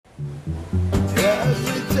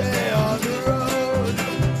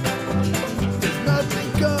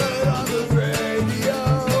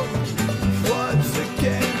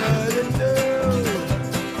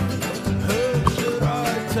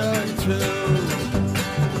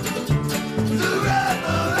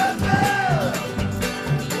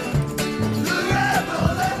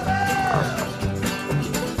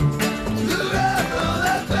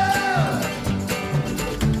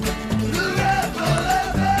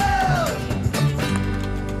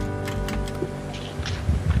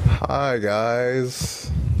Hi, guys.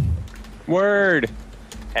 Word!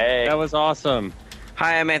 Hey. That was awesome.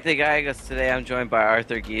 Hi, I'm Anthony Gallegos. Today I'm joined by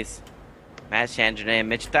Arthur Geese, Matt Chandronay, and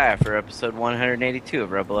Mitch Dyer for episode 182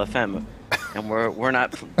 of Rebel FM. And we're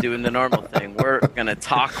not doing the normal thing. We're going to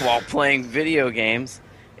talk while playing video games.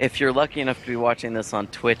 If you're lucky enough to be watching this on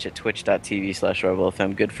Twitch at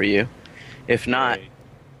twitch.tv/RebelFM, good for you. If not,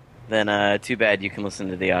 then too bad. You can listen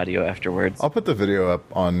to the audio afterwards. I'll put the video up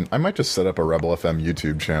on... I might just set up a Rebel FM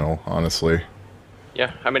YouTube channel, honestly.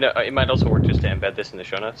 Yeah, I mean, it might also work just to embed this in the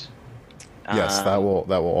show notes. Yes, that will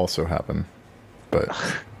also happen. But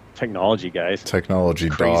Technology, guys. technology,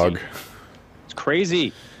 Crazy. dog. It's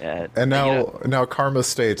crazy. Yeah, And now, you know, now Karma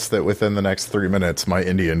states that within the next 3 minutes, my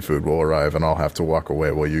Indian food will arrive, and I'll have to walk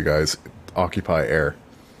away while you guys occupy air.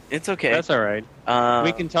 it's okay. That's all right.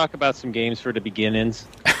 We can talk about some games for the beginnings.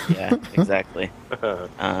 Yeah, exactly.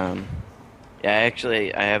 Yeah,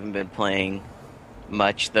 actually, I haven't been playing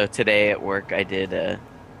much, though today at work I did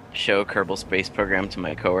show Kerbal Space Program to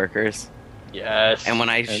my coworkers. Yes. And when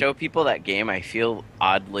I show people that game, I feel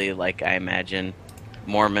oddly like I imagine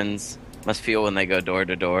Mormons must feel when they go door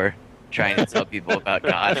to door trying to tell people about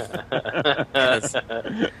God. 'Cause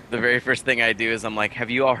the very first thing I do is I'm like, have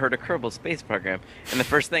you all heard of Kerbal Space Program? And the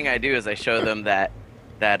first thing I do is I show them that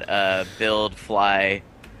build, fly,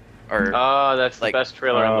 or oh, that's like, the best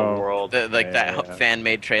trailer in the world. that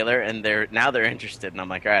fan-made trailer, and they're interested, and I'm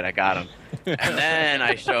like, all right, I got them. And then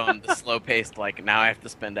I show them the slow-paced, like, now I have to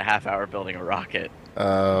spend a half hour building a rocket.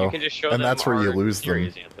 Oh, You can just show and them that's where you our lose them.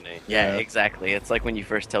 theories, Anthony. Yeah, Yeah. exactly. It's like when you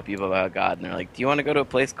first tell people about God, and they're like, do you want to go to a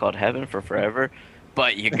place called heaven for forever?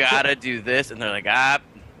 But you gotta do this, and they're like,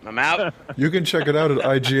 I'm out. You can check it out at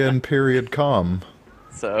IGN.com.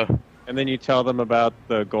 So, And then you tell them about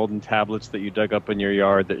the golden tablets that you dug up in your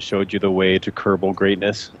yard that showed you the way to Kerbal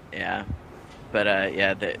greatness. yeah. But,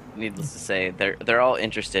 needless to say, they're all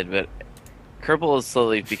interested, but Kerbal is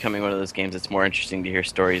slowly becoming one of those games that's more interesting to hear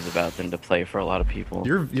stories about than to play for a lot of people.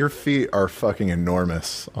 Your feet are fucking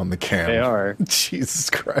enormous on the cam. They are.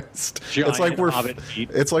 Jesus Christ. Giant it's like Hobbit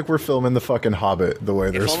feet. It's like we're filming the fucking Hobbit the way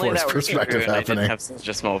If there's only forced that were true, perspective and I didn't happening. have such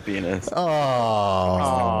a small penis. Oh.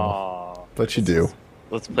 Aww. But you do.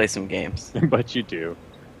 Let's play some games. But you do.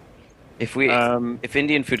 If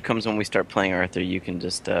Indian food comes when we start playing, Arthur, you can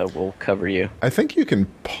just we'll cover you. I think you can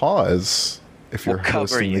pause if you're We'll cover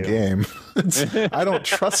hosting the you. game. I don't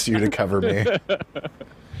trust you to cover me.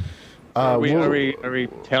 Are we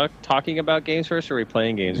talking about games first, or are we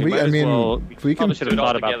playing games? We can probably should have do it all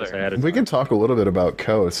thought about this together. ahead of We can time. talk a little bit about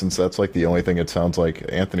Co, since that's like the only thing it sounds like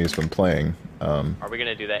Anthony's been playing. Are we going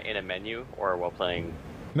to do that in a menu or while playing?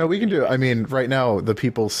 No, we can do it. I mean, right now the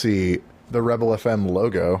people see the Rebel FM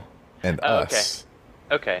logo and Oh, us.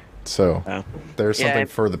 Okay. So Oh. there's Yeah, something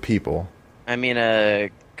for the people. I mean,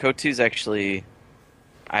 KO2's actually,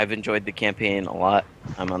 I've enjoyed the campaign a lot.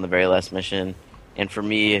 I'm on the very last mission, and for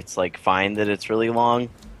me, it's like fine that it's really long,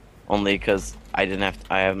 only because I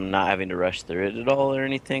am not having to rush through it at all or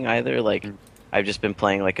anything either. Like, I've just been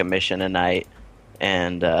playing like a mission a night,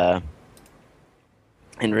 and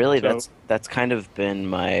really that's kind of been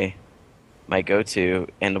my go-to.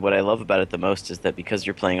 And what I love about it the most is that because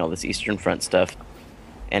you're playing all this Eastern Front stuff,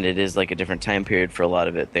 and it is like a different time period for a lot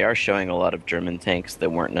of it, they are showing a lot of German tanks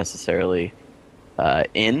that weren't necessarily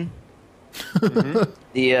in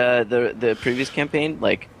the previous campaign.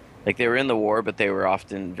 Like they were in the war, but they were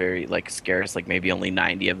often very like scarce. Like maybe only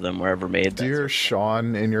 90 of them were ever made. Do you hear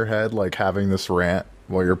Sean in your head like having this rant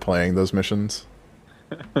while you're playing those missions?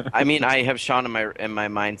 I mean, I have Sean in my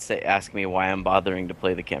mind ask me why I'm bothering to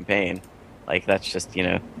play the campaign. Like that's just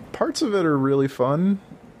Parts of it are really fun.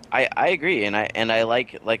 I agree, and I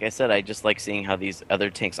like I said, I just like seeing how these other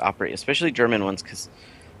tanks operate, especially German ones,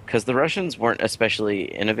 because the Russians weren't especially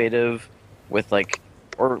innovative with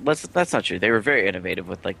that's not true. They were very innovative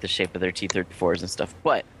with like the shape of their T-34s and stuff,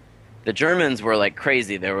 but the Germans were like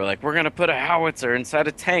crazy. They were like, we're gonna put a howitzer inside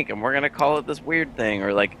a tank, and we're gonna call it this weird thing,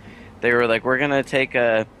 or like they were like, we're gonna take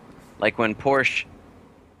like when Porsche,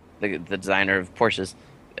 the designer of Porsches,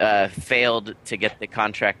 failed to get the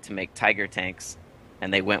contract to make Tiger tanks,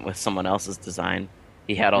 and they went with someone else's design.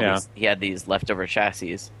 He had these leftover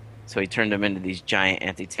chassis, so he turned them into these giant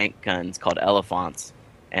anti-tank guns called Elephants,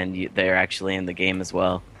 and they're actually in the game as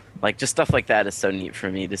well. Like just stuff like that is so neat for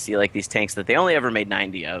me to see, like these tanks that they only ever made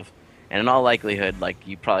 90 of, and in all likelihood, like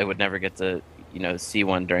you probably would never get to see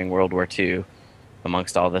one during World War II.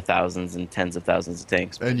 Amongst all the thousands and tens of thousands of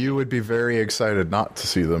tanks. And you would be very excited not to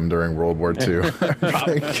see them during World War II.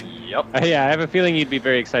 I think. Yep. Yeah, I have a feeling you'd be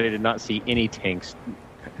very excited to not see any tanks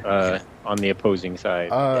on the opposing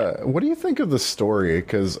side. What do you think of the story?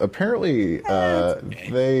 Because apparently okay.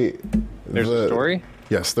 they... There's a story?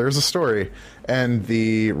 Yes, there's a story, and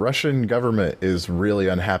the Russian government is really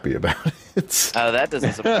unhappy about it. Oh, that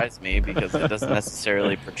doesn't surprise me because it doesn't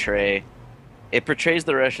necessarily portray. It portrays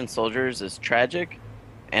the Russian soldiers as tragic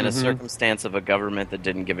and a circumstance of a government that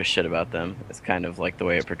didn't give a shit about them. It's kind of like the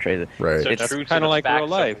way it portrays it. Right. So It's true kinda to like the real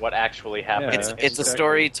facts life. of what actually happened. Yeah. It's a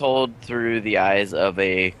story told through the eyes of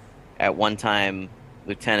at one time,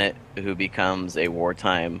 lieutenant who becomes a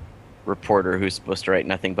wartime reporter who's supposed to write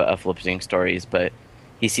nothing but uplifting stories, but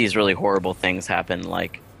he sees really horrible things happen.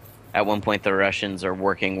 Like, at one point, the Russians are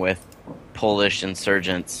working with Polish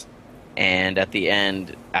insurgents, and at the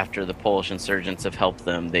end, after the Polish insurgents have helped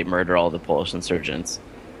them, they murder all the Polish insurgents.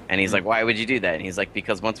 And he's like, why would you do that? And he's like,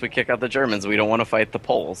 because once we kick out the Germans, we don't want to fight the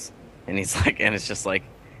Poles. And he's like, and it's just like,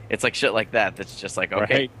 it's like shit like that. That's just like,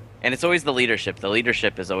 okay. Right. And it's always the leadership. The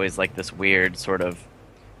leadership is always like this weird sort of,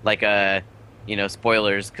 like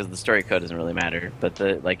spoilers, because the story code doesn't really matter. But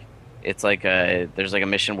it's like there's like a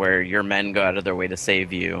mission where your men go out of their way to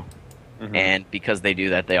save you. And because they do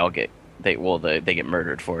that, they get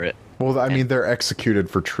murdered for it. Well, I mean, they're executed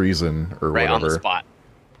for treason or Right, whatever. on the spot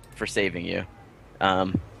for saving you.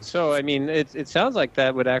 So, I mean, it sounds like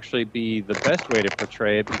that would actually be the best way to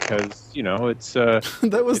portray it because, it's...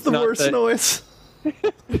 That was It's the not worst that- noise.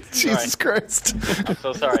 Jesus Christ. I'm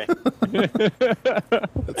so sorry. That's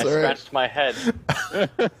I all right. scratched my head.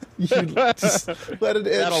 You just let it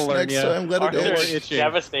itch That'll learn next ya. time. Let it Arthur itch. is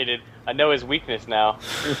devastated. I know his weakness now.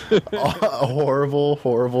 Horrible,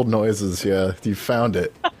 horrible noises. Yeah, you found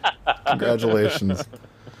it. Congratulations.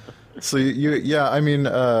 So I mean,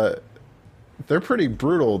 they're pretty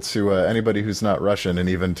brutal to anybody who's not Russian, and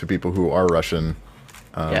even to people who are Russian.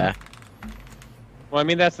 Yeah. Well, I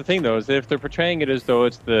mean, that's the thing, though, is that if they're portraying it as though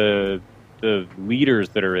it's the leaders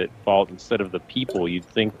that are at fault instead of the people, you'd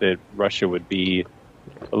think that Russia would be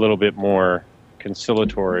a little bit more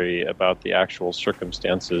conciliatory about the actual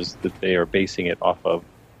circumstances that they are basing it off of.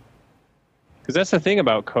 Because that's the thing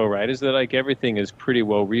about co-write, is that like everything is pretty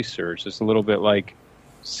well researched. It's a little bit like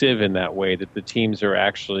Civ in that way, that the teams are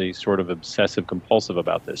actually sort of obsessive compulsive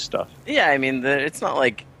about this stuff. Yeah, I mean, it's not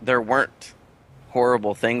like there weren't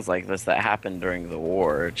horrible things like this that happened during the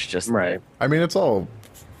war. It's just Right. I mean, it's all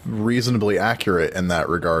reasonably accurate in that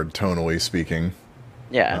regard, tonally speaking.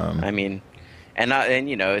 Yeah, I mean, and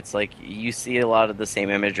it's like you see a lot of the same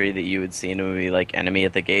imagery that you would see in a movie like Enemy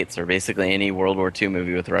at the Gates, or basically any World War II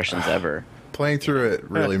movie with Russians ever. Playing through it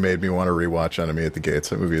really made me want to rewatch Enemy at the Gates.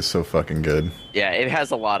 That movie is so fucking good. Yeah, it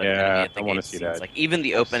has a lot of Yeah, Enemy at the I wanna Gates see scenes. that. Like even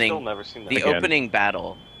the I've still opening, never seen that. the Again. opening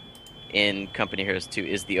battle in Company Heroes 2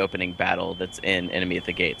 is the opening battle that's in Enemy at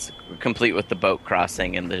the Gates, complete with the boat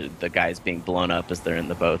crossing and the guys being blown up as they're in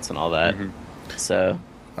the boats and all that. So,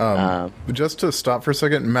 Just to stop for a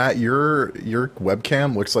second, Matt, your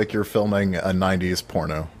webcam looks like you're filming a 90s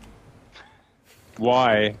porno.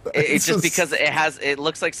 Why? it's just because it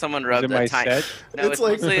looks like someone Is rubbed it my a tiny. set? No, It's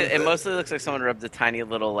like- it mostly looks like someone rubbed a tiny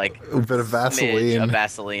little like A bit of smidge Vaseline. of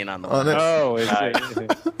Vaseline on the On one. it. Oh,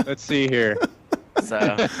 let's see here. So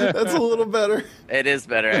That's a little better. it is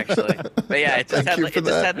better actually. But yeah, it just Thank you for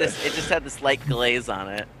that. it just had this light glaze on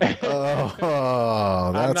it.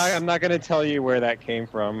 Oh, that's I'm not going to tell you where that came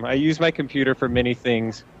from. I use my computer for many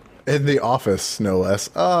things. in the office, no less.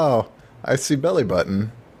 Oh, I see belly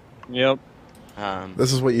button. Yep.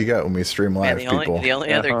 This is what you get when we stream live, Man, people. the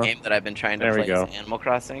only other Uh-huh. game that I've been trying to There we play go. is Animal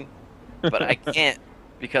Crossing, but I can't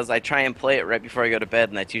because I try and play it right before I go to bed,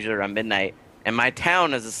 and that's usually around midnight. And my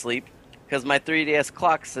town is asleep because my 3DS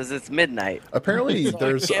clock says it's midnight. Apparently, So I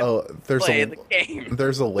there's can't play the game.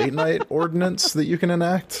 there's a late night ordinance that you can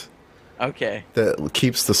enact Okay, that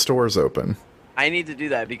keeps the stores open. I need to do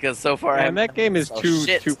that because so far I And that game is oh, too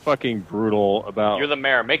shit. fucking brutal about. You're the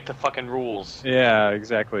mayor. Make the fucking rules. Yeah,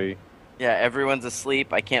 exactly. Yeah, everyone's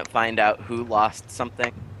asleep. I can't find out who lost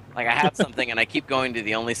something. Like I have something, and I keep going to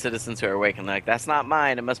the only citizens who are awake, and they're like, "That's not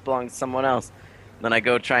mine. It must belong to someone else." Then I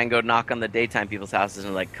go try and go knock on the daytime people's houses, and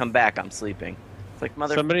they're like, "Come back, I'm sleeping." It's like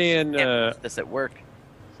mother. Somebody in this at work.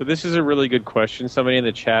 so this is a really good question. Somebody in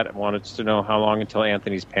the chat wanted to know how long until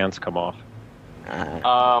Anthony's pants come off.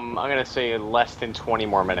 I'm gonna say less than 20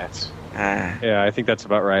 more minutes. Yeah, I think that's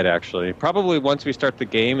about right. Actually, probably once we start the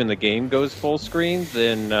game and the game goes full screen,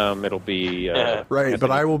 then it'll be Right,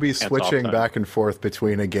 but I will be Anthony's switching pants off time. back and forth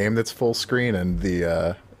between a game that's full screen and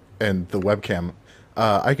the webcam.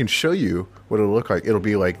 I can show you what it'll look like. It'll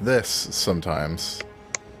be like this sometimes,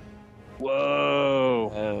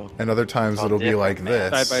 Whoa! Oh. and other times All it'll be different, like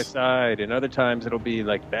man. this. Side by side, and other times it'll be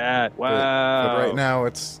like that. But- Wow! But right now,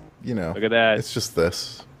 it's Look at that. it's just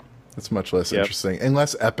this. It's much less Yep. interesting and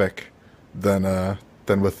less epic than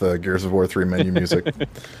with the Gears of War 3 menu music.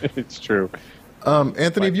 It's true.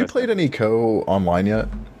 Anthony, have you played any Co online yet?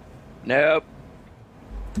 Nope.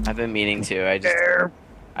 I've been meaning to.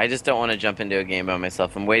 I just don't want to jump into a game by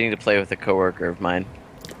myself. I'm waiting to play with a coworker of mine.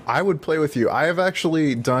 I would play with you. I have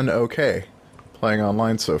actually done okay playing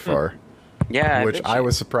online so far. Yeah, which I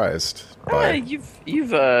was surprised by.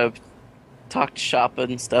 You've talked shop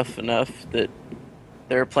and stuff enough that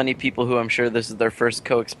there are plenty of people who I'm sure this is their first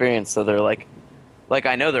co-experience, so they're like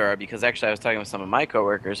I know there are, because actually I was talking with some of my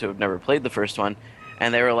coworkers who have never played the first one,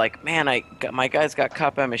 and they were like, "Man, my guys got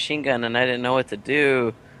caught by a machine gun, and I didn't know what to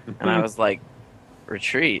do," and I was like,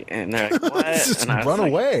 "Retreat," and they're like, "What?" Just and I was run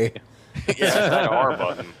like, away. Yeah, that R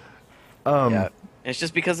button. Yeah. It's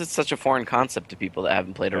just because it's such a foreign concept to people that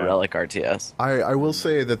haven't played a Relic RTS. I will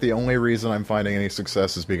say that the only reason I'm finding any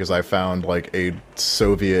success is because I found like a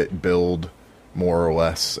Soviet build, more or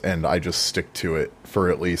less, and I just stick to it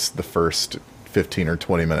for at least the first 15 or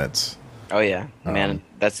 20 minutes. Oh yeah, man,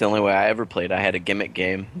 that's the only way I ever played. I had a gimmick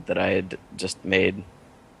game that I had just made.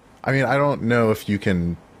 I mean, I don't know if you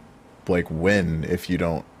can like win if you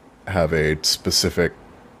don't have a specific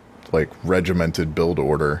like regimented build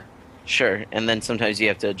order. Sure, and then sometimes you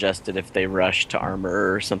have to adjust it if they rush to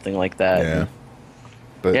armor or something like that. Yeah,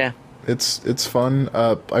 but yeah, it's fun.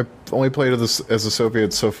 I've only played as a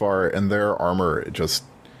Soviet so far, and their armor just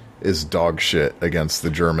is dog shit against the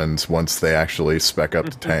Germans once they actually spec up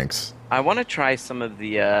to tanks. I want to try some of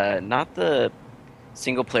the not the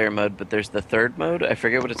single player mode, but there's the third mode. I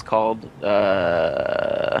forget what it's called.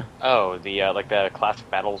 Oh, the like the classic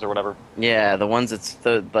battles or whatever. Yeah, the ones that's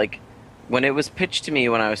the like. When it was pitched to me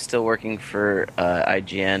when I was still working for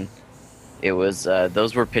IGN, it was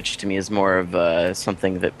those were pitched to me as more of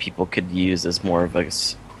something that people could use as more of a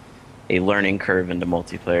learning curve into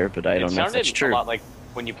multiplayer. But I don't know if that's true. It sounded a lot like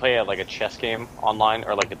when you play like a chess game online,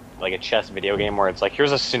 or like a chess video game, where it's like,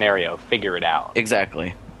 here's a scenario, figure it out.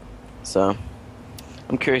 Exactly. So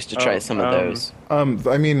I'm curious to try some of those. I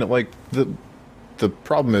mean, like the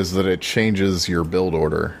problem is that it changes your build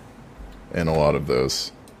order in a lot of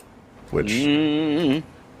those. Which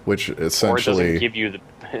essentially, or it doesn't give you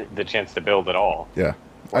the chance to build at all. Yeah,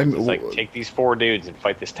 it's like, take these 4 dudes and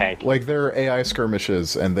fight this tank. Like, there are AI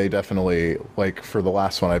skirmishes, and they definitely, like, for the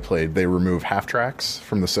last one I played, they remove half tracks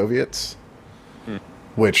from the Soviets,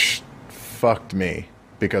 which fucked me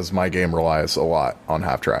because my game relies a lot on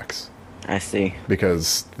half tracks. I see.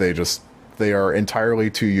 Because they are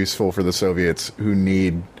entirely too useful for the Soviets, who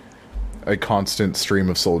need a constant stream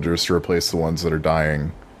of soldiers to replace the ones that are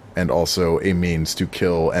dying. And also a means to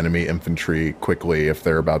kill enemy infantry quickly if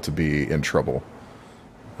they're about to be in trouble.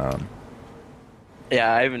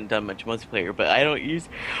 Yeah, I haven't done much multiplayer, but I don't use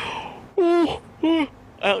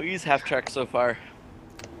half track so far.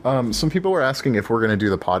 Some people were asking if we're going to do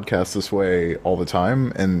the podcast this way all the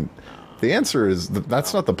time, and the answer is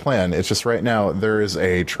that's not the plan. It's just right now there is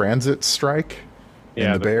a transit strike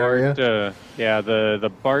in the Bay Area.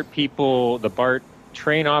 The BART people, the BART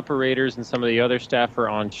train operators and some of the other staff are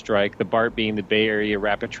on strike. The BART being the Bay Area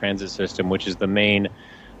Rapid Transit System, which is the main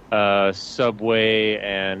subway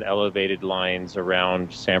and elevated lines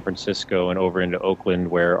around San Francisco and over into Oakland,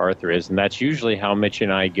 where Arthur is, and that's usually how Mitch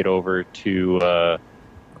and I get over to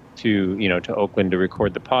Oakland to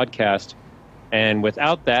record the podcast. And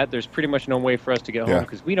without that, there's pretty much no way for us to get home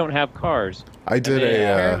because we don't have cars. I did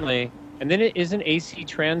apparently. And then it isn't AC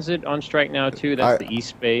Transit on strike now too. That's the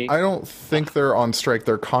East Bay. I don't think they're on strike.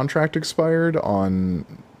 Their contract expired on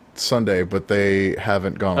Sunday, but they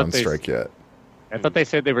haven't gone on strike yet. I thought they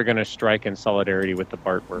said they were going to strike in solidarity with the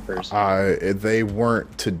BART workers. They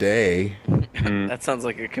weren't today. That sounds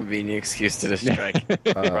like a convenient excuse to strike.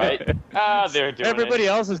 Right? They're doing Everybody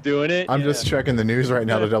else is doing it. I'm just checking the news right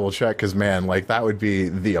now to double check because, man, like that would be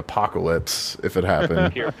the apocalypse if it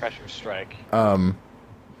happened. Peer pressure strike.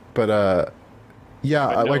 But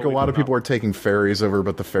like a lot of people are taking ferries over,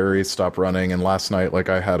 but the ferries stopped running. And last night, like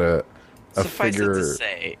I had a Suffice figure. it to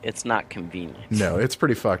say, it's not convenient. No, it's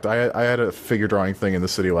pretty fucked. I had a figure drawing thing in the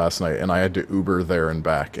city last night, and I had to Uber there and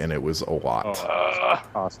back, and it was a lot.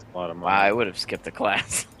 Cost a lot of money. Wow, I would have skipped the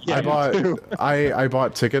class. I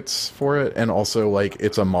bought tickets for it, and also like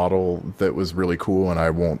it's a model that was really cool, and I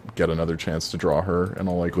won't get another chance to draw her in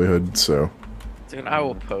all likelihood. So. Dude, I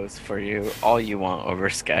will pose for you all you want over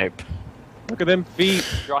Skype. Look at them feet.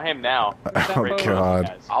 Draw him now. Oh,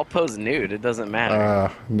 God. I'll pose nude. It doesn't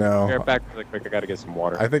matter. No. Get back really quick. I gotta get some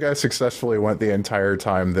water. I think I successfully went the entire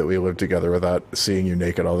time that we lived together without seeing you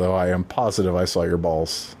naked, although I am positive I saw your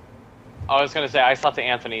balls. I was going to say, I slept at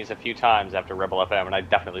Anthony's a few times after Rebel FM, and I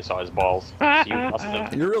definitely saw his balls. So you must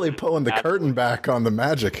have. You're really pulling the curtain back on the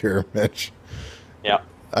magic here, Mitch. Yeah.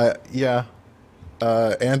 Yeah.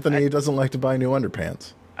 Anthony doesn't like to buy new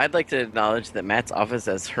underpants. I'd like to acknowledge that Matt's office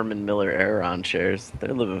has Herman Miller Aeron chairs.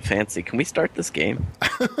 They're living fancy. Can we start this game?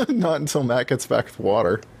 Not until Matt gets back with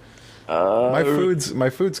water. My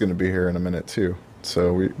food's gonna be here in a minute too,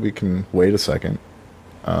 so we can wait a second.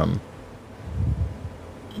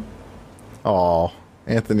 Oh,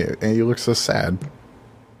 Anthony, you look so sad.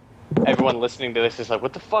 Everyone listening to this is like,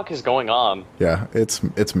 what the fuck is going on? Yeah, it's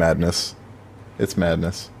madness. It's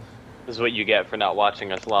madness. This is what you get for not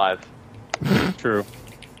watching us live. True.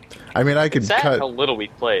 I mean, I could It's sad cut. how little we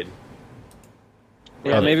played.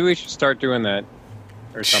 Yeah, maybe we should start doing that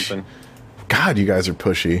or something. God, you guys are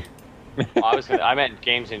pushy. I meant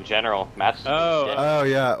games in general. Matches. Oh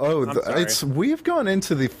yeah. Oh, I'm sorry. we've gone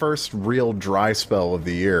into the first real dry spell of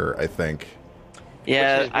the year, I think.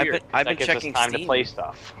 Yeah, I've been gives checking us time Steam. to play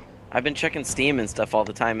stuff. I've been checking Steam and stuff all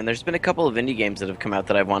the time, and there's been a couple of indie games that have come out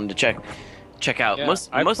that I've wanted to check out. Yeah,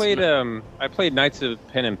 I played Knights of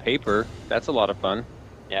Pen and Paper. That's a lot of fun.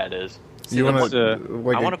 Yeah, it is. You want that's,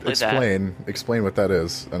 to I wanna play that. explain what that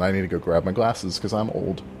is, and I need to go grab my glasses because I'm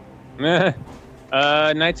old.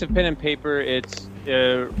 Knights of Pen and Paper. It's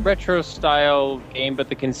a retro style game, but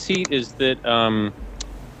the conceit is that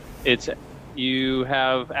you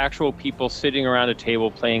have actual people sitting around a table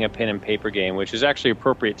playing a pen and paper game, which is actually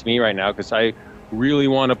appropriate to me right now because I really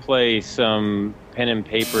want to play some pen and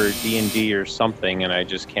paper D&D or something, and I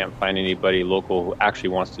just can't find anybody local who actually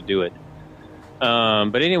wants to do it.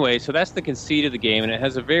 But anyway, so that's the conceit of the game, and it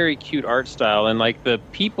has a very cute art style, and like the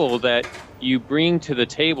people that you bring to the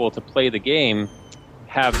table to play the game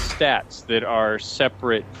have stats that are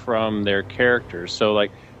separate from their characters. So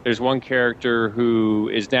like there's one character who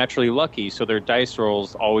is naturally lucky, so their dice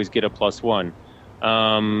rolls always get a +1.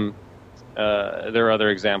 There are other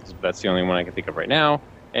examples, but that's the only one I can think of right now.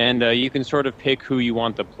 And you can sort of pick who you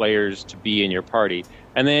want the players to be in your party.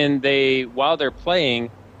 And then while they're playing,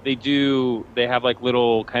 they have like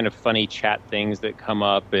little kind of funny chat things that come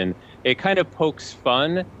up, and it kind of pokes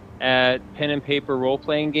fun at pen and paper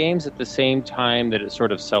role-playing games at the same time that it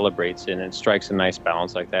sort of celebrates it, and it strikes a nice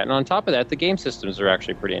balance like that. And on top of that, the game systems are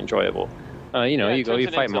actually pretty enjoyable. You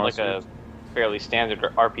fight monsters. Like a fairly standard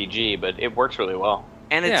RPG, but it works really well.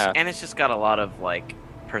 And it's just got a lot of like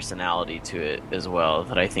personality to it as well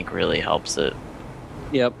that I think really helps it.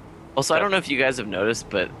 Yep. Also, I don't know if you guys have noticed,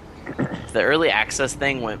 but the early access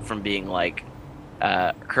thing went from being like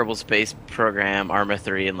Kerbal Space Program, Arma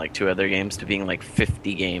 3, and like 2 other games to being like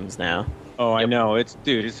 50 games now. Oh, I know. I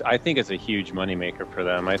think it's a huge moneymaker for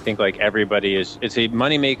them. I think like it's a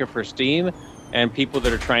moneymaker for Steam, and people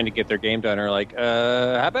that are trying to get their game done are like,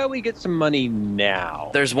 how about we get some money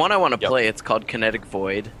now? There's one I want to play. It's called Kinetic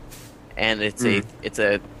Void, and it's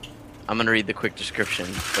a I'm gonna read the quick description,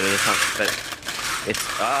 but it's not. But it's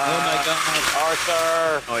oh my God,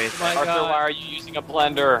 Arthur! Oh, it's Arthur, why are you using a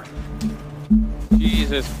blender?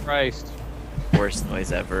 Jesus Christ! Worst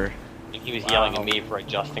noise ever. He was yelling at me for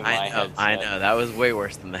adjusting my headset. I know, that was way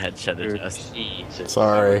worse than the headset adjust. Jesus.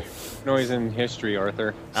 Sorry. Noise in history,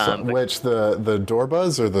 Arthur. Which the door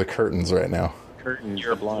buzz or the curtains right now? Curtains.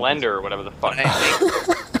 Your blender or whatever the fuck.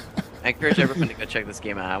 I encourage everyone to go check this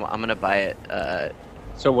game out. I'm gonna buy it.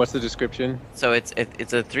 So what's the description? So it's a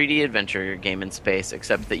 3D adventure game in space,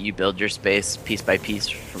 except that you build your space piece by piece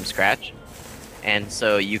from scratch. And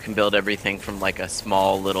so you can build everything from like a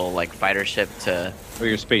small little like fighter ship to. Oh,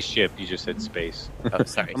 your spaceship. You just said space. Oh,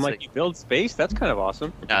 sorry. I'm like, you build space? That's kind of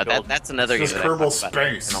awesome. No, that's another game. Just Kerbal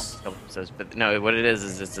Space. But no, what it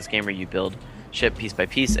is it's this game where you build ship piece by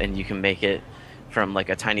piece, and you can make it from like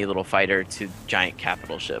a tiny little fighter to giant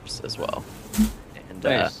capital ships as well. And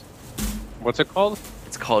Nice. What's it called?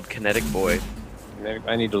 it's called Kinetic Void.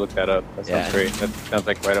 I need to look that up. That sounds great. That sounds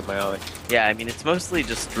like right up my alley. Yeah, I mean, it's mostly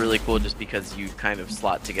just really cool just because you kind of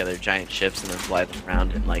slot together giant ships and then fly them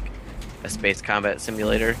around in like a space combat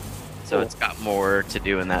simulator. So Cool. it's got more to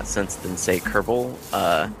do in that sense than, say, Kerbal.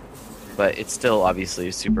 But it's still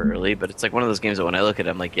obviously super early. But it's like one of those games that when I look at it,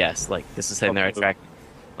 I'm like, yes, like this is something they're track.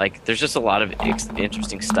 Like, there's just a lot of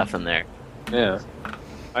interesting stuff in there. Yeah.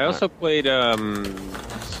 I also played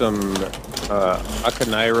some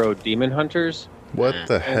Akanairo Demon Hunters. What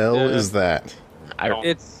the hell is that?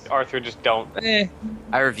 It's Arthur, just don't.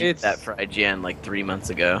 I reviewed that for IGN like 3 months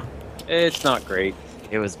ago. It's not great.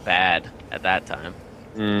 It was bad at that time.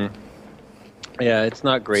 Yeah, it's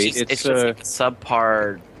not great. It's just like a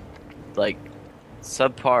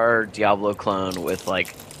subpar Diablo clone with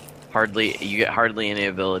like you get hardly any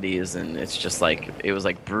abilities, and it's just like it was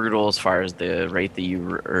like brutal as far as the rate that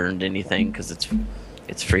you earned anything because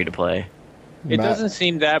it's free to play. It doesn't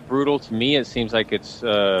seem that brutal to me. It seems like it's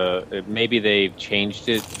maybe they've changed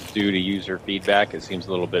it due to user feedback. It seems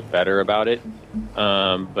a little bit better about it.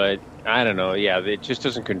 But I don't know. Yeah, it just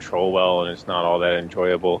doesn't control well, and it's not all that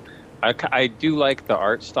enjoyable. I do like the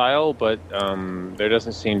art style, but there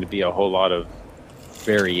doesn't seem to be a whole lot of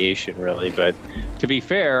variation, really. But to be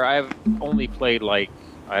fair, I've only played like,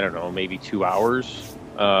 I don't know, maybe 2 hours,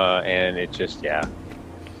 and it just, yeah,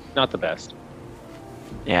 not the best.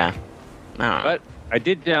 Yeah. No. But I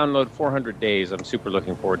did download 400 Days. I'm super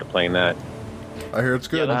looking forward to playing that. I hear it's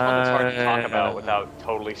Yeah, good. that's one that's hard to talk about without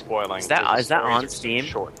totally spoiling. Is that- because the is that stories on are Steam?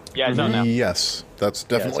 Short. Yeah, it's out now. Yes, that's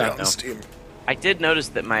definitely out on now. Steam. I did notice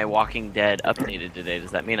that my Walking Dead updated today.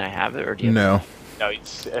 Does that mean I have it, or do you? No, No,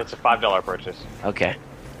 it's a $5 purchase. Okay,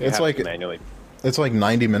 You It's have like- to manually. it's like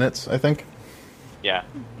 90 minutes, I think. Yeah.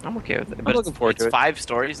 I'm okay with it. I'm But looking forward it's to it. 5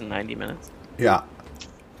 stories in 90 minutes. Yeah,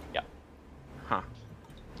 Huh.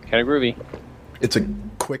 Kind of groovy. it's a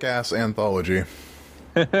quick-ass anthology.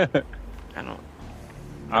 I don't.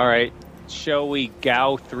 All right. Shall we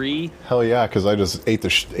Gao 3? Hell yeah, because I just ate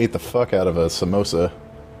the fuck out of a samosa.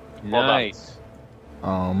 Nice.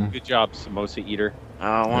 Good job, samosa eater. Oh,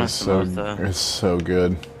 I want It's some so, of the. it's so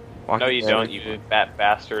good. No, you don't, you fat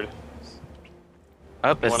bastard. Oh,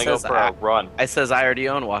 You it want to go says for a run. it says I already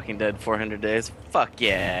own Walking Dead 400 Days. Fuck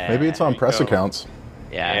yeah. Maybe it's on you press go. accounts.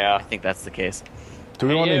 Yeah, Yeah. I think that's the case. Do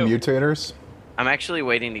we Hey, want any you. mutators? I'm actually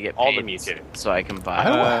waiting to get All the paid mutators. so I can buy. I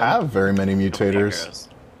don't have very many mutators. heroes.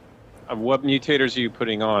 What mutators are you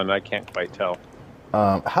putting on? I can't quite tell.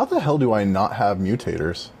 How the hell do I not have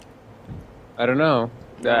mutators? I don't know.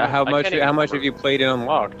 How I much? can't even How much remember. have you played in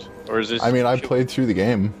Unlocked? Or is this? I mean, I played through the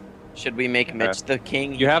game. Should we make Mitch the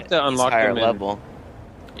king? You have to He's unlock higher them in- level.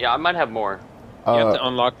 Yeah, I might have more. You have Uh, to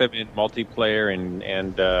unlock them in multiplayer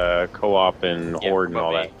and co-op and Yeah, horde and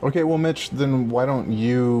all that. probably. okay, well, Mitch, then why don't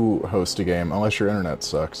you host a game? Unless your internet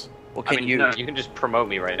sucks. Well, I can mean, you? no, you can just promote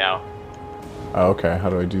me right now. Oh, okay, how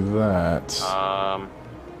do I do that?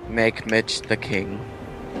 Make Mitch the king.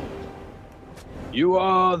 You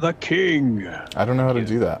are the king. I don't know how to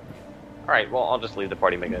do that. Alright, well, I'll just leave the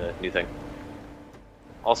party and make a new thing.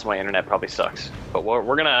 Also, my internet probably sucks. But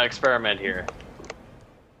we're gonna experiment here.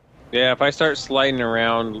 Yeah, if I start sliding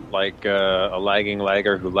around like a lagging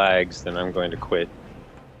lagger who lags, then I'm going to quit.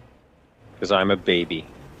 Because I'm a baby.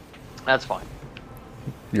 That's fine.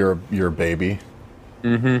 You're a baby.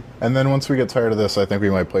 Mm-hmm. And then once we get tired of this, I think we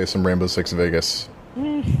might play some Rainbow Six Vegas.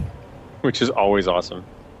 Which is always awesome.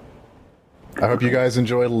 I hope you guys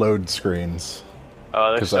enjoy load screens.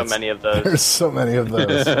 Oh, 'Cause there's so that's- many of those. There's so many of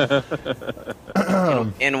those.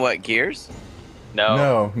 In what gears?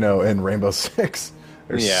 No. No, in Rainbow Six,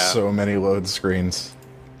 there's Yeah. so many load screens.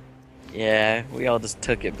 Yeah, we all just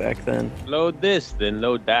took it back then. Load this, then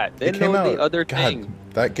load that, then It came load out. the other God, thing.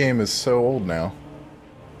 that game is so old now.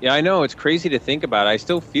 Yeah, I know. It's crazy to think about. I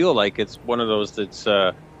still feel like it's one of those that's...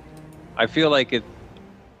 I feel like it...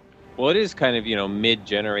 Well, it is kind of,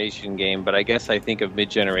 mid-generation game, but I guess I think of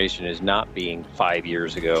mid-generation as not being 5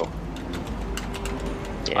 years ago.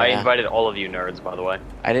 Yeah. I invited all of you nerds, by the way.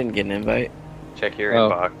 I didn't get an invite. Check your Oh.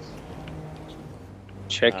 inbox.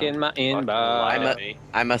 Check in my Fucking inbox. lie to I'm me.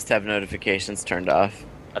 I must have notifications turned off.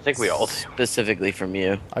 I think we all do. Specifically from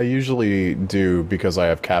you. I usually do because I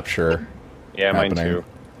have capture. Yeah, mine happening. too.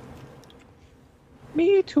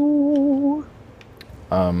 Me too.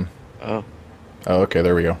 Oh. Oh, okay,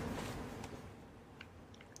 there we go.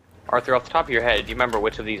 Arthur, off the top of your head, do you remember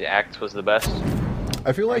which of these acts was the best?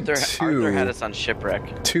 I feel like Arthur had us on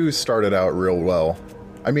Shipwreck. two started out real well.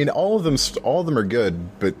 I mean, all of them are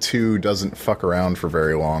good, but 2 doesn't fuck around for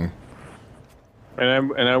very long.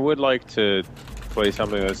 And I would like to play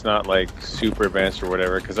something that's not like super advanced or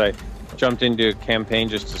whatever, because I jumped into a campaign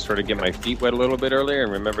just to sort of get my feet wet a little bit earlier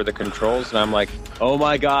and remember the controls, and I'm like, oh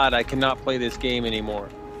my god, I cannot play this game anymore.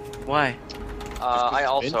 Why? I it's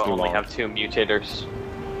also been too only long. have 2 mutators.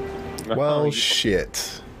 Well,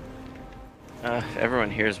 shit.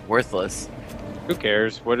 Everyone here is worthless. Who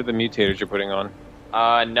cares? What are the mutators you're putting on?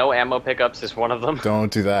 No ammo pickups is one of them.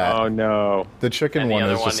 Don't do that. Oh no. The chicken And the one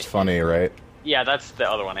other is just one- funny, right? Yeah, that's the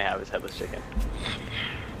other one I have is headless chicken.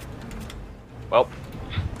 Well,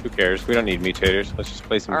 Who cares? We don't need mutators. Let's just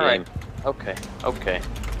play some all game. right. Okay. Okay.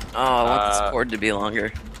 Oh, I want this Uh, cord to be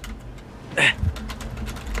longer.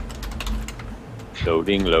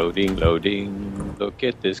 Loading, loading, loading. Look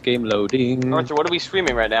at this game loading. Arthur, what are we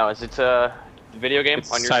streaming right now? Is it a video game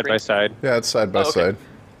It's on your side screen? by side. Yeah, it's side by Oh, okay. side.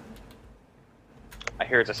 I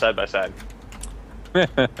hear it's a side by side.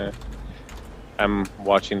 I'm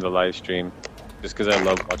watching the live stream just because I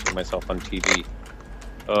love watching myself on TV.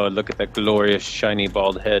 Oh, look at that glorious shiny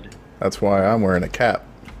bald head. That's why I'm wearing a cap.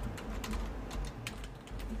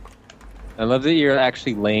 I love that you're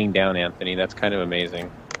actually laying down, Anthony. That's kind of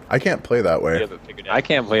amazing. I can't play that You way. have it figured out. I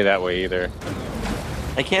can't play that way either.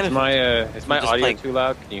 I can't. Is my just audio playing- too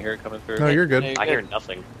loud? Can you hear it coming through? No, you're good. Hey, I hear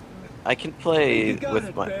nothing. I can play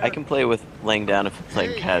with laying down if I'm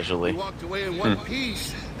playing casually. You walked away in one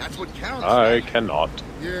piece. That's what counts. I cannot.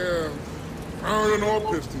 Yeah. Firing all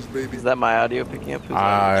pistols, baby. Is that my audio picking up? Who's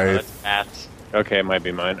I That's Matt's. Okay, it might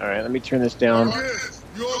be mine. All right, let me turn this down. Yes.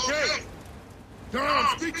 You okay? Tom,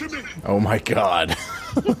 speak to me. Oh my god.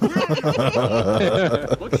 Look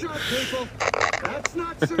sharp, people. That's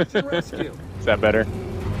not search and rescue. Is that better?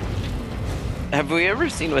 Have we ever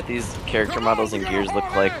seen what these character models and gears look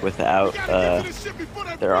like without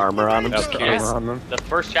their armor on them? That's Just the curious. armor on them. The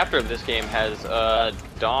first chapter of this game has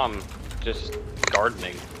Dom just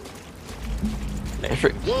gardening,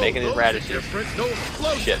 making his radishes. No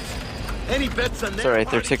explosion. Shit. Any bets on that? It's alright,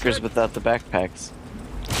 they're tickers without the backpacks.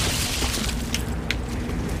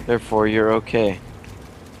 Therefore, you're okay.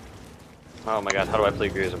 Oh my god, how do I play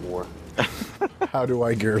Gears of War? How do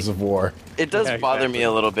I Gears of War? It does Yeah, bother exactly. me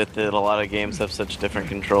a little bit that a lot of games have such different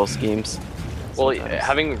control schemes. Well, Sometimes.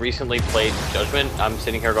 having recently played Judgment, I'm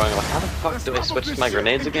sitting here going like, how the fuck do I switch to my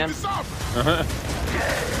grenades again?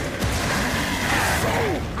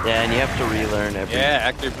 Yeah, and you have to relearn every Yeah,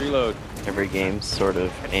 active reload. every game's sort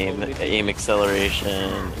of aim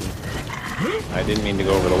acceleration. I didn't mean to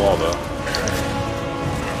go over the wall though.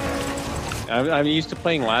 I'm used to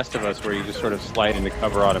playing Last of Us, where you just sort of slide into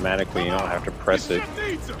cover automatically. You don't have to press it.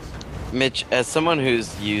 Mitch, as someone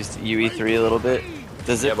who's used UE3 a little bit,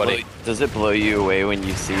 does Yeah, it blow, buddy. does it blow you away when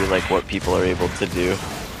you see like what people are able to do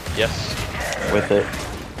Yes. with it?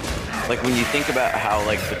 Like when you think about how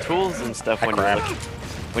like the tools and stuff when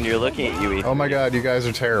you're looking at UE3, Oh my god, you guys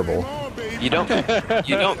are terrible. you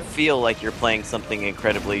don't feel like you're playing something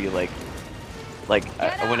incredibly when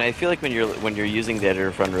I feel like when you're using the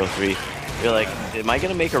editor for Unreal 3, you're like, am I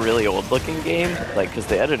gonna make a really old looking game? Like, because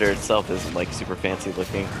the editor itself isn't like super fancy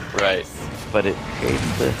looking, Right. but it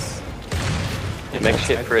creates this. It makes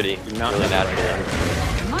shit pretty. Not Really that naturally.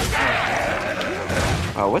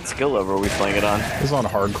 What skill level are we playing it on? This is on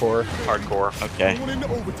hardcore. Hardcore. Okay.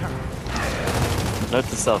 Note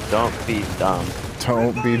to self: don't be dumb.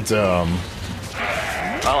 Don't be dumb.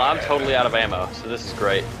 Well, I'm totally out of ammo, so this is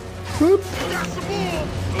great. Boop.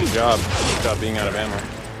 Good job. Good job being out of ammo.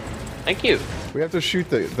 Thank you. We have to shoot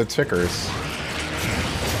the tickers.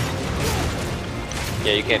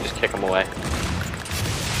 Yeah, you can't just kick them away.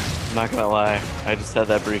 I'm not gonna lie, I just had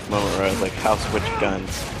that brief moment where I was like, "How switch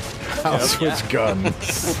guns?" I'll switch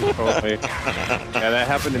guns. Totally. Yeah, that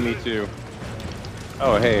happened to me too.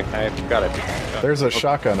 Oh, hey, I forgot I picked this up. There's a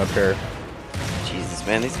shotgun up here. Jesus,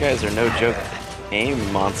 man, these guys are no joke. Aim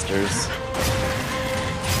monsters.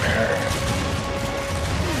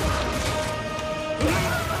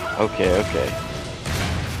 Okay.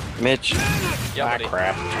 Mitch, Yeah, buddy.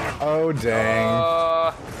 Crap. Oh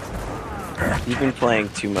dang. you've been playing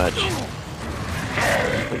too much.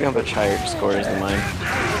 Look how much higher scores than mine.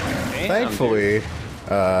 Damn, Thankfully, dude.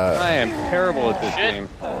 I am terrible at this Shit. game.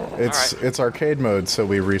 it's arcade mode, so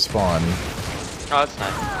we respawn. Oh, that's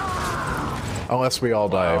nice. Unless we all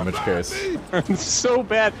die, in which case. It's so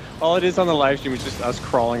bad. All it is on the live stream is just us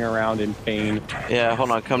crawling around in pain. Yeah,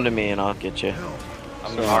 hold on, come to me and I'll get you.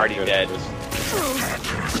 I'm So already good dead. at this.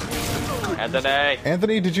 Anthony.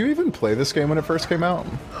 Anthony, did you even play this game when it first came out?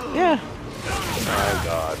 Yeah, Oh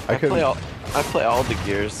god. I could. I play all the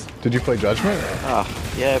gears. Did you play Judgment? Ah,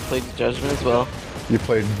 yeah, I played Judgment as well. You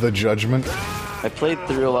played The Judgment? I played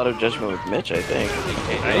through a lot of Judgment with Mitch, I think.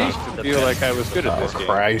 I used to feel like I was good at Oh this game.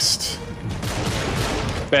 Christ.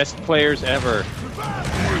 Best players ever.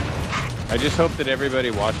 I just hope that everybody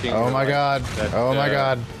watching. Oh my god. that, Oh my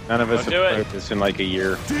god. None of us Don't have do it. played this in like a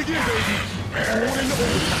year.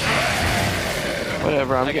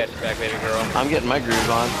 Whatever, I got you back, baby girl. I'm getting my groove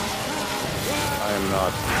on. I am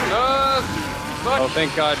not. Fuck. Oh,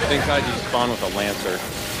 thank God you spawn with a Lancer. Nope.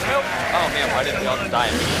 Oh man, why did we all just die?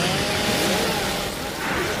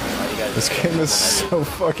 Oh, you guys This are game is so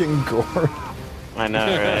fucking gory. I know,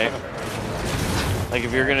 right? Like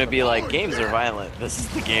if you're gonna be like, games are violent, this is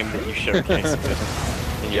the game that you showcase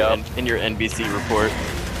in your, Yup. in your NBC report.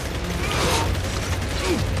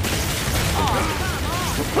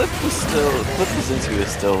 Cliff Blazinski was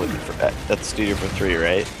still at the studio for 3,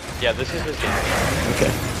 right? Yeah, this is his game.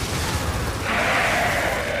 Okay.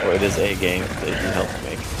 Or it is a game that he helped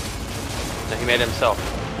make. So he made it himself.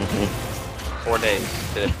 4 days.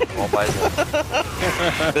 Did it all by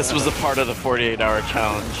himself. This was a part of the 48-hour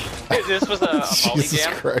challenge. This was a Molly Jesus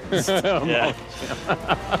jam. Christ. Yeah.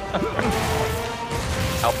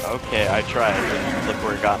 Help. Okay, I tried, and look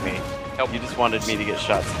where it got me. Help. You just wanted me to get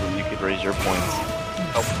shots so that you could raise your points.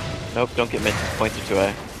 Help. Nope, don't get Mitch's points are too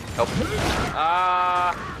high. Help.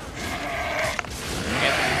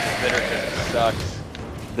 bitter because it sucks.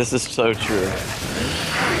 This is so true.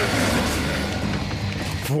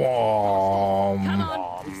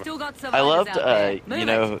 Still got I survivors loved, out there. Move you it.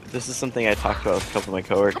 know, this is something I talked about with a couple of my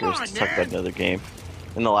coworkers to talk about another game.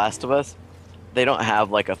 In The Last of Us, they don't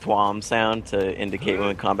have like a thwomp sound to indicate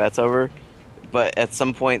when combat's over, but at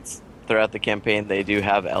some points throughout the campaign, they do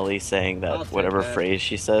have Ellie saying I'll that take whatever that. phrase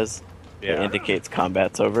she says that Yeah. indicates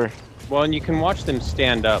combat's over. Well, and you can watch them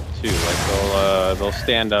stand up too. Like they'll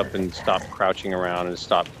stand up and stop crouching around and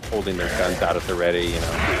stop holding their guns out at the ready. You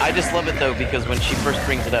know. I just love it though because when she first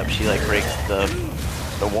brings it up, she like breaks the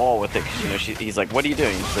wall with it. 'Cause, you know, he's like, "What are you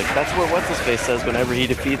doing?" She's like, "That's what what's his face says whenever he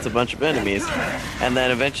defeats a bunch of enemies." And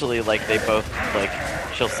then eventually, like they both like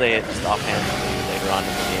she'll say it just offhandedly later on in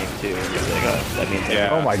the game too. And it's like, oh, that means Yeah.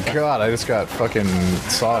 Oh my god, I just got fucking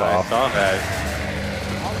sawed I off. saw that.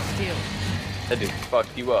 Hold still. That dude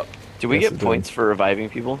fucked you up. Do we Yes, get it did. points for reviving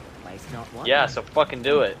people? Waste not one. Yeah, so fucking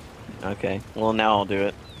do it. Okay. Well, now I'll do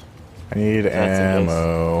it. I need That's a miss.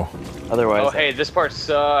 ammo. Otherwise, Oh, hey, this part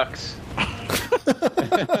sucks.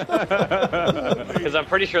 Because I'm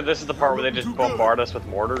pretty sure this is the part where they just bombard us with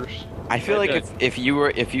mortars. I feel like if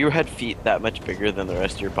you had feet that much bigger than the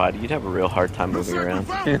rest of your body, you'd have a real hard time moving around.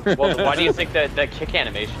 Well, why do you think that kick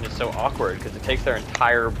animation is so awkward? Because it takes their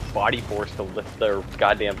entire body force to lift their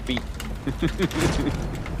goddamn feet.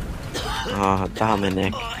 Oh,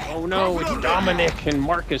 Dominic. Oh no, it's Dominic and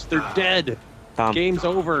Marcus. They're dead. Dom. Game's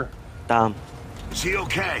over. Dom. Is he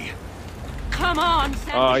okay? Come on,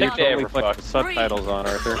 Sam. Oh, you Think they totally ever put the fucked. subtitles on,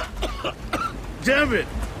 Arthur. Damn it!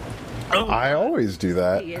 I always do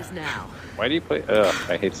that. He is now. Why do you play? Ugh,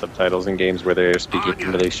 I hate subtitles in games where they're speaking Anya.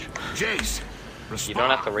 English. Jace, You don't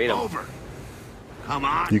have to read 'em. Over. Come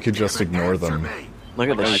on. You could just damn it, ignore answer them. me. Look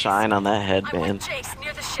at the Right. shine on that I'm headband. with Jace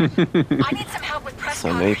near the ship. I need some help with Prescott.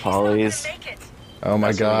 So many He's not gonna polys. make it. Oh my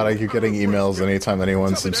That's god, what I keep getting emails anytime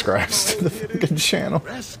anyone subscribes to the fucking channel.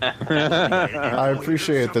 I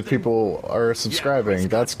appreciate that people are subscribing.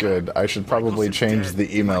 That's good. I should probably change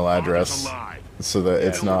the email address so that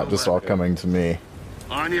it's not just all coming to me.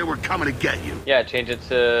 Anya, we're coming to get you. Yeah, change it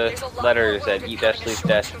to letters at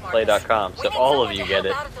eat-sleep-play.com so all of you get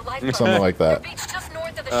it. Something like that.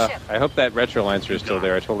 I hope that Retro Lancer is still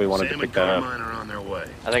there. I totally wanted to Sam pick and that up. Carmine are on their way.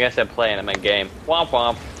 I think I said play and I meant game. Womp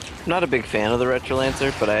womp. I'm not a big fan of the Retro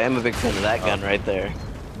Lancer, but I am a big fan of that gun right there.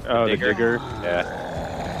 Oh, the Digger? digger.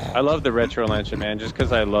 Yeah. I love the Retro Lancer, man, just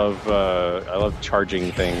because I love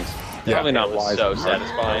charging things. Yeah. Probably not It was wise. so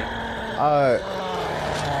satisfying.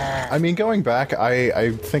 I mean, going back,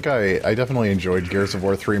 I think I definitely enjoyed Gears of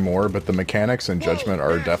War 3 more, but the mechanics and Judgment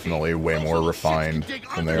are definitely way more refined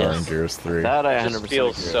than they are in Yes. Gears 3. That I It 100% just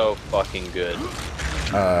feels agree. so fucking good.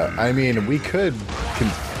 I mean, we could,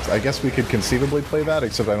 I guess we could conceivably play that,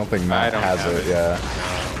 except I don't think Matt don't has have it. it. Yeah.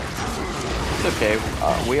 It's okay.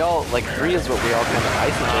 We all, like, 3 is what we all kind of, I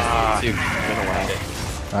suggested it too, 'cause it's been a while.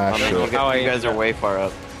 Ah, I mean, shit. How I you guys are way far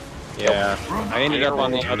up. Yeah. I ended up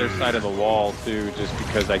on the other side of the wall, too, just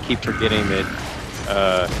because I keep forgetting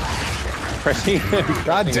that pressing...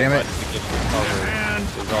 God damn it. pressing the button to get you covered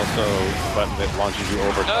is also a button that launches you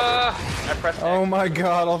over cover. I pressed Oh my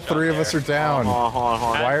god, all three of us are down. Hold on,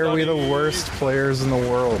 hold on. Why are we the worst players in the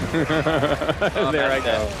world? There I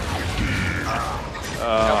go.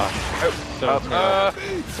 So terrible.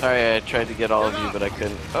 Sorry, I tried to get all of you, but I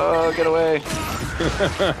couldn't. Oh, get away.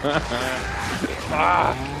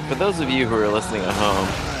 For those of you who are listening at home,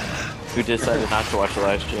 who decided not to watch the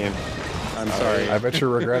live stream, I'm sorry. I bet you're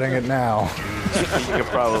regretting it now. you could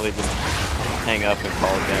probably just hang up and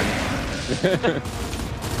call again.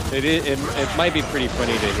 It might be pretty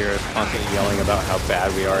funny to hear us constantly yelling about how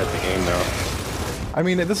bad we are at the game, though. I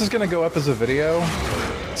mean, this is going to go up as a video,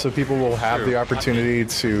 so people will have the opportunity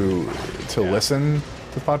to listen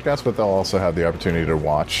to the podcast, but they'll also have the opportunity to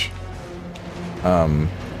watch.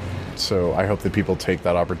 So I hope that people take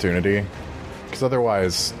that opportunity, because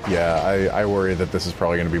otherwise, yeah, I worry that this is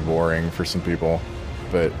probably going to be boring for some people.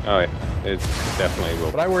 But Oh, yeah. It definitely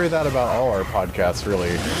will. I worry that about all our podcasts,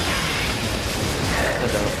 really.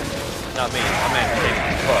 Not me. I'm entertaining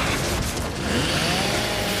as fuck.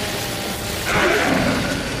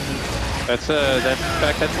 That's in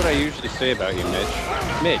fact, that's what I usually say about you, Mitch.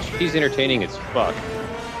 Mitch, he's entertaining as fuck.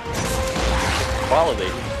 Quality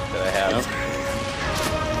that I have.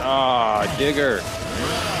 Ah, digger.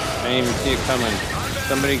 I didn't even see it coming.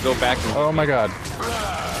 Somebody go back and... Oh my god.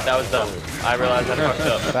 That was dumb. I realized I fucked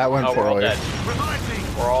up. That went Oh, we're all poorly. dead.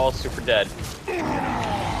 We're all super dead.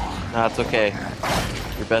 No, it's okay.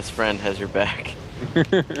 Your best friend has your back.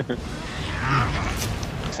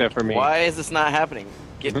 Except for me. Why is this not happening?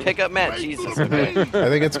 Pick up Matt, Jesus. Okay. I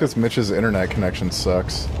think it's because Mitch's internet connection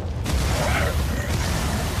sucks.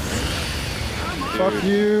 Fuck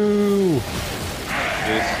you!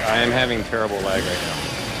 I am having terrible lag right now.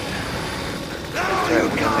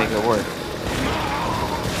 Alright, we're gonna make it work.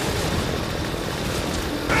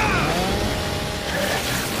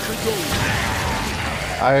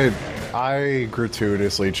 I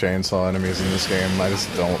gratuitously chainsaw enemies in this game. I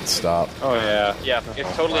just don't stop. Oh yeah. Yeah,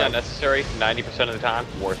 it's totally unnecessary 90% of the time.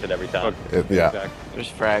 Worth it every time. Yeah. Exactly. There's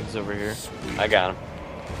frags over here. I got him.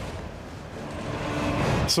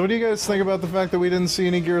 So what do you guys think about the fact that we didn't see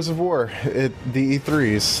any Gears of War at the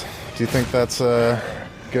E3s? Do you think that's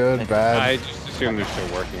good, bad? I just assume they're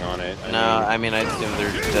still working on it. I mean, I assume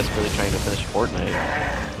they're desperately trying to finish Fortnite.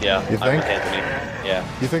 Yeah, You I'm think? with Anthony. Yeah.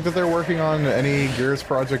 You think that they're working on any Gears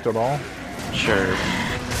project at all? Sure.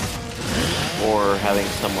 Or having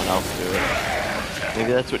someone else do it.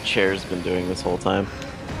 Maybe that's what Chair's been doing this whole time.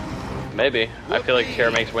 Maybe. I feel like Chair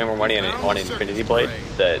makes way more money on Infinity Blade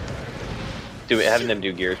that having them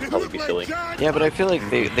do Gears would probably be silly. Yeah, but I feel like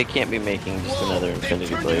they can't be making just another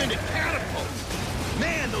Infinity Blade.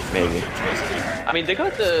 Maybe. I mean, they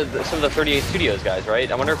got some of the 38 Studios guys, right?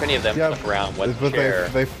 I wonder if any of them stuck around with but Chair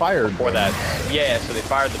they fired before them. that. Yeah, so they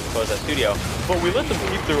fired them to close that studio. But we let them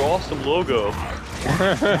keep their awesome logo.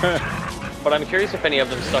 But I'm curious if any of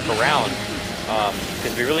them stuck around.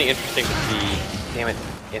 It'd be really interesting to see. Damn it!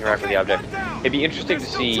 Interact with the object. It'd be interesting to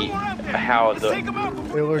see how the.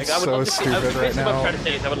 It looks I would so love to see, stupid right basically what I'm now. trying to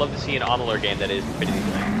say is I would love to see an Honorer game that is Infinity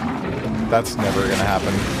Blade. That's never gonna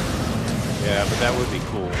happen. Yeah, but that would be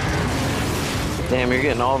cool. Damn, you're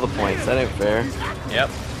getting all the points. That ain't fair. Yep.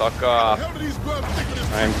 Fuck off.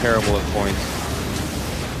 I am terrible at points.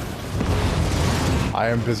 I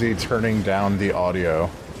am busy turning down the audio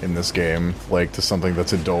in this game, like to something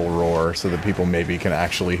that's a dull roar, so that people maybe can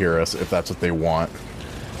actually hear us if that's what they want.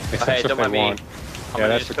 If Hey, that's don't what mind they me. want. I'm Yeah, gonna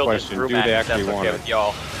that's just the kill this question. Brew Do Mac they if actually that's want okay it? with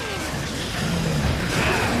y'all?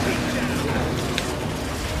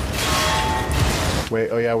 Wait,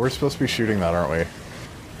 oh yeah, we're supposed to be shooting that, aren't we?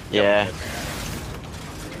 Yeah.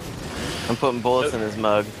 I'm putting bullets in his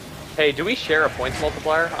mug. Hey, do we share a points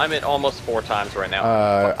multiplier? I'm at almost 4 times right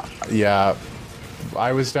now. Yeah.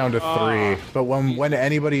 I was down to 3, but when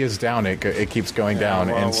anybody is down, it keeps going down,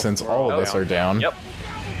 well, and since we're all all of us down. are down, Yep.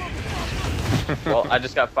 Well, I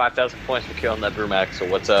just got 5,000 points for killing that Brumac, so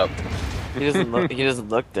what's up? He doesn't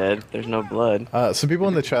look dead. There's no blood. some people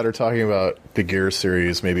in the chat are talking about the Gears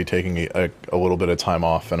series maybe taking a little bit of time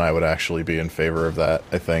off, and I would actually be in favor of that,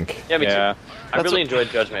 I think. Yeah, me Yeah. too. I really enjoyed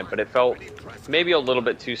Judgment, but it felt maybe a little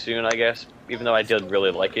bit too soon, I guess. Even though I did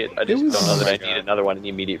really like it, I just was- don't know that Oh I my need God. another one in the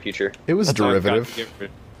immediate future. It was That's why I've got to derivative. give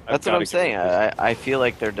it- I've That's what got I'm to saying. give it- I feel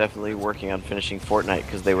like they're definitely working on finishing Fortnite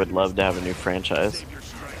because they would love to have a new franchise.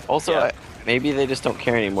 Also, Yeah. maybe they just don't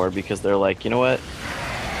care anymore because they're like, you know what?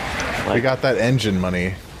 We got that engine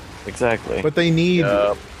money, Exactly. but they need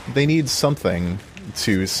Yup. something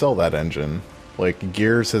to sell that engine. Like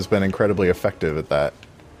Gears has been incredibly effective at that.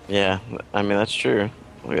 Yeah, I mean that's true.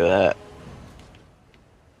 Look at that.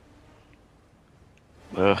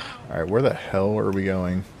 Ugh. All right, where the hell are we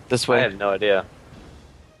going? This I way. have no idea.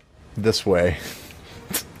 This way.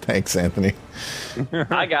 Thanks, Anthony.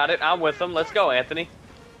 I got it. I'm with them. Let's go, Anthony.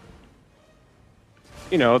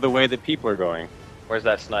 You know, the way that people are going. Where's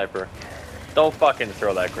that sniper? Don't fucking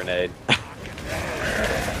throw that grenade.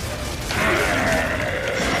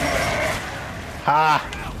 Ha!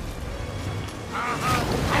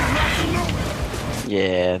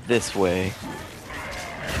 Yeah, this way.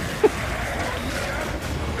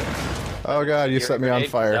 Oh god, you Your set me on grenade?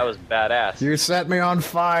 fire. That was badass. You set me on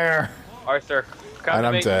fire! Arthur, come And to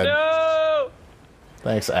I'm me. dead. No!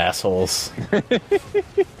 Thanks, assholes.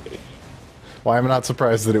 Why I'm not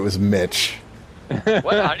surprised that it was Mitch. What?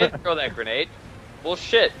 I didn't throw that grenade. Well,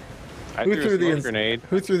 shit. I Who threw threw a the smoke ins- grenade.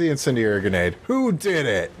 Who threw the incendiary grenade? Who did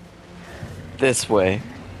it? This way.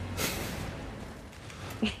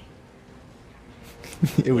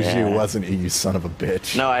 It was you, Yeah. wasn't it, you son of a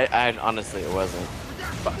bitch? No, I honestly it wasn't.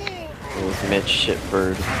 Fuck. It was Mitch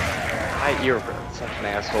Shitbird. You're such an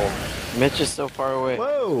asshole. Mitch is so far away.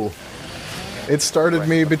 Whoa! It started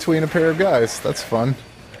me between a pair of guys. That's fun.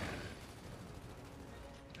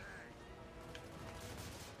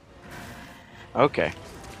 Okay.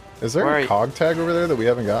 Is there Where are a you- cog tag over there that we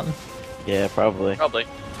haven't gotten? Yeah, probably. Probably.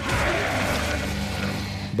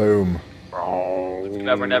 Boom.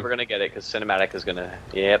 We're never gonna get it because cinematic is gonna.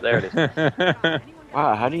 Yep, there it is.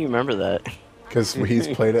 Wow, how do you remember that? Because he's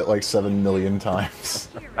played it like 7 million times.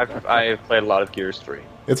 I've played a lot of Gears 3.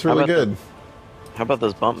 It's really How about good. How about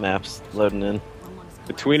those bump maps loading in?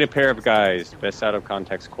 Between a pair of guys. Best out of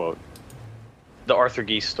context quote. The Arthur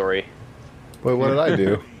Geese story. Wait, what did I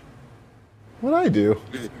do? What did I do?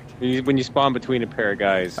 When you spawn between a pair of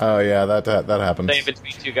guys. Oh yeah, that happens. Staying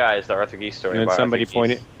between two guys, the Arthur Geese story. And then by somebody Arthur Geese.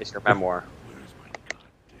 pointed- It's your memoir.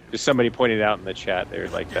 Just somebody pointed out in the chat. They were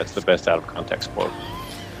like, "That's the best out of context quote."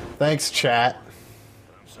 Thanks, chat.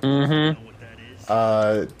 Mm-hmm.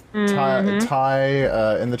 Ty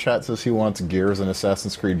in the chat says he wants Gears and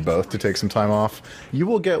Assassin's Creed both to take some time off. You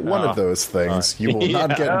will get one of those things. You will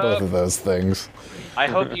not get both of those things. I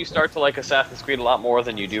hope you start to like Assassin's Creed a lot more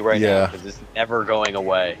than you do right now, because it's never going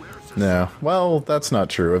away. No. Well, that's not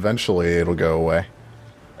true. Eventually, it'll go away.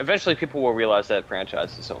 Eventually, people will realize that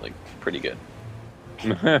franchise is only pretty good.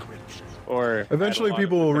 Or Eventually,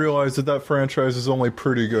 people will realize that that franchise is only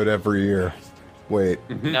pretty good every year. Wait.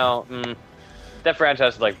 No, that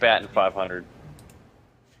franchise is like batting 500.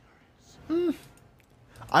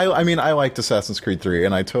 I mean, I liked Assassin's Creed 3,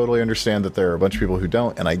 and I totally understand that there are a bunch of people who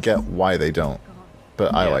don't, and I get why they don't.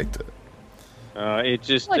 But I liked it. It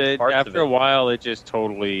just Like parts of after it. a while, it just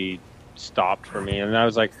totally stopped for me, and I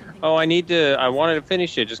was like, "Oh, I wanted to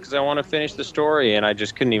finish it just because I want to finish the story," and I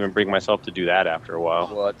just couldn't even bring myself to do that after a while.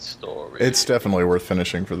 What story? It's definitely worth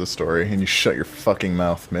finishing for the story, and you shut your fucking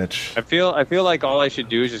mouth, Mitch. I feel like all I should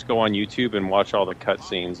do is just go on YouTube and watch all the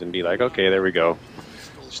cutscenes and be like, "Okay, there we go,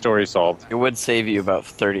 story solved." It would save you about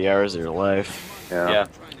 30 hours of your life. Yeah.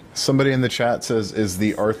 Somebody in the chat says, is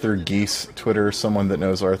the Arthur Geese Twitter someone that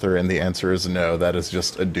knows Arthur? And the answer is no, that is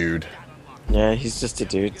just a dude. Yeah, he's just a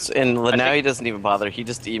dude. And now he doesn't even bother. He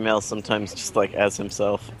just emails sometimes just like as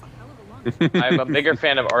himself. I'm a bigger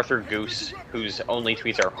fan of Arthur Goose, whose only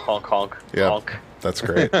tweets are honk honk Yeah, honk. that's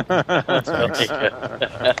great.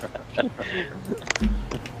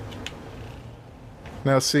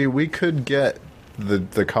 Now, see, we could get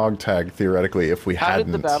the cog tag, theoretically, if we How hadn't.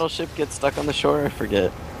 did the battleship get stuck on the shore? I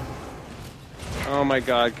forget. Oh my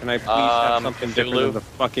god, can I please have something different Cthulhu. than the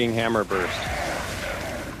fucking hammer burst?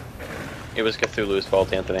 It was Cthulhu's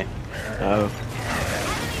fault, Anthony. Oh.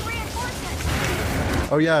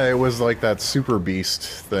 Oh yeah, it was like that super beast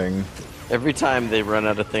thing. Every time they run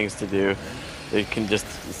out of things to do, they can just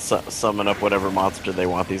summon up whatever monster they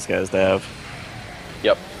want these guys to have.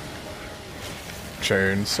 Yep.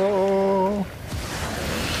 Chainsaw.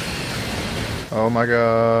 Oh my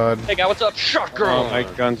god. Hey guy, what's up? Shotgun! Oh, my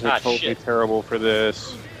guns are Ah, totally shit. terrible for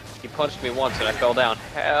this. He punched me once and I fell down.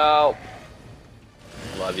 Help!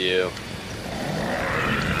 Love you.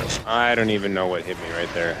 I don't even know what hit me right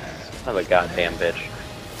there. I'm a goddamn bitch.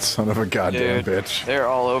 Son of a goddamn Dude, bitch. They're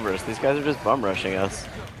all over us. These guys are just bum rushing us.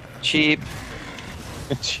 Cheap.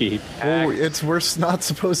 Cheap. Oh, we're not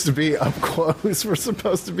supposed to be up close. We're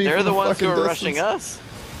supposed to be. They're from the a ones who fucking are distance. rushing us.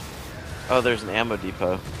 Oh, there's an ammo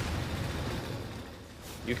depot.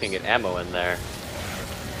 You can get ammo in there.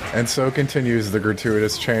 And so continues the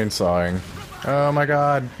gratuitous chainsawing. Oh my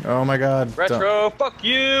god. Oh my god. Retro, fuck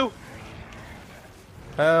you!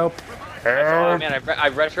 Help. Oh man, I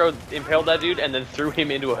retro impaled that dude and then threw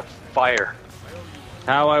him into a fire.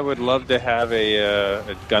 How I would love to have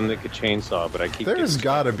a gun that could chainsaw, but I keep. There's getting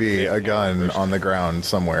gotta be a gun on the ground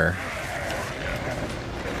somewhere.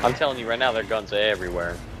 I'm telling you right now, there are guns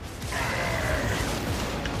everywhere.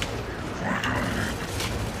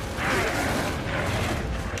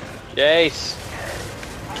 Jace!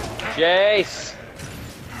 Jace!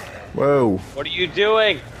 Whoa. What are you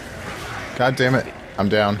doing? God damn it. I'm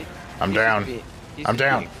down. I'm down. He's I'm just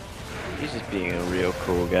down. He's just being a real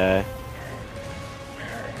cool guy.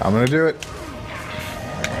 I'm gonna do it.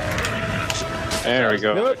 There we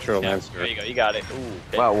go. Do it. Retro Yeah, Lancer. there you go, you got it. Ooh,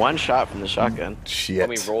 okay. Wow, one shot from the shotgun. Shit.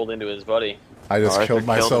 Homie rolled into his buddy. I just Arthur killed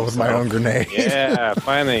myself killed with my own himself. grenade. Yeah,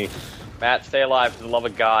 finally. Matt, stay alive for the love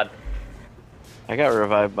of God. I got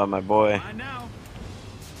revived by my boy.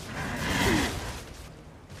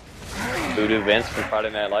 Voodoo Vince from Friday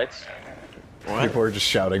Night Lights? What? People are just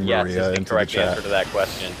shouting Yes, Maria is the into the correct chat. answer to that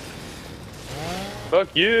question.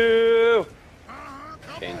 Fuck you!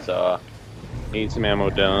 Chainsaw. Need some ammo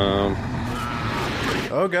dump.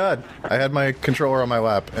 Oh god. I had my controller on my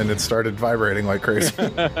lap and it started vibrating like crazy.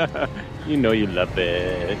 You know you love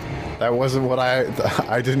it. That wasn't what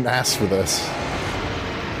I didn't ask for this.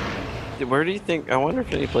 Where do you think? I wonder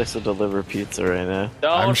if any place will deliver pizza right now.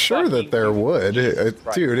 Don't I'm sure fucking that there would.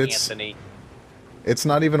 Christ, Dude, Anthony. it's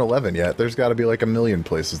not even 11 yet. There's got to be like a million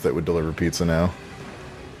places that would deliver pizza now.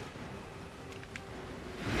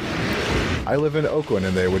 I live in Oakland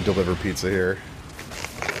and they would deliver pizza here.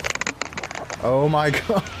 Oh my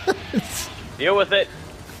god. Deal with it.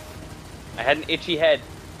 I had an itchy head.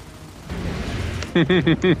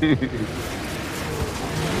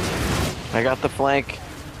 I got the flank.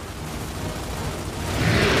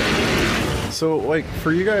 So, like,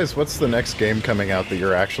 for you guys, what's the next game coming out that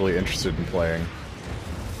you're actually interested in playing?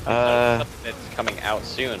 Something that's coming out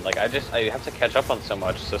soon. Like I have to catch up on so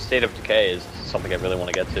much. So State of Decay is something I really want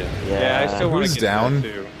to get to. Yeah, I still want Who's to get down? to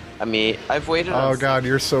that too. I mean, I've waited. Oh on god,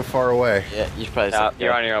 you're so far away. Yeah, you should probably. Now,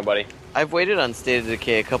 you're on your own, buddy. I've waited on State of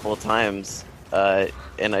Decay a couple of times,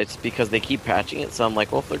 and it's because they keep patching it. So I'm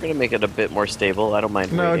like, well, if they're gonna make it a bit more stable, I don't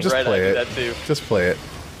mind. No, waiting. just Right, play I it. did that too. Just play it.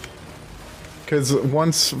 Because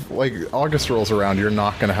once, like, August rolls around, you're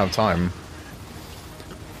not going to have time.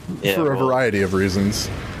 Yeah, for a well, variety of reasons.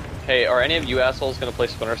 Hey, are any of you assholes gonna play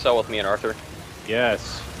Splinter Cell with me and Arthur?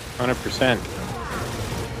 Yes, 100%.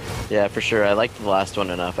 Yeah, for sure. I liked the last one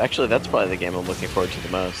enough. Actually, that's probably the game I'm looking forward to the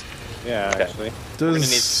most. Yeah, Okay. actually. We're gonna need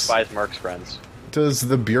Does Spies Mercs friends. does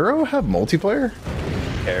the Bureau have multiplayer?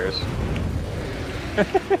 Who cares?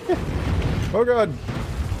 Oh god.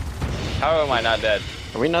 How am I not dead?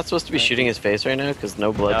 Are we not supposed to be shooting his face right now? Because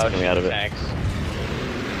no blood's No, coming out of it. tanks.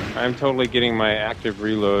 I'm totally getting my active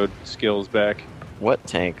reload skills back. What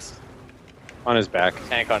tanks? On his back.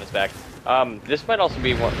 Tank on his back. This might also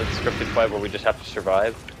be one that's scripted fight where we just have to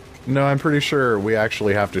survive. No, I'm pretty sure we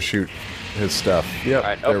actually have to shoot his stuff. Yep,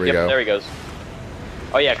 Alright, there we yep, go. there he goes.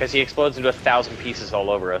 Oh yeah, because he explodes into 1,000 pieces all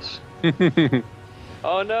over us.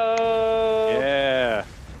 Oh no! Yeah.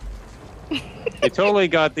 They totally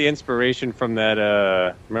got the inspiration from that,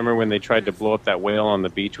 remember when they tried to blow up that whale on the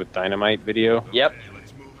beach with dynamite video? Yep.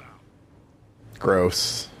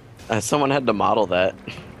 Gross. Someone had to model that.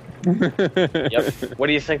 Yep. What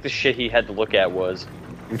do you think the shit he had to look at was?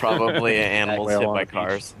 Probably animals Whale hit on by a beach.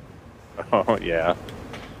 cars. Oh, yeah.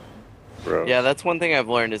 Gross. Yeah, that's one thing I've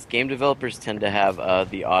learned is game developers tend to have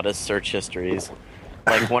the oddest search histories.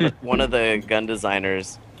 Like one of the gun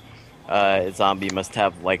designers, Zombie must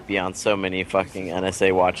have like be on so many fucking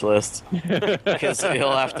NSA watch lists because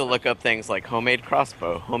he'll have to look up things like homemade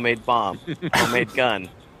crossbow, homemade bomb, homemade gun,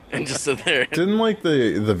 and just sit there. Didn't like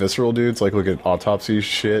the visceral dudes like look at autopsy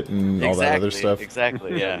shit and all that other stuff?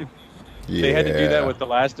 Exactly, yeah. Yeah. They had to do that with The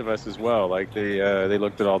Last of Us as well. Like they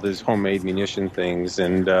looked at all these homemade munition things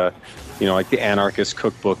and like the anarchist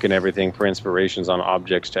cookbook and everything for inspirations on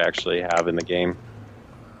objects to actually have in the game.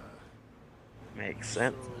 Makes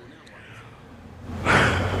sense.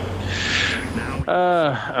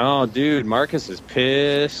 Oh, dude, Marcus is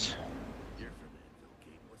pissed.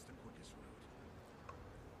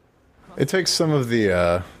 It takes some of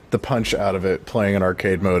the punch out of it playing in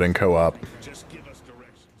arcade mode and co-op.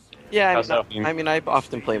 Yeah, How's that? I mean, I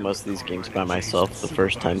often play most of these games by myself the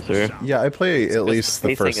first time through. Yeah, I play at least the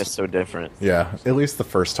Pacing first. is so different. Yeah, at least the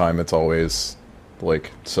first time it's always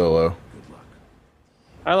like solo.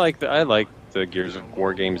 I like the Gears of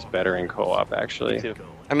War games better in co-op actually.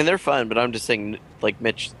 I mean, they're fun, but I'm just saying, like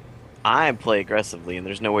Mitch, I play aggressively, and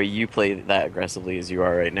there's no way you play that aggressively as you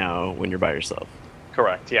are right now when you're by yourself.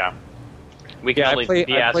 Correct. Yeah. We can Yeah, I only play-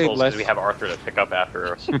 be I play assholes less- because we have Arthur to pick up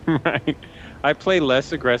after us. Right. I play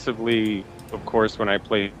less aggressively, of course, when I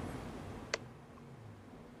play.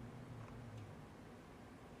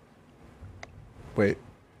 Wait.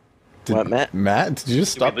 What, Matt? Matt, did you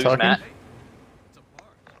just Did we stop lose talking? Matt?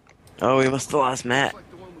 Oh, we must have lost Matt.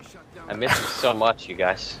 I miss him so much, you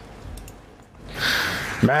guys.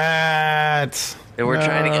 Matt. And we're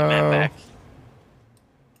trying to get Matt No. back.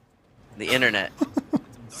 The internet.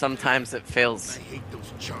 Sometimes it fails. I hate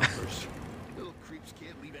those choppers. Little creeps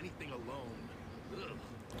can't leave anything alone.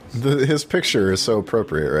 Ugh. His picture is so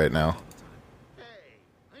appropriate right now. Hey,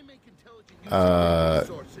 I make intelligent use of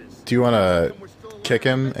resources. Do you want to kick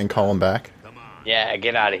him and call him back? Come on. Yeah,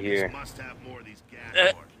 get out of here. Must have more of these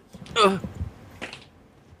gas torches.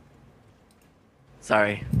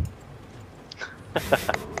 Sorry.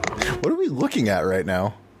 What are we looking at right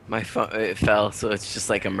now? My phone, it fell, so it's just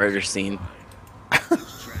like a murder scene.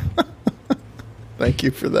 Thank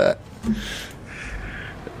you for that.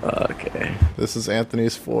 Okay. This is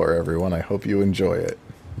Anthony's floor, everyone. I hope you enjoy it.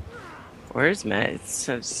 Where's Matt?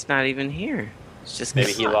 It's not even here. It's just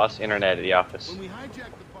Maybe he lost internet at the office. When we hijack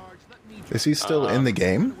the barge, let me Is he still in the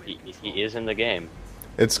game? He is in the game.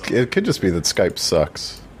 It could just be that Skype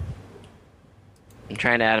sucks. I'm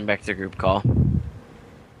trying to add him back to the group call.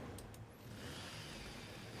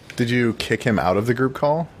 Did you kick him out of the group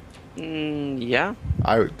call? Yeah.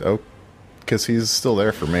 Because he's still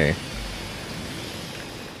there for me.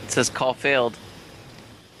 It says call failed.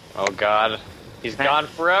 Oh God, he's gone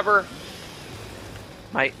forever.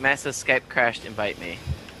 Matt says Skype crashed. Invite me.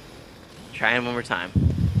 Try him one more time.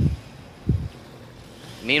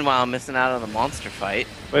 Meanwhile, I'm missing out on the monster fight.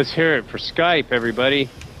 Let's hear it for Skype, everybody.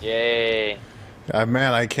 Yay!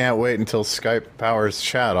 Man, I can't wait until Skype powers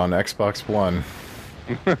chat on Xbox One.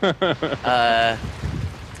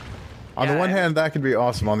 On the one hand, that could be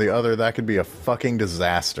awesome. On the other, that could be a fucking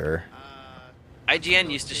disaster.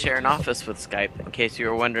 IGN used to share an office with Skype, in case you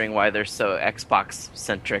were wondering why they're so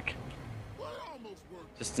Xbox-centric.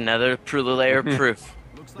 Just another layer of proof.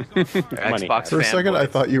 They're Money. Xbox For a second, I fanboys.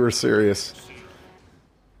 thought you were serious.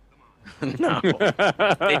 No.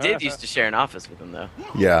 They did used to share an office with him, though.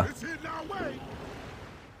 Yeah.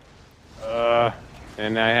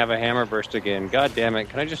 And I have a hammer burst again. God damn it!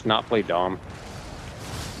 Can I just not play Dom?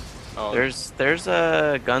 Oh, There's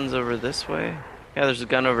guns over this way. Yeah, there's a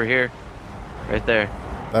gun over here. Right there.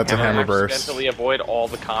 That's a hammer burst. accidentally avoid all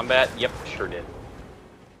the combat. Yep, sure did.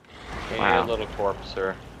 Hey, Wow. little corpse,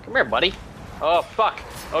 sir. Come here, buddy. Oh, fuck.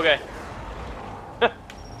 Okay.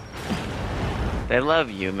 They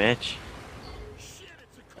love you, Mitch.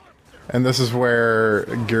 And this is where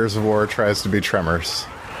Gears of War tries to be Tremors.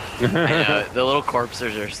 I know, the little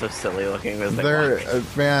corpses are so silly looking as they They're,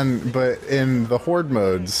 walk. man, but in the Horde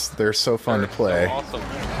modes, they're so fun to play. So awesome.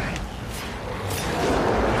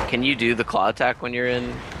 Can you do the claw attack when you're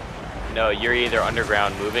in? No, you're either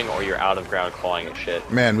underground moving or you're out of ground clawing at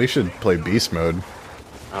shit. Man, we should play Beast mode.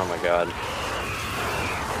 Oh my god.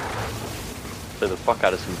 Play the fuck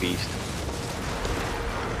out of some beast.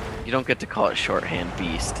 You don't get to call it shorthand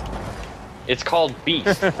beast. It's called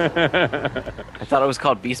beast. I thought it was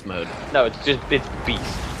called beast mode. No, it's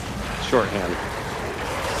beast. Shorthand.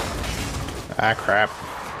 Ah, crap.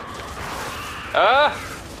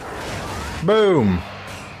 Ah! Boom!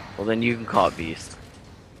 Well, then you can call it beast.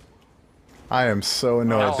 I am so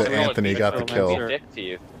annoyed that no, Anthony it's got the so kill. Sure. Dick to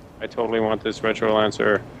you. I totally want this Retro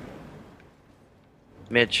Lancer.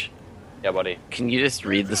 Mitch, Yeah, buddy. can you just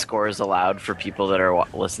read the scores aloud for people that are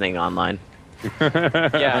listening online?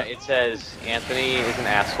 Yeah, it says Anthony is an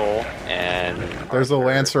asshole, and There's a Arthur-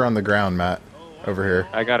 Lancer on the ground, Matt. Over here.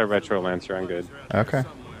 I got a Retro Lancer. I'm good. Okay.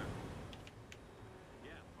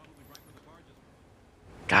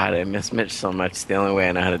 God, I miss Mitch so much. It's the only way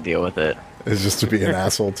I know how to deal with it. Is just to be an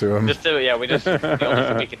asshole to him. Just the only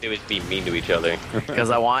thing we can do is be mean to each other. Because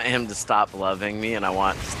I want him to stop loving me, and I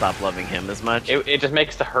want to stop loving him as much. It just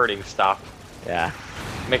makes the hurting stop. Yeah.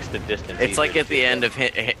 Makes the distance. It's easier like at to the do. end of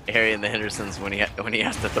Harry and the Hendersons when he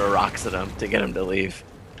has to throw rocks at him to get him to leave.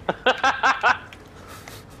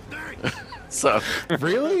 So,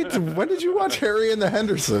 Really? When did you watch Harry and the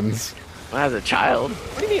Hendersons? when I was a child,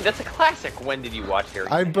 What do you mean? That's a classic. When did you watch Harry?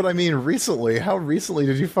 But I mean recently. How recently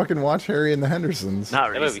did you fucking watch Harry and the Hendersons?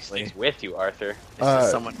 not That movie recently. sticks with you, Arthur. It's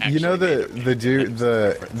just someone You know actually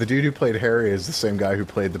the dude who played Harry is the same guy who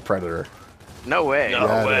played the Predator. No way. No.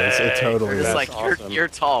 Yeah, it is. It totally It's is. like awesome. you're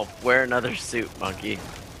tall. Wear another suit, monkey.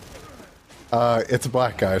 It's a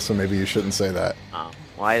black guy, so maybe you shouldn't say that. Oh,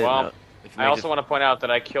 well, I didn't Well, know. If it I makes also it- want to point out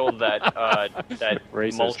that I killed that that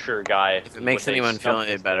Racist. mulcher guy. If it makes with a anyone feel stump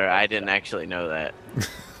any better, I didn't actually know that.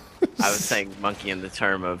 I was saying monkey in the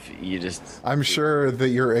term of you just. I'm sure that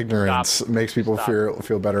your ignorance makes people Stop.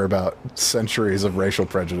 feel better about centuries of racial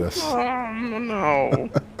prejudice. Oh no.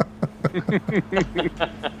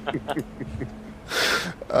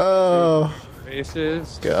 Oh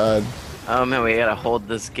Faces. God. Oh man, we gotta hold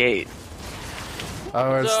this gate.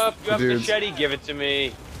 Oh, What's it's up? You the have dudes. machete? Give it to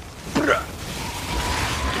me.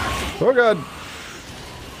 Oh God.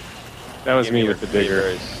 That was Give me your with the digger.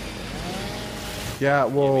 flavors. Yeah,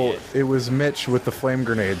 well, Give me it was Mitch with the flame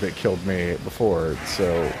grenade that killed me before,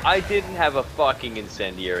 so... I didn't have a fucking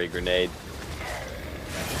incendiary grenade.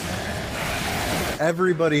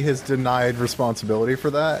 Everybody has denied responsibility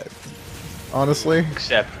for that, honestly.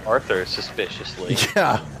 Except Arthur, suspiciously.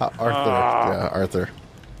 Yeah, Arthur. Yeah, Arthur.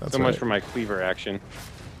 That's So much right. for my cleaver action.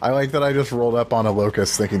 I like that I just rolled up on a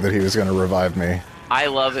locust thinking that he was going to revive me. I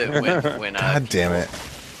love it when God damn it.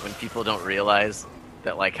 when people don't realize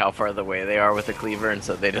that like how far away they are with a cleaver, and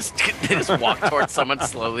so they just walk towards someone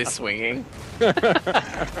slowly swinging. God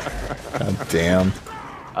damn.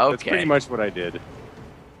 That's pretty Okay. much what I did.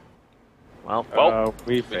 Well, Well,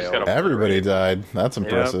 We just failed. gotta- Everybody died. That's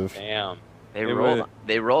impressive. Damn. they it rolled. was-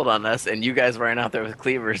 They rolled on us, and you guys ran out there with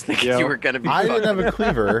cleavers, thinking Yeah. you were gonna be. I didn't fucking- have a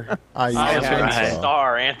cleaver. I used I a That's have right. a chainsaw.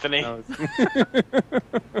 star, Anthony.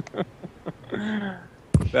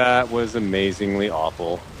 That was amazingly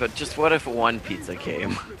awful. But just what if one pizza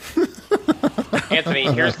came?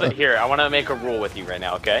 Anthony, here. I want to make a rule with you right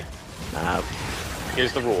now, okay?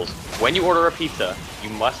 Here's the rules. When you order a pizza, you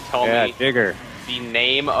must tell Yeah, me digger. the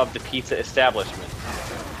name of the pizza establishment.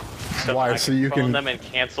 So Why? I So can you phone can- them and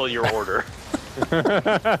cancel your order.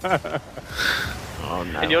 Oh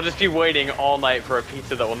no. And you'll just be waiting all night for a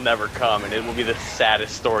pizza that will never come, and it will be the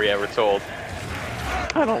saddest story ever told.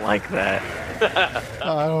 I don't like that.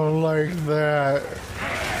 I don't like that.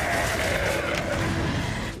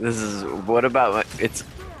 This is what about it's.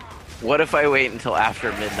 What if I wait until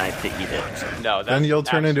after midnight to eat it? No, that's Then you'll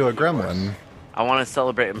turn into a actually gremlin. I want to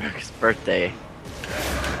celebrate America's birthday.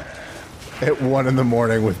 At 1 in the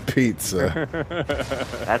morning with pizza.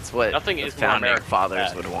 That's what Nothing the is more founding American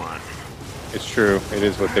fathers than would want. It's true. It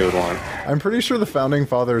is what they would want. I'm pretty sure the founding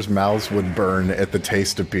fathers' mouths would burn at the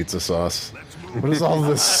taste of pizza sauce. What is all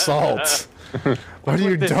this salt? Why do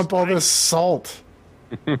you dump all this salt?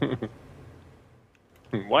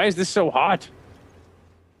 Why is this so hot?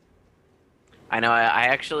 I know. I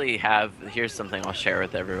actually have. Here's something I'll share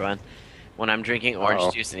with everyone. When I'm drinking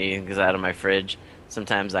orange juice and eating things out of my fridge,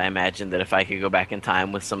 sometimes I imagine that if I could go back in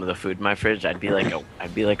time with some of the food in my fridge, I'd be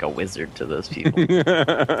like a wizard to those people.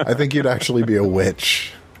 I think you'd actually be a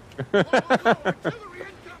witch.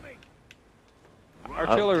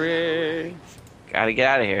 Artillery. Gotta get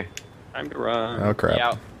out of here. Time to run. Oh crap.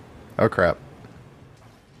 Yeah. Oh crap.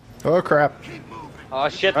 Oh crap. Oh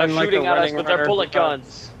shit, they're Run like shooting a at us running with their runner. bullet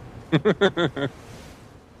guns.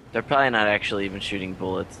 They're probably not actually even shooting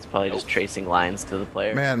bullets. It's probably just tracing lines to the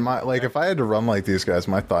player. Man, if I had to run like these guys,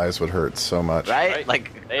 my thighs would hurt so much. Right? Right.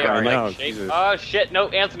 Like, They I are know, like, Jesus. oh shit, no,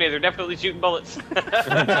 Anthony, they're definitely shooting bullets.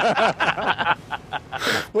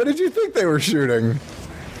 What did you think they were shooting?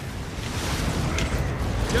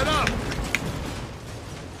 Get up!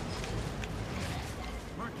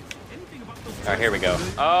 Alright, here we go.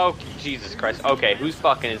 Oh, Jesus Christ. Okay, whose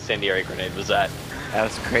fucking incendiary grenade was that? that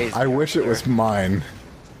was crazy. I wish it was mine.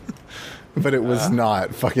 But it was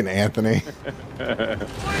not. Fucking Anthony.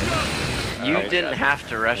 You didn't have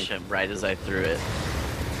to rush him right as I threw it.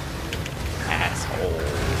 Asshole.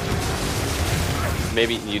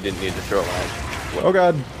 Maybe you didn't need to throw it when Oh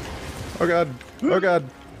god. Oh god. Oh god.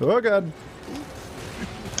 Oh god.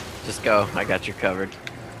 Just go. I got you covered.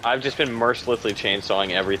 I've just been mercilessly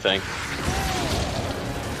chainsawing everything.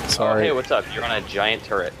 Sorry. Oh, hey, what's up? You're on a giant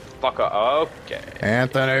turret. Fuck off. Okay.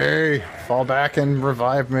 Anthony, fall back and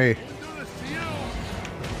revive me.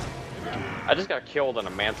 I just got killed on a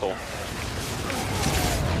mantle.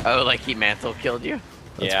 Oh, like he mantle killed you?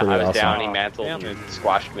 That's yeah, pretty I was awesome. down, he mantled Damn and it.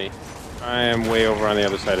 squashed me. I am way over on the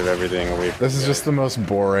other side of everything. Away from This is you just the most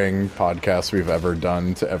boring podcast we've ever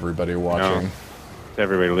done to everybody watching. guys. To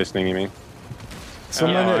everybody listening, you mean?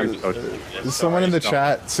 Someone, I'm so- someone in the sorry.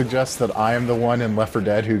 chat suggests that I am the one in Left 4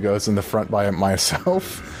 Dead who goes in the front by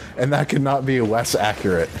myself, and that could not be less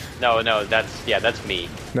accurate. No, that's me.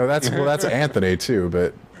 No, that's Anthony too,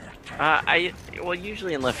 but Well,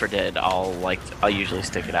 usually in Left 4 Dead, I'll usually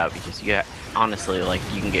stick it out because honestly,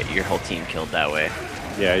 you can get your whole team killed that way.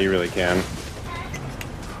 Yeah, you really can.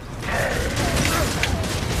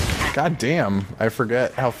 god damn, I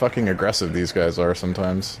forget how fucking aggressive these guys are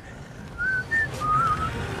sometimes.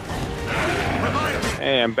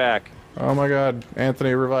 Hey, I'm back. Oh my god,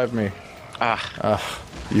 Anthony, revive me.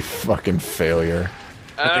 You fucking failure.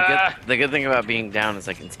 But the good thing about being down is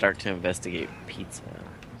I can start to investigate pizza.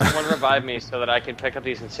 Someone revive me so that I can pick up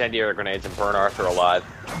these incendiary grenades and burn Arthur alive.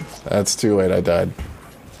 That's too late, I died.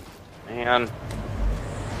 Man,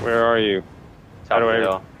 Where are you? How do I-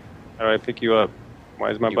 Hill. How do I pick you up? Why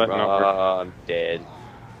is my You button not working? I'm dead.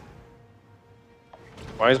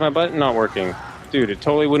 Why is my button not working? Dude, it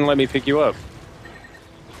totally wouldn't let me pick you up.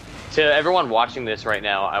 To everyone watching this right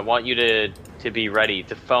now, I want you to be ready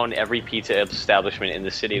to phone every pizza establishment in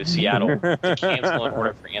the city of Seattle to cancel an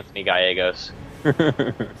order for Anthony Gallegos.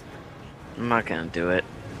 I'm not gonna do it.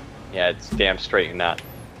 Yeah, it's damn straight in that.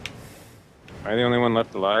 Am I the only one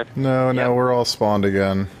left alive? No, Yep. we're all spawned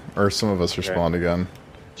again. Or some of us are Okay. spawned again.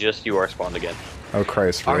 Just you are spawned again. Oh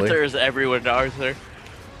Christ, really? Arthur is everyone, Arthur.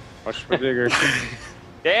 Watch for digger.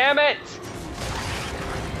 Damn it!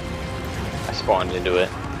 I spawned into it.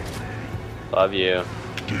 Love you.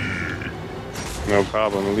 No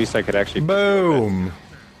problem. At least I could actually. Boom!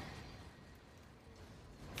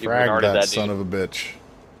 You Frag renarded that that son dude. of a bitch.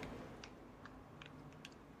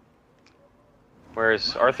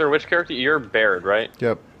 Where's Arthur? Which character? You're Baird, right?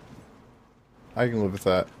 Yep. I can live with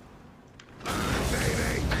that.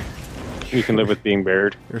 You can live with being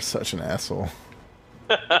buried. You're such an asshole.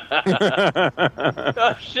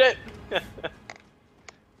 Oh shit!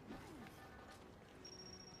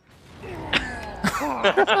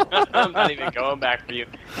 I'm not even going back for you.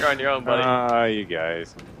 You're on your own, buddy. Ah, you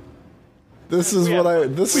guys. This is We what have- I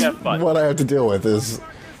this we is have fun. what I have to deal with is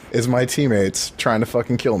my teammates trying to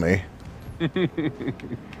fucking kill me. That turkey gun could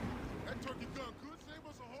save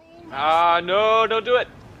us a whole Ah, no, don't do it.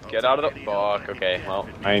 Get out of the fuck. Okay, well,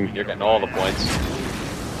 Fine. you're getting all the points.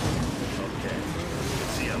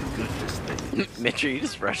 Mitch, are you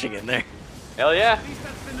just rushing in there? Hell yeah.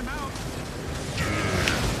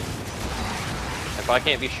 If I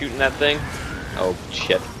can't be shooting that thing, oh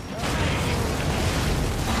shit.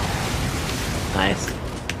 Nice.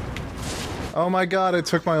 Oh my god, it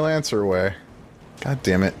took my Lancer away. God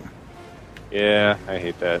damn it. Yeah, I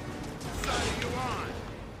hate that.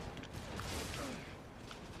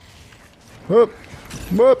 Whoop!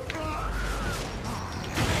 Whoop!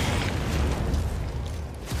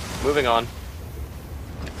 Moving on.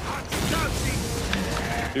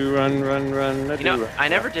 Do run, run, run. You know, I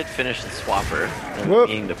never did finish the Swapper. I'm Whoop.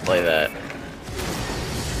 meaning to play that.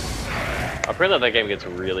 Apparently that game gets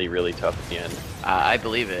really, really tough at the end. I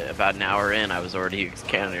believe it. About an hour in, I was already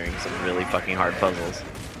encountering some really fucking hard puzzles.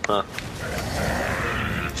 Huh.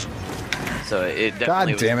 So it definitely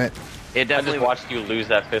God was, damn it. It I definitely just watched you lose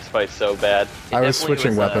that fist fight so bad. it I was definitely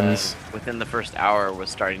switching weapons. Within the first hour, was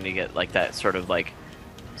starting to get like that sort of like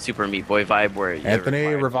Super Meat Boy vibe where you Anthony,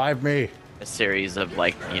 required revive me. a series of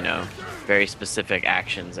like, you know, very specific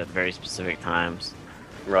actions at very specific times.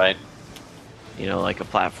 Right. You know, like a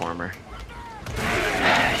platformer.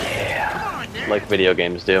 Like video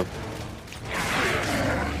games do.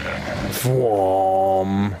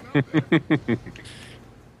 Vroom.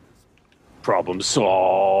 Problem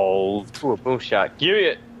solved. Ooh, a boom shot. Give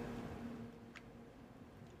it!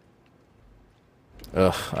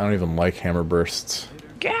 Ugh, I don't even like hammer bursts.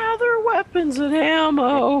 Gather weapons and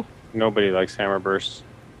ammo. Nobody likes hammer bursts.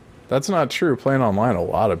 That's not true. Playing online, a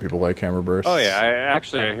lot of people like hammer bursts. Oh yeah, I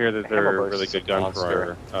hear that they're Hammer a really burst good is gun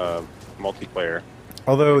monster. for multiplayer.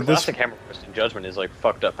 Although this Classic Hammer Burst in Judgment is like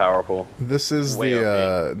fucked up powerful. this is Way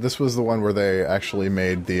the this was the one where they actually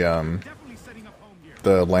made the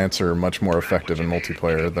Lancer much more effective in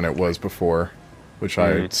multiplayer than it was before, which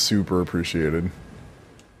I super appreciated.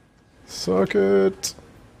 Suck it.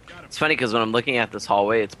 It's funny because when I'm looking at this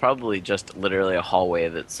hallway, it's probably just literally a hallway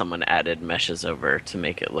that someone added meshes over to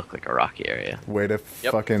make it look like a rocky area. Way to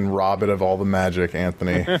Yep. fucking rob it of all the magic,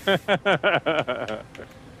 Anthony.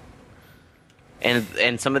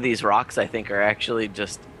 And some of these rocks, I think, are actually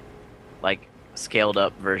just like scaled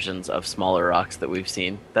up versions of smaller rocks that we've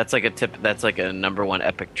seen. That's like that's like a #1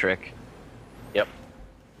 epic trick. Yep.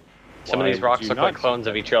 Some Why of these rocks would you look not like clones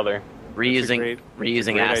of each other. Reusing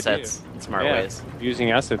great assets in smart Yeah, ways.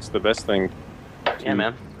 using assets the best thing. Yeah,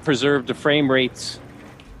 man. Preserve the frame rates.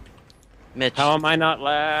 Mitch, How am I not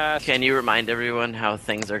last? can you remind everyone how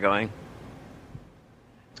things are going?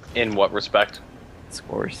 In what respect?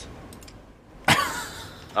 Scores.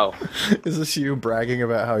 Oh, Is this you bragging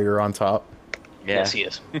about how you're on top? Yeah. yes, he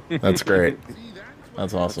is. That's great.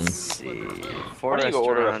 That's awesome. Let's see. Why 4 don't you go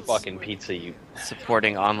order a restaurants fucking pizza, you...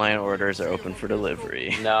 supporting online orders are open for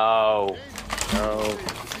delivery. No. No.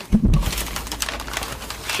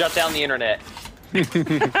 Shut down the internet. Turn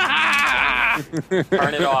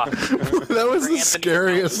it off. That was the Anthony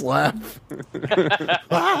scariest laugh.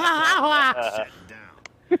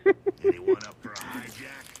 Anyone up for a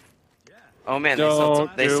hijack? Oh man,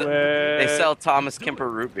 Don't they do sell, it. they sell Thomas Kemper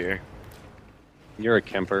root beer. You're a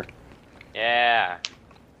Kemper. Yeah.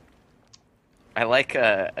 I like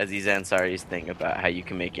Aziz Ansari's thing about how you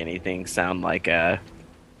can make anything sound like you're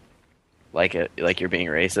being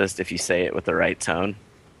racist if you say it with the right tone.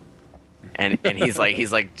 And he's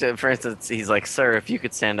like for instance, he's like, "Sir, if you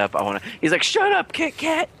could stand up, I want to." He's like, "Shut up, Kit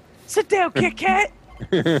Kat. Sit down, Kit Kat."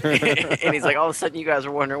 And he's like, all of a sudden, you guys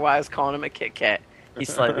were wondering why I was calling him a Kit Kat. He's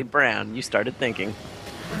slightly brown. You started thinking.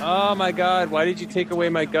 Oh my god, why did you take away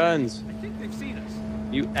my guns? I think they've seen us.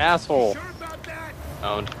 You asshole. Sure about that?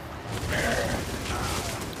 Owned.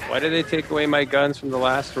 Why did they take away my guns from the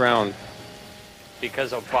last round?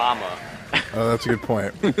 Because Obama. Oh, that's a good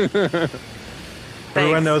point.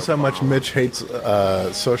 Everyone knows how much Mitch hates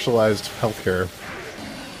socialized healthcare.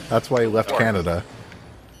 That's why he left Canada.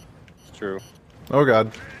 It's true. Oh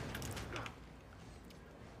god.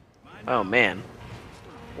 Oh man,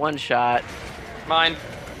 one shot. Mine.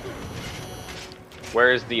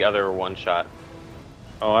 Where's the other one shot?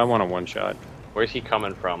 Oh, I want a one shot. Where's he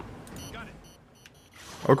coming from?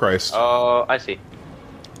 Oh Christ. Oh, I see.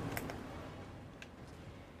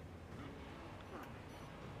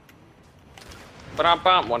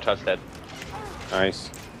 Ba-dum-bum. One shot's dead. Nice.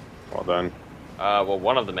 Well done. Well,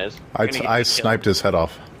 one of them is. I sniped his head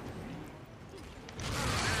off.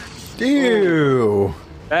 Ew.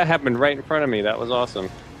 That happened right in front of me. That was awesome.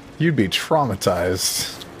 You'd be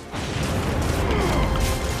traumatized.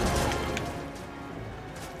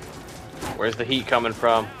 Where's the heat coming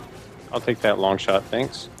from? I'll take that long shot,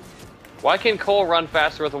 thanks. Why can Cole run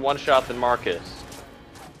faster with a one shot than Marcus?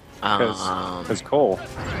 Because Cole.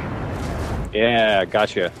 Yeah,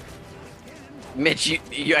 gotcha. Mitch,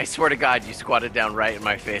 you, I swear to God, you squatted down right in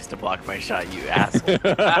my face to block my shot, you asshole.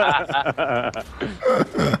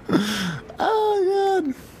 Oh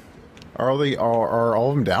god. Are all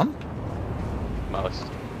of them down? Most.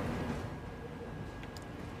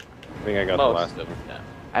 I think I got the Most last of of them. them. Yeah.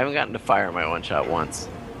 I haven't gotten to fire my one shot once.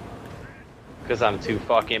 Because I'm too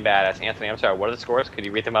fucking badass. Anthony, I'm sorry, what are the scores? Could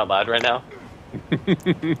you read them out loud right now?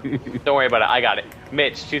 Don't worry about it, I got it.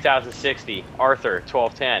 Mitch, 2060. Arthur,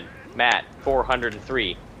 1210. Matt,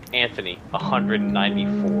 403. Anthony,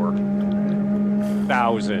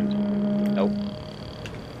 194,000. Nope.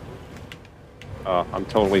 Oh, I'm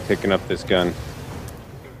totally picking up this gun.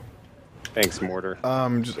 Thanks, Mortar.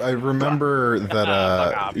 I remember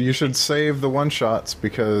that you should save the one shots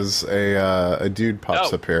because a dude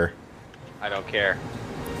pops No. up here. I don't care.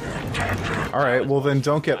 All right, well then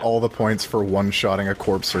don't get all the points for one shotting a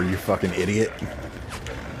corpser, you fucking idiot.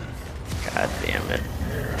 God damn it.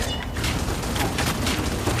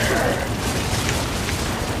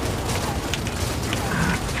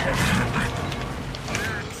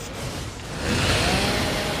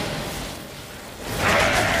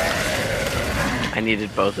 I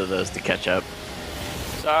needed both of those to catch up.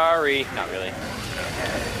 Sorry. Not really.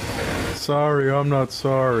 Sorry, I'm not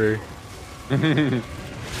sorry.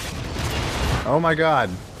 Oh my god.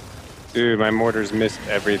 Dude, my mortars missed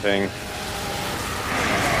everything.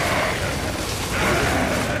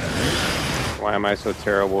 Why am I so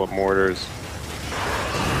terrible at mortars?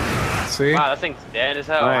 See? Wow, that thing's dead as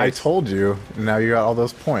hell. I told you. Now you got all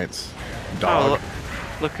those points. Oh, Dog.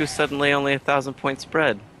 look who's suddenly only 1,000 point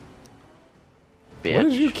spread. Bitch. What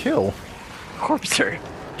did you kill? Corpser.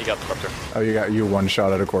 You got the corpser. Oh, you one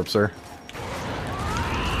shot at a corpser.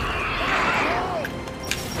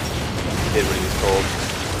 Did what he was told.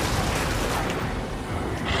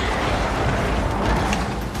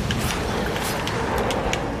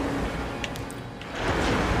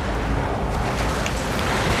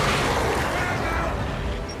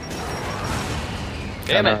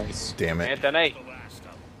 Damn it. Nice. Damn it. Anthony.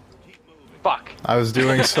 Fuck. I was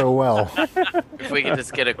doing so well. If we could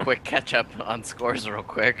just get a quick catch up on scores real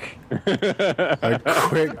quick. A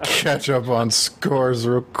quick catch up on scores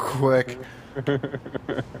real quick. Do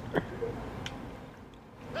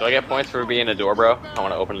I get points for being a door bro? I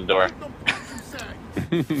want to open the door.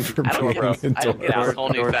 For I don't being get, a I don't get dork. this whole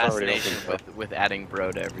new Door's already fascination with adding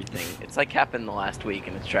bro to everything. It's like happened the last week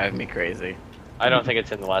and it's driving me crazy. I don't think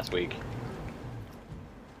it's in the last week.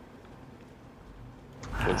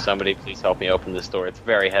 Would somebody please help me open this door? It's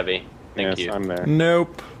very heavy. Thank Yes, you. I'm there.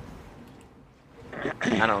 Nope.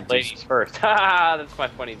 I don't do, Ladies first. Ha! That's my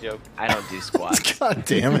funny joke. I don't do squats. God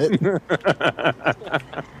damn it.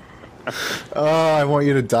 Oh, I want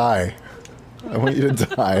you to die. I want you to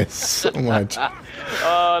die so much.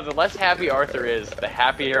 The less happy Arthur is, the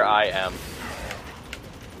happier I am.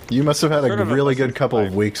 You must have had Sort a of a really good pleasant couple of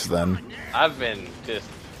life. weeks then. I've been just,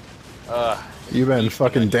 You've been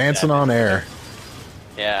fucking dancing on air.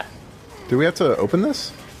 yeah. Do we have to open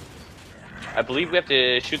this? I believe we have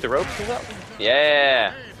to shoot the ropes or something?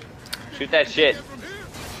 Yeah. Shoot that shit.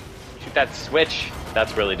 Shoot that switch.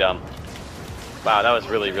 That's really dumb. Wow, that was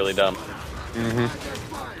really, really dumb.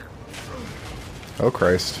 Oh,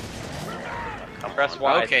 Christ. Press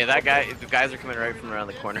Y. Okay, the guys are coming right from around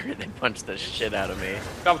the corner. They punched the shit out of me.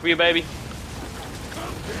 Come for you, baby.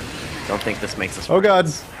 Don't think this makes us. Oh, God.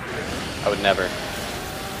 friends. I would never.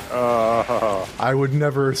 I would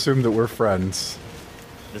never assume that we're friends.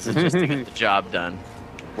 This is just to get the job done.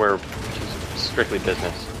 We're strictly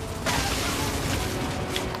business.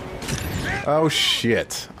 Oh,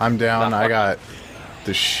 shit. I'm down. I got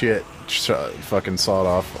the shit fucking sawed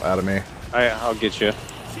off out of me. I'll get you.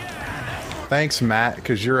 Thanks, Matt,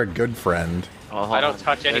 because you're a good friend. Oh, hold I don't on.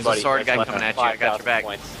 touch There's anybody. a sword That's guy less coming than at you. I got your 5,000 back.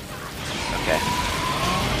 points. Okay.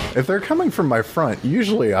 If they're coming from my front,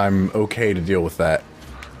 usually I'm okay to deal with that.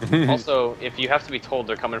 Also, if you have to be told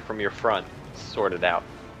they're coming from your front, sort it out.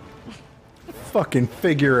 Fucking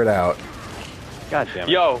figure it out. God damn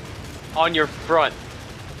it. Yo, on your front,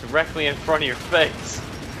 directly in front of your face.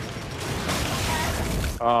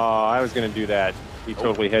 Oh, I was gonna do that. He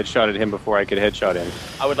totally headshotted him before I could headshot him.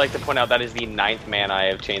 I would like to point out that is the 9th man I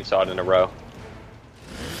have chainsawed in a row.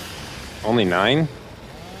 Only 9?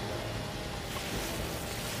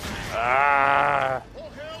 Ah!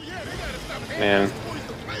 Man,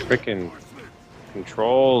 freaking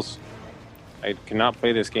controls. I cannot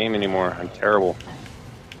play this game anymore. I'm terrible.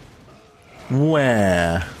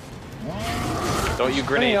 Wah. Don't you Pointing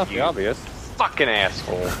grenade, out the you obvious. fucking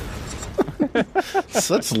asshole.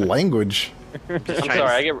 Such language. I'm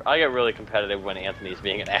sorry, I get really competitive when Anthony's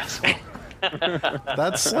being an asshole.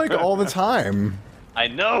 That's like all the time. I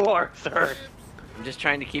know, Arthur. I'm just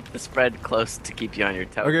trying to keep the spread close to keep you on your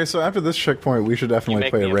toes. Okay, so after this checkpoint, we should You definitely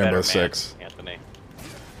make play me a Rainbow better Six. man, Anthony.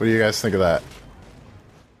 What do you guys think of that?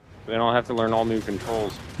 Then I'll have to learn all new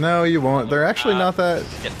controls. No, you won't. They're actually not that.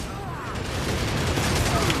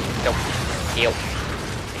 Yo. Yo.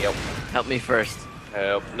 Yep. Help me first.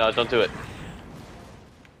 Nope. No, don't do it.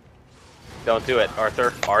 Don't do it,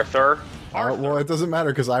 Arthur. Arthur. Well, it doesn't matter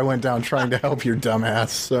because I went down trying to help your dumb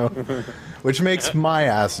ass, so... Which makes my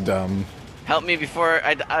ass dumb. Help me before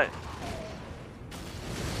I...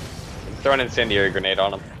 Throw an incendiary grenade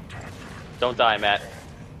on him. Don't die, Matt.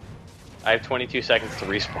 I have 22 seconds to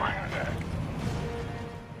respawn.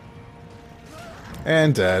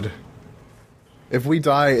 And dead. If we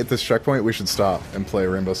die at this checkpoint, we should stop and play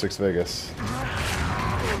Rainbow Six Vegas.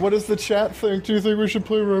 What does the chat think? Do you think we should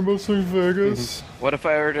play Rainbow Six Vegas? What if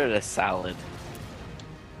I ordered a salad?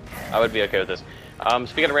 I would be okay with this.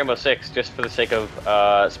 Speaking of Rainbow Six, just for the sake of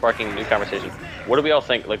sparking a new conversation, what do we all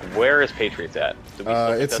think? Like, where is Patriots at? Do we still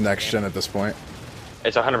think It's that's next the gen game? at this point.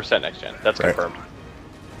 It's 100% next gen. That's Okay. confirmed.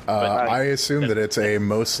 I assume that it's a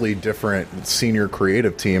mostly different senior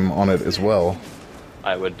creative team on it as well.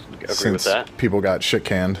 I would agree with Since that. people got shit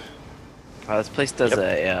canned. This place does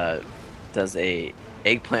a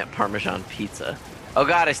eggplant parmesan pizza. Oh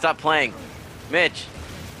god, I stopped playing. Mitch,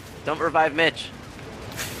 don't revive Mitch.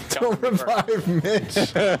 Don't revive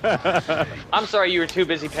Mitch. I'm sorry, you were too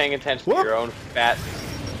busy paying attention Whoop. to your own fat.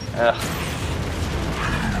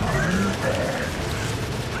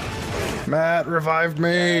 Matt revived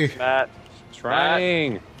me. Matt.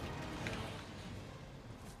 Trying.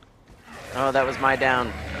 Oh, that was my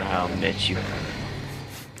down. Oh, Mitch, you.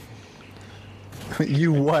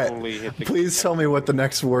 You what? Totally hit the- Please tell me what the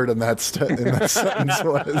next word in that sentence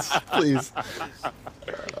was. Please.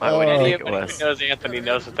 What do you think it Anybody was? who knows Anthony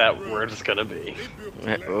knows what that word is gonna be.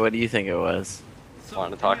 What do you think it was? I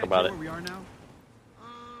want to talk about it. Where we are now?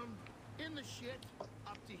 In the shit,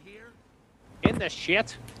 up to here. In the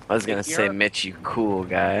shit. I was gonna say, You're- Mitch, you cool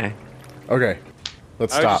guy. Okay.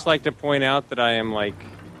 Let's I would stop. just like to point out that I am like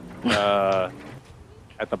at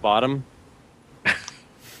the bottom.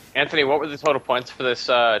 Anthony, what were the total points for this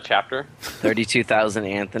chapter? 32,000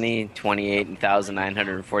 Anthony,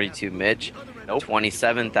 28,942 Mitch, Nope.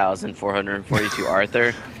 27,442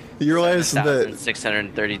 Arthur, You realize that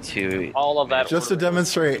 1,632. All of that. just to ordering.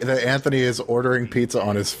 demonstrate that Anthony is ordering pizza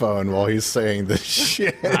on his phone while he's saying this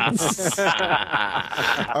shit. All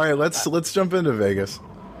right, let's jump into Vegas.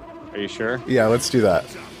 Are you sure? Yeah, let's do that.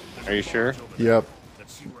 Are you sure? Yep.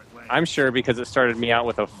 I'm sure because it started me out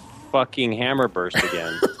with a fucking hammer burst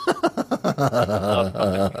again.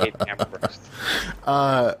 Hate hammer burst.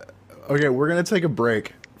 Okay, we're gonna take a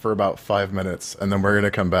break for about 5 minutes, and then we're gonna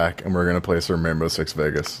come back and we're gonna play some Rainbow Six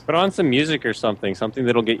Vegas. Put on some music or something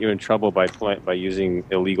that'll get you in trouble by using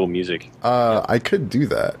illegal music. I could do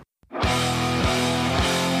that.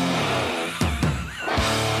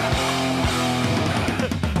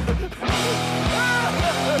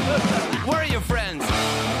 Where are your friends?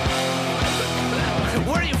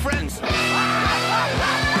 Where are your friends? Where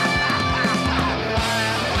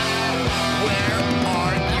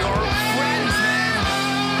are your friends, man?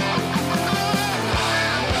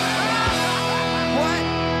 What?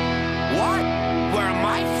 What? Where are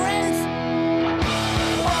my friends?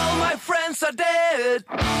 All my friends are dead.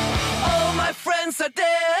 All my friends are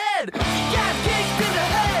dead. You got kicked in the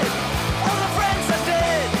head. All my friends are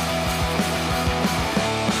dead.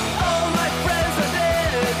 All my friends are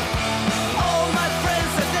dead. All my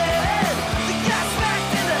friends are dead. They got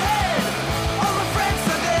smacked in the head. All my friends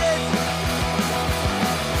are dead.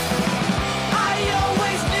 I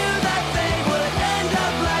always knew that they would end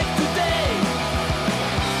up like today.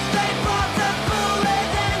 They brought the bullet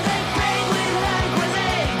and they paid with hand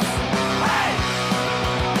grenades. Hey!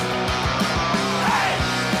 Hey!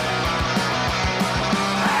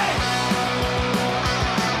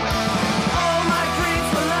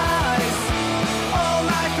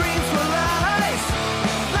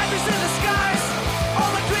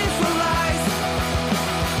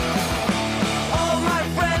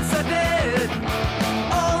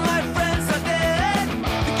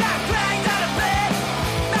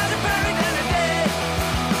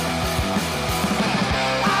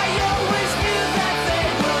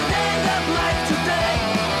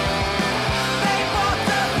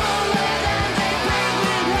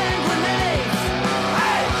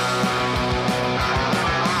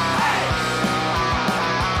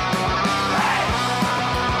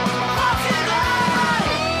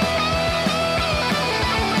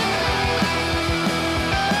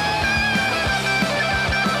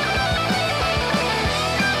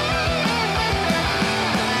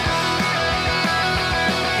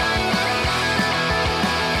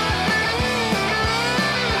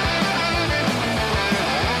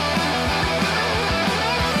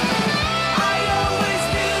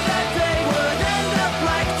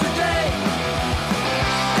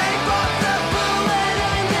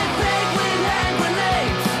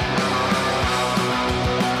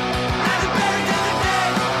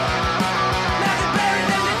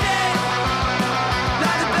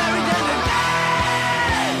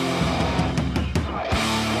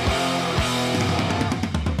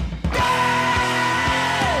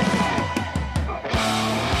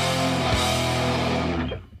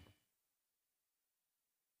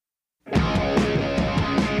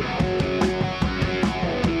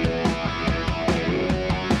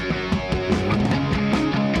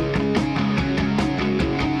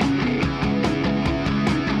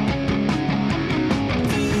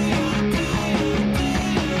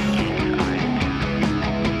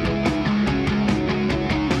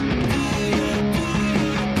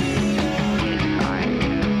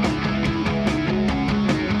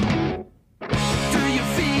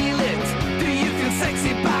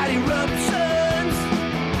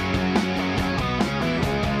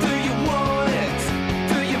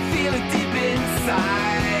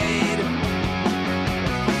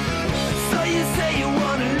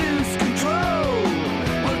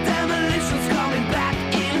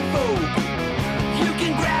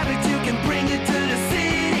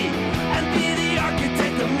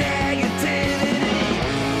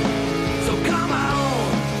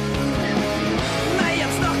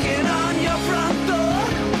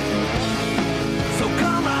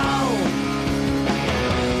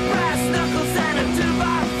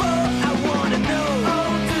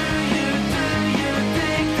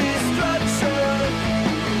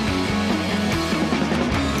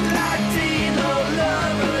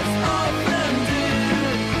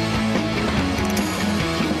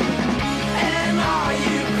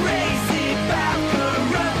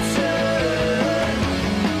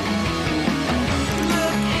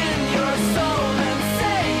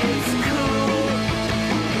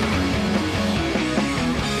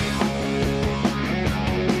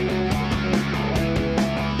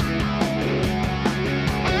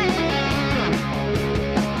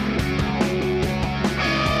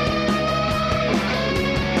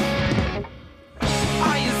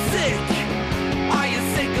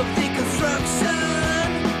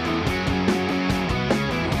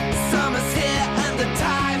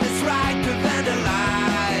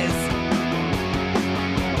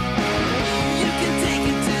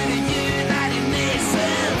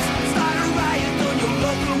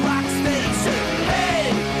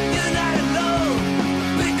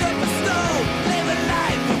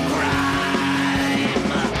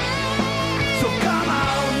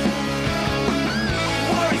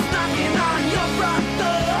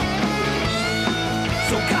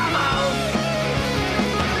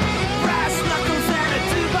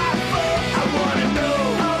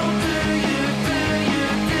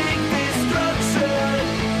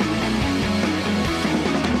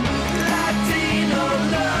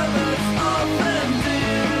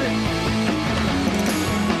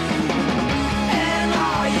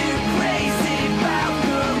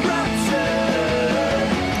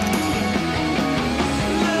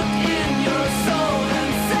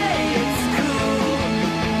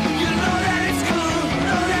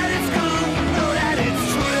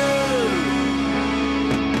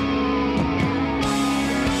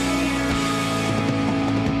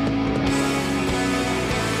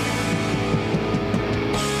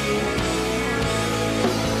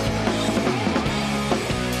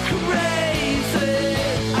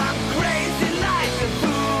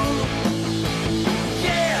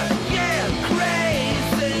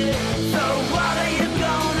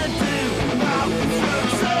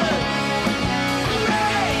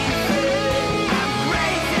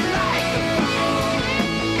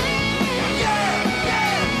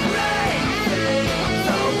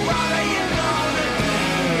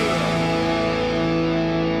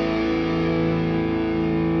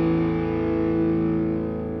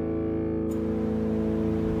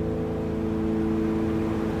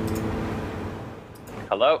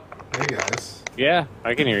 Hello? Hey guys. Yeah,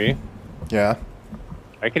 I can hear you. Yeah.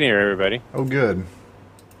 I can hear everybody. Oh, good.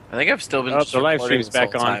 I think I've still been Oh, the live recording stream's this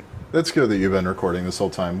whole back on. time. That's good that you've been recording this whole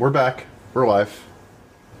time. We're back. We're live.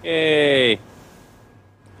 Yay!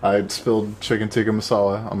 I spilled chicken tikka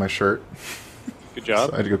masala on my shirt. Good So job.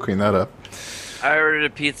 I had to go clean that up. I ordered a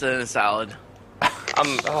pizza and a salad.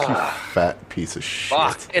 Fat piece of shit.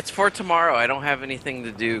 Fuck. It's for tomorrow. I don't have anything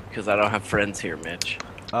to do because I don't have friends here, Mitch.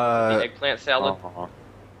 The eggplant salad. Aw.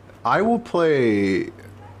 I will play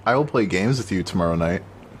games with you tomorrow night.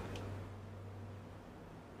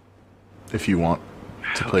 If you want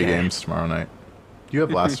to play Okay. games tomorrow night. You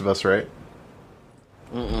have Last of Us, right?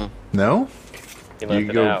 Mm-mm. No? He You left can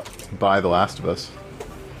it go out. buy The Last of Us.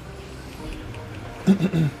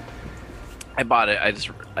 I bought it.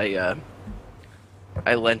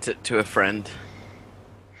 I lent it to a friend.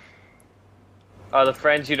 The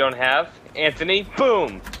friends you don't have? Anthony,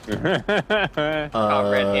 boom!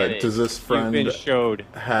 red-handed. Does this You've friend been showed.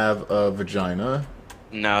 have a vagina?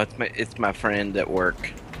 No, it's my friend at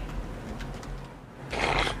work.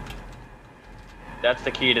 That's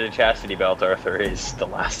the key to the chastity belt, Arthur, is The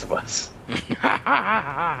Last of Us.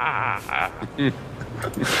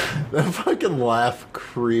 That fucking laugh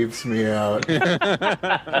creeps me out. It's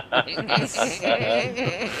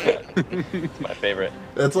my favorite.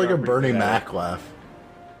 That's like a Bernie Mac laugh.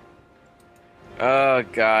 Oh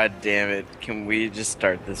god damn it! Can we just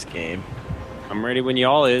start this game? I'm ready when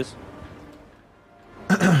y'all is.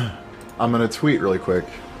 I'm gonna tweet really quick.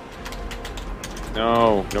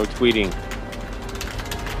 No tweeting.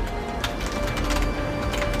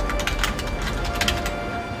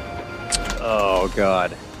 Oh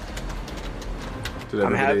God. Did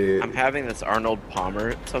I'm everybody... having this Arnold Palmer.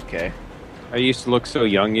 It's okay. I used to look so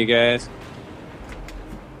young, you guys.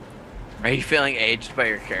 Are you feeling aged by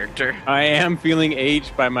your character? I am feeling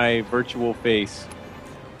aged by my virtual face.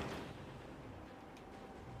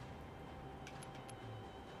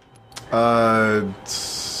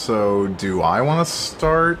 So do I want to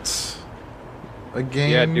start a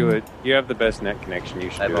game? Yeah, do it. You have the best net connection. You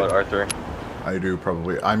should I do vote it. Arthur. I do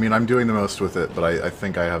probably. I mean, I'm doing the most with it, but I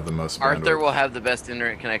think I have the most. Arthur bandwidth. will have the best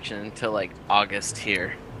internet connection until like August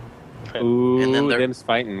here. Ooh, And then they're- them's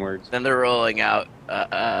fighting words. Then they're rolling out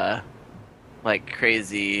like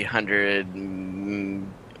crazy 100.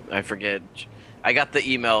 I forget. I got the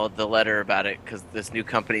email, the letter about it because this new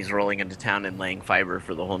company's rolling into town and laying fiber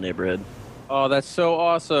for the whole neighborhood. Oh, that's so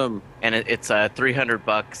awesome. And it's a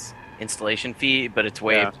 $300 installation fee, but it's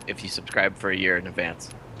waived if you subscribe for a year in advance.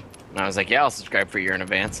 And I was like, yeah, I'll subscribe for a year in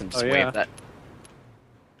advance and just Oh, yeah. waive that.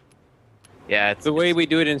 Yeah, it's The way we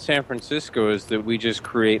do it in San Francisco is that we just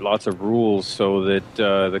create lots of rules so that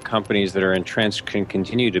the companies that are entrenched can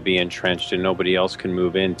continue to be entrenched and nobody else can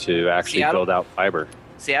move in to actually Seattle? build out fiber.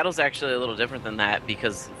 Seattle's actually a little different than that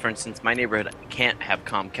because, for instance, my neighborhood can't have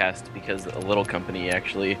Comcast because a little company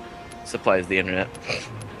actually supplies the internet.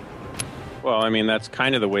 Well, I mean, that's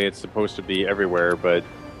kind of the way it's supposed to be everywhere, but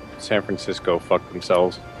San Francisco fucked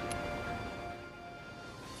themselves.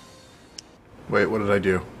 Wait, what did I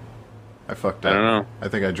do? I fucked up. I don't know. I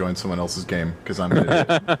think I joined someone else's game because I'm an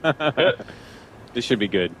idiot. This should be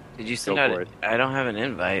good. Did you send Go out? for it. I don't have an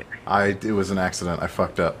invite. It was an accident. I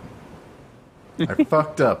fucked up. I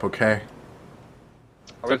fucked up. Okay,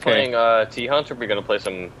 Are we Okay. playing T-Hunt or are we going to play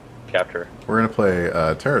some Capture? we're gonna play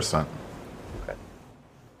Terrorist Hunt.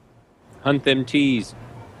 Hunt them teas.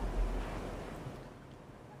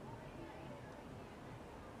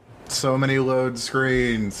 So many load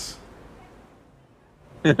screens.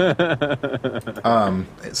 So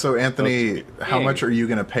Anthony, how much are you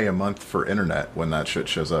gonna pay a month for internet when that shit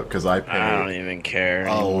shows up? Because I I don't pay even care.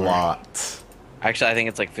 a anymore. lot. Actually, I think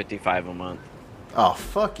it's like $55 a month. Oh,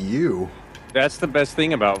 fuck you. That's the best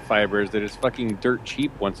thing about fiber is that it's fucking dirt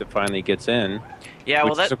cheap once it finally gets in. Yeah,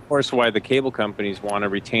 which well, is, that of course, why the cable companies want to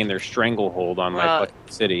retain their stranglehold on my Well, fucking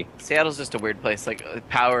city. Seattle's just a weird place. Like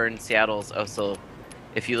power in Seattle's also,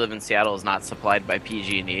 if you live in Seattle, is not supplied by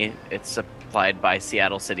PG&E. It's supplied by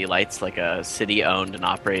Seattle City Lights, like a city-owned and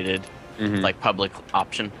operated, Mhm. like public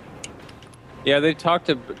option. Yeah, they've talked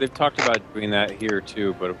about doing that here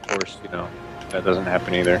too, but of course, that doesn't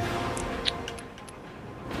happen either.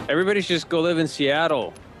 Everybody should just go live in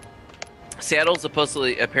Seattle. Seattle's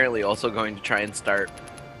apparently also going to try and start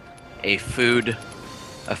a food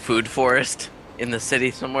forest in the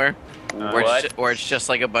city somewhere, where it's just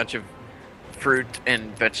like a bunch of fruit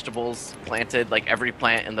and vegetables planted. Like every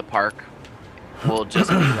plant in the park will just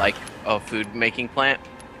be like a food making plant.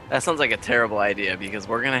 That sounds like a terrible idea because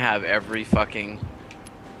we're gonna have every fucking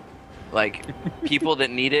like people that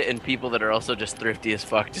need it and people that are also just thrifty as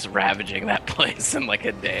fuck just ravaging that place in like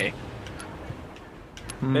a day.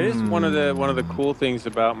 It is one of the cool things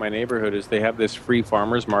about my neighborhood is they have this free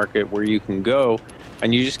farmers market where you can go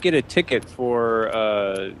and you just get a ticket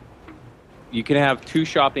for you can have 2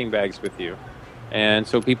 shopping bags with you. And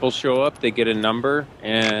so people show up, they get a number,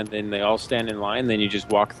 and then they all stand in line. Then you just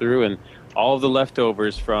walk through, and all of the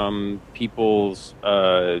leftovers from people's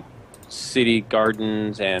city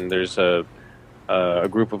gardens, and there's a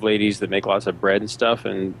group of ladies that make lots of bread and stuff.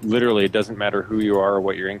 And literally, it doesn't matter who you are or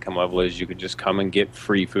what your income level is. You can just come and get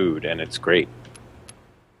free food, and it's great.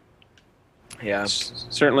 Yeah.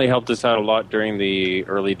 Certainly helped us out a lot during the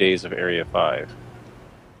early days of Area 5.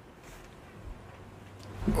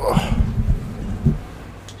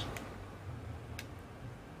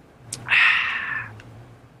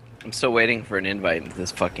 I'm still waiting for an invite into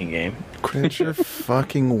this fucking game. Quit your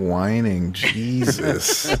fucking whining,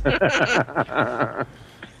 Jesus. I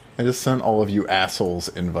just sent all of you assholes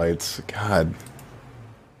invites. God.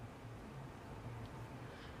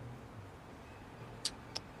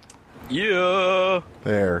 Yeah.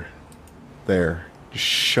 There.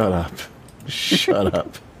 Shut up. Shut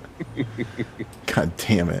up. God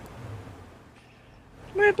damn it.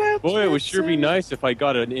 Boy, it would sure be nice if I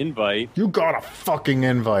got an invite. You got a fucking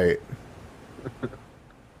invite.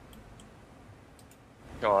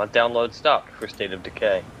 Oh, download stock for State of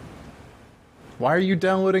Decay. Why are you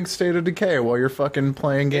downloading State of Decay while you're fucking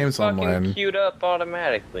playing games It's fucking online? queued up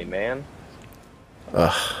automatically, man.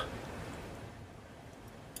 Ugh.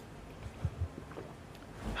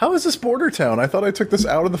 How is this Border Town? I thought I took this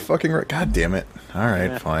out of the fucking... God damn it.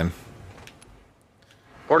 Alright, fine.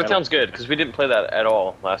 Border Town's good, because we didn't play that at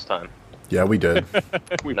all last time. Yeah, we did.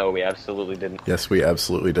 No, we absolutely didn't. Yes, we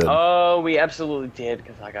absolutely did. Oh, we absolutely did,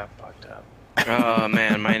 because I got fucked up. Oh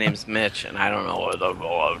man, my name's Mitch, and I don't know what the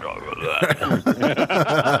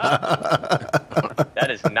fuck.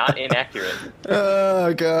 That is not inaccurate.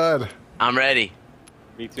 Oh, God. I'm ready.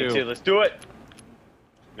 Me Me too. too, let's do it.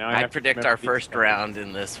 Now I have to predict remember our these first things. round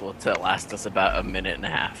in this will last us about a minute and a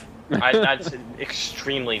half. That's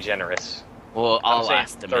extremely generous. Well, I'm I'll saying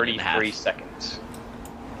last a minute and a half. 33 seconds.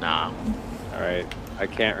 No. All right. I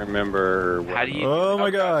can't remember. How do you? Oh, my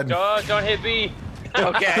God. Don't hit B.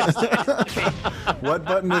 Okay. What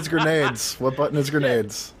button is grenades? What button is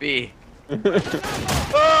grenades? B.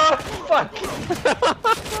 Oh, fuck.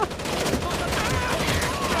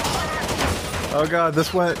 Oh, God,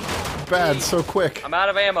 this went bad so quick. I'm out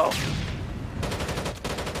of ammo.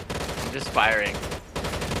 I'm just firing.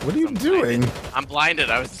 What are you doing? I'm blinded.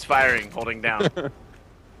 I was just firing, holding down. All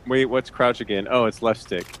Wait, what's crouch again? Oh, it's left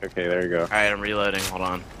stick. Okay, there you go. right, I'm reloading. Hold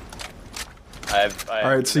on.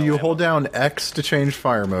 Alright, so you hold down X to change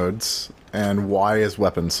fire modes, and Y is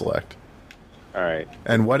weapon select. All right.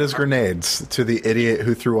 And what is grenades to the idiot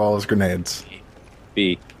who threw all his grenades?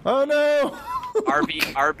 B. Oh, no!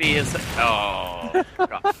 RB is. Oh.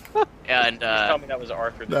 God. And Tell me that was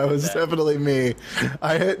Arthur. That was definitely me.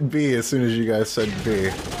 I hit B as soon as you guys said B.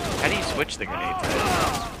 how do you switch the grenade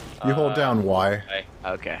type? You hold down Y.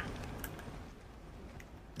 Okay.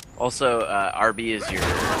 Also, RB is your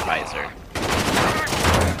visor.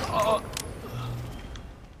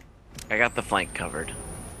 I got the flank covered.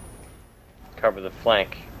 Cover the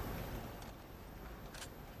flank.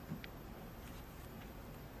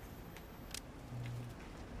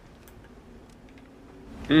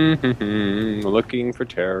 Looking for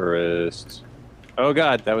terrorists. Oh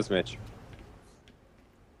God, that was Mitch.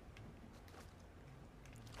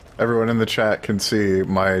 Everyone in the chat can see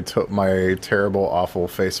my my terrible, awful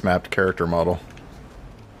face-mapped character model.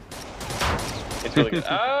 It's really good.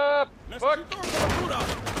 Fuck.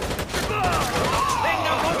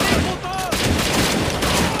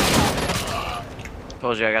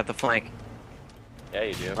 Told you I got the flank. Yeah,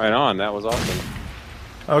 you do. Right on. That was awesome.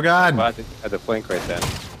 Oh, God! Well, I had the flank right then.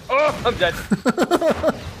 Oh, I'm dead.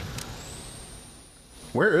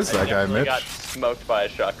 Where is that guy, Definitely Mitch? got smoked by a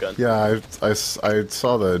shotgun. Yeah, I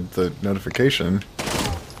saw the notification.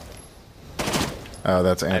 Oh,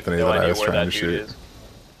 that's I have Anthony no that I idea was where trying that to dude shoot. is.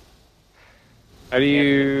 How do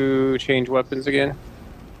you change weapons again?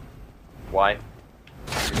 Why?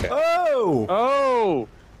 Oh! Oh!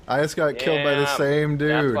 I just got killed by the Yeah, same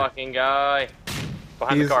dude. That fucking guy.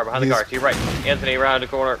 Behind He's- the car, behind the he's- car. To your right. Anthony, around the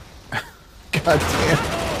corner. God damn.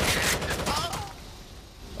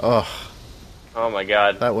 Ugh, Oh my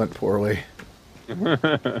god. that went poorly. Vamos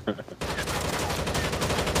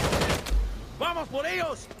por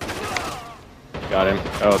ellos. Got him.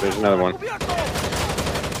 Oh, there's another one.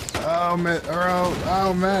 Oh, man,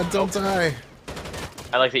 oh, man, don't die.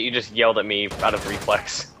 I like that you just yelled at me out of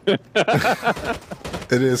reflex. It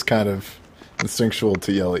is kind of instinctual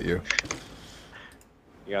to yell at you.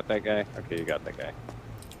 You got that guy? Okay, you got that guy.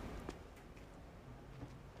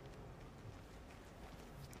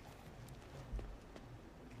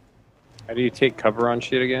 How do you take cover on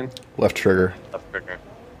shit again? Left trigger. Left trigger.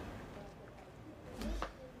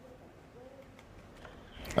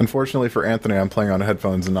 Unfortunately for Anthony, I'm playing on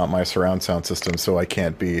headphones and not my surround sound system, so I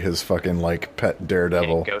can't be his fucking, like, pet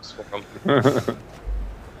daredevil. Ghost form.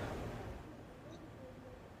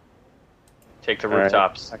 Take the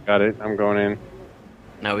rooftops. I got it. I'm going in.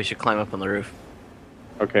 No, we should climb up on the roof.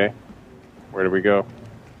 Okay. Where do we go?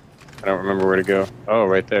 I don't remember where to go. Oh,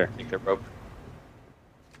 right there. Take the rope.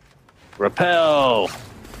 Repel!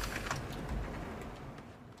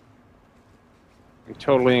 I'm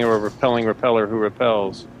totally a repelling repeller who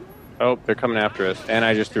repels. Oh, they're coming after us. And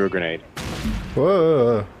I just threw a grenade.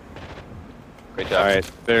 Whoa. Great job.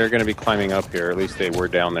 Alright, they're going to be climbing up here. At least they were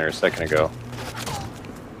down there a second ago.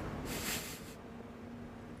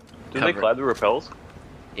 Do they climb the rappels?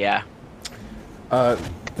 Yeah.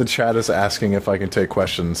 The chat is asking if I can take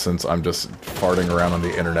questions since I'm just farting around on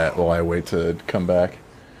the internet while I wait to come back.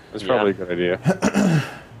 That's probably a good idea.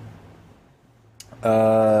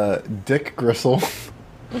 Dick Gristle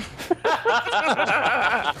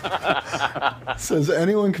says,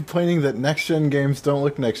 anyone complaining that next-gen games don't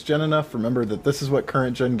look next-gen enough, remember that this is what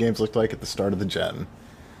current-gen games looked like at the start of the gen.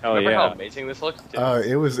 Oh, Remember yeah. how amazing this looked?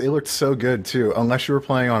 It looked so good, too, unless you were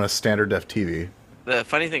playing on a standard def TV. The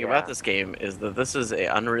funny thing about this game is that this is a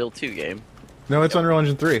Unreal 2 game. No, it's Unreal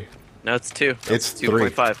Engine 3. No, it's 2. It's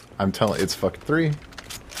 2.5. I'm telling it's fucking 3.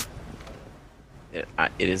 It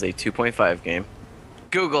is a 2.5 game.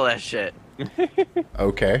 Google that shit.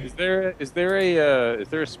 Okay. Is there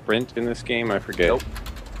a sprint in this game? I forget. Nope.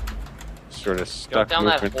 Sort of Go stuck down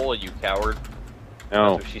movement. that hole, you coward.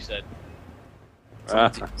 No. That's what she said.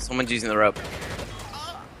 Someone's using the rope.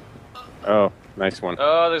 Oh, nice one.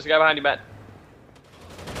 Oh, there's a guy behind you, Matt.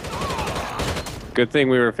 Good thing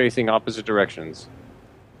we were facing opposite directions,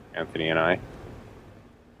 Anthony and I.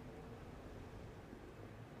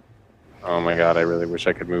 Oh my god, I really wish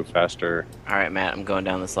I could move faster. Alright, Matt, I'm going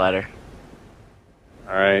down this ladder.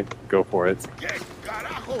 Alright, go for it.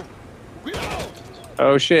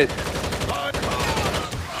 Oh shit.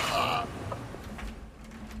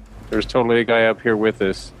 There's totally a guy up here with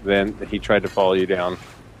us, then he tried to follow you down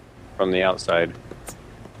from the outside.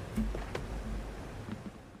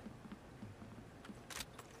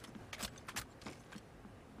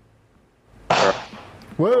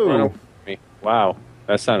 Whoa! Wow,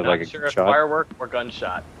 that sounded Not like a sure good if shot. firework or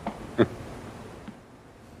gunshot.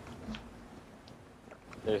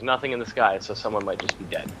 There's nothing in the sky, so someone might just be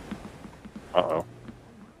dead. Uh-oh.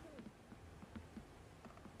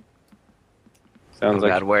 Sounds Oh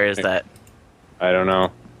like... god, where is that? I don't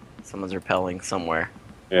know. Someone's repelling somewhere.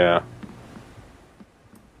 Yeah.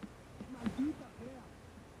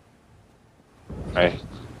 Hi.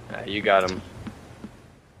 You got him.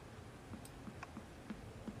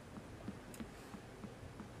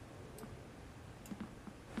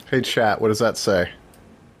 Hey chat, what does that say?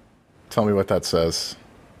 Tell me what that says.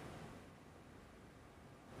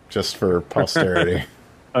 Just for posterity.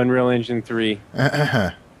 Unreal Engine 3.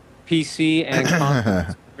 PC and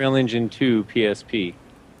consoles. Unreal Engine 2 PSP.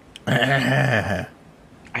 I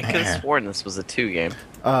could have sworn this was a 2 game.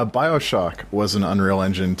 BioShock was an Unreal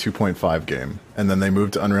Engine 2.5 game, and then they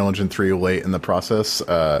moved to Unreal Engine 3 late in the process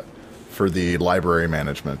for the library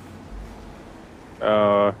management.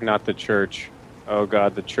 Oh, not the church. Oh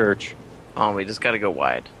god, the church. Oh, we just gotta go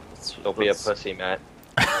wide. Don't be a pussy, Matt.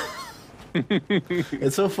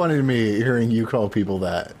 It's so funny to me hearing you call people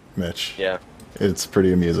that, Mitch. Yeah. It's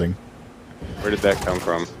pretty amusing. Where did that come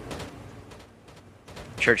from?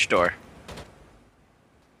 Church door.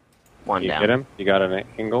 One You down. get him? You got an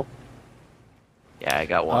angle? Yeah, I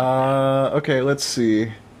got one. Okay, let's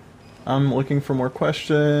see. I'm looking for more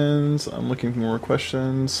questions.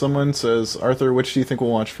 Someone says, Arthur, which do you think will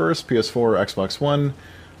launch first, PS4 or Xbox One?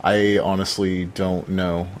 I honestly don't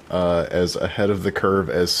know. As ahead of the curve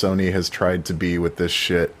as Sony has tried to be with this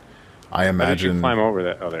shit, I How did you imagine climb over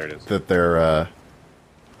that? Oh, there it is. that their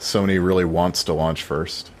Sony really wants to launch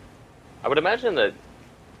first. I would imagine that,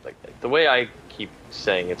 like, the way I keep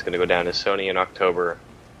saying it's going to go down is Sony in October,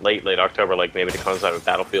 late October, like maybe to coincide with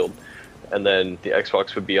Battlefield, and then the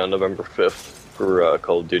Xbox would be on November 5th for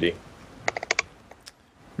Call of Duty.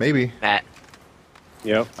 Maybe. Matt,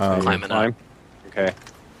 Yep. climbing Climb. up. Okay.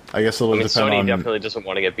 I guess it'll I mean, depend Sony on... definitely doesn't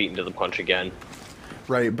want to get beaten to the punch again.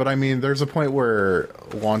 Right, but I mean, there's a point where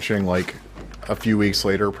launching, like, a few weeks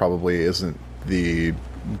later probably isn't the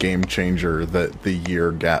game changer that the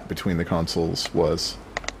year gap between the consoles was.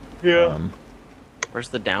 Yeah. Where's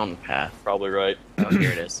the down path? Probably right. Oh,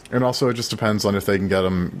 here it is. And also, it just depends on if they can get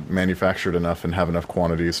them manufactured enough and have enough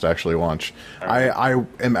quantities to actually launch. I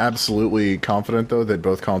am absolutely confident, though, that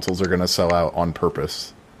both consoles are going to sell out on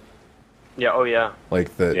purpose. Yeah. Oh yeah.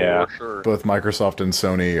 Like that. Yeah. For sure. Both Microsoft and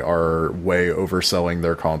Sony are way overselling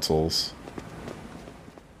their consoles.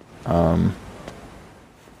 Let's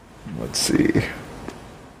see.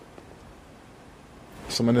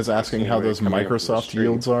 Someone is asking how those Coming up with the Microsoft stream.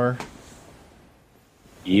 yields are.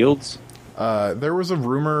 Yields? There was a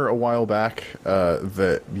rumor a while back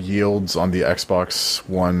that yields on the Xbox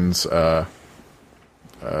One's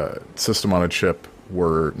system on a chip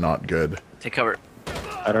were not good. Take cover.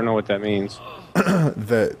 I don't know what that means.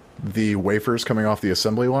 That the wafers coming off the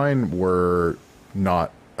assembly line were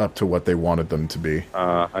not up to what they wanted them to be,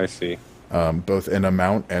 I see. both in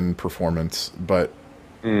amount and performance. But,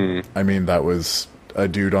 Mm. I mean, that was a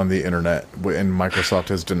dude on the internet, and Microsoft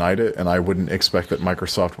has denied it, and I wouldn't expect that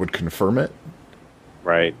Microsoft would confirm it.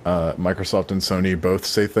 Right. Microsoft and Sony both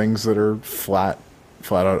say things that are flat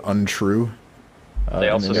out untrue. They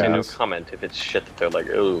in also say no interviews. comment if it's shit that they're like,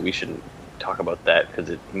 oh, we shouldn't talk about that because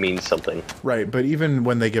it means something. Right, but even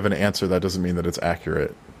when they give an answer, that doesn't mean that it's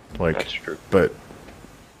accurate. Like, That's true. But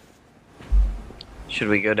Should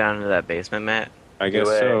we go down into that basement, Matt? I guess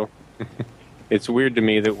it. so. It's weird to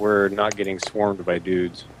me that we're not getting swarmed by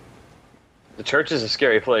dudes. The church is a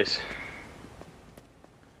scary place.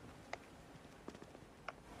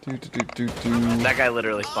 That guy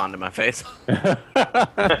literally spawned in my face.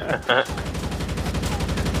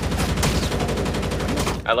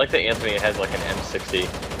 I like that Anthony has like an M60.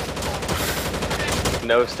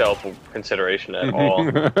 No stealth consideration at all.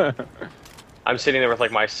 I'm sitting there with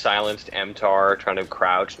like my silenced MTAR trying to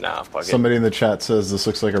crouch. Nah, fuck it. somebody in the chat says this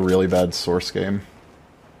looks like a really bad Source game.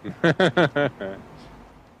 I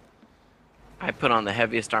put on the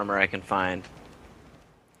heaviest armor I can find.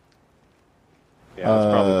 Yeah,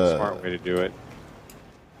 that's probably the smart way to do it.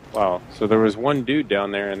 Wow, so there was one dude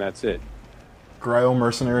down there and that's it. Gryo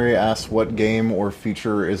Mercenary asks what game or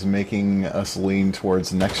feature is making us lean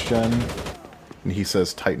towards next gen, and he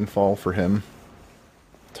says Titanfall for him.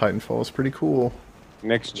 Titanfall is pretty cool.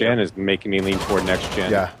 Next gen is making me lean toward next gen.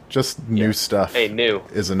 Yeah, just new stuff Hey, new.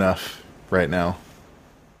 is enough right now.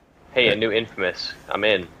 Hey, a new Infamous. I'm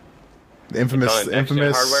in. The Infamous, It's on next-gen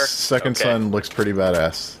Infamous hardware? Second Okay. Son looks pretty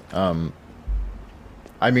badass.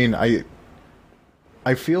 I mean, I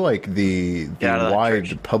feel like the Get out of that wide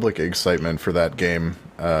church. public excitement for that game,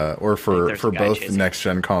 or for there's a guy both chasing. next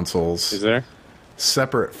gen consoles, Is there?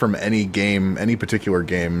 separate from any game, any particular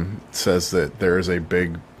game, says that there is a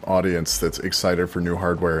big audience that's excited for new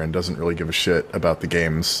hardware and doesn't really give a shit about the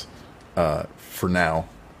games for now.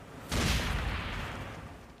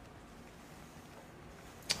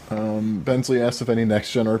 Bensley asked if any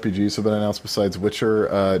next-gen RPGs have been announced besides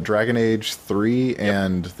Witcher, Dragon Age 3,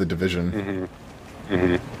 and The Division.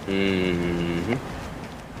 The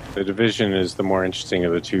Division is the more interesting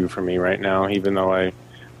of the two for me right now. Even though I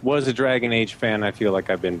was a Dragon Age fan, I feel like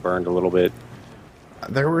I've been burned a little bit.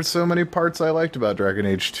 There were so many parts I liked about Dragon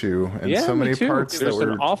Age 2, and Yeah, so me many too. parts There's that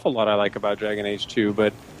were... an awful lot I like about Dragon Age 2,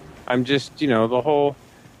 but I'm just, the whole,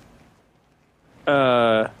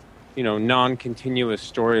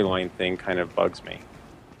 non-continuous storyline thing kind of bugs me.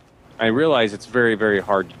 I realize it's very, very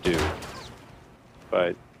hard to do,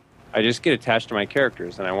 but I just get attached to my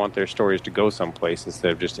characters, and I want their stories to go someplace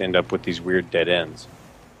instead of just end up with these weird dead ends.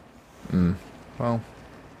 Well,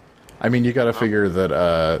 I mean, you gotta figure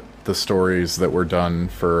that the stories that were done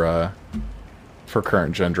for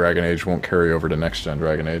current gen Dragon Age won't carry over to next gen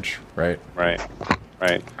Dragon Age, right? Right.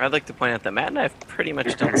 I'd like to point out that Matt and I have pretty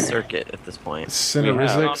much done Circuit at this point.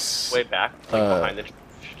 Cinerizix, Way back, behind the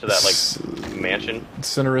to that like mansion.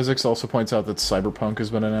 Cinerizix also points out that Cyberpunk has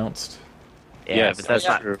been announced. Yeah, Yes, but that's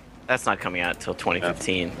true. that's not coming out till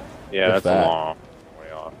 2015. Yeah, If that's that. a long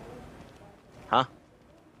way off. Huh?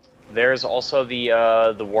 There's also the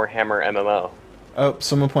Warhammer MMO, Oh,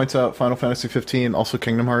 someone points out Final Fantasy 15, also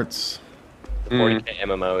Kingdom Hearts. the 40K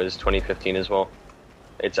MMO is 2015 as well.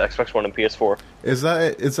 It's Xbox One and PS4. Is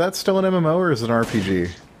that still an MMO or is it an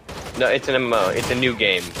RPG? No, it's an MMO. It's a new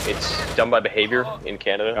game. It's done by Behavior in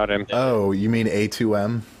Canada. Got him. Oh, you mean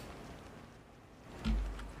A2M?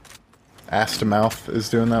 Ass to Mouth is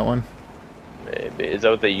doing that one? Is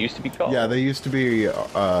that what they used to be called? Yeah, they used to be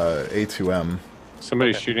A2M.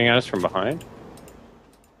 Somebody's shooting at us from behind?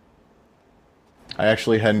 I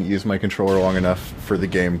actually hadn't used my controller long enough for the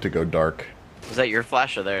game to go dark. Was that your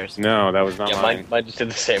flash or theirs? No, that was not Yeah, mine. mine just did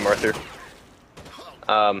the same, Arthur.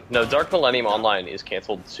 No, Dark Millennium Online is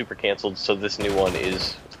canceled, super canceled, so this new one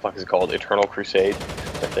is, what the fuck is it called? Eternal Crusade,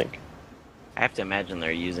 I think. I have to imagine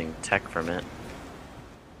they're using tech from it.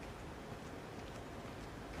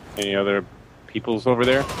 Any other peoples over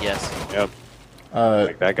there? Yes. Yep.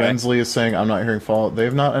 Like that guy? Bensley is saying, I'm not hearing Fallout. They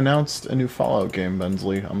have not announced a new Fallout game,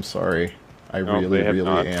 Bensley. I'm sorry. I No, really, they have really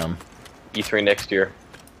not. am. E3 next year.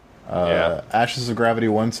 Yeah. Ashes of Gravity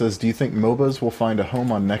 1 says, do you think MOBAs will find a home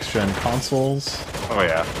on next-gen consoles? Oh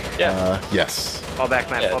yeah. Yeah. Yes. Fall back,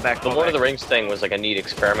 Matt. Yeah, Fall back. the Fall Lord of back. the Rings thing was like a neat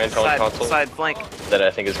experiment on Side, console side flank. that I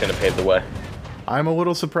think is going to pave the way. I'm a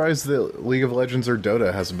little surprised that League of Legends or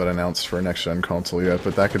Dota hasn't been announced for a next-gen console yet,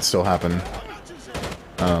 but that could still happen.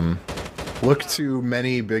 Look to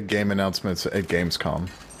many big game announcements at Gamescom.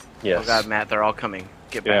 Yes. Oh god, Matt, they're all coming.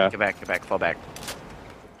 Get back, Yeah. get back, get back, fall back.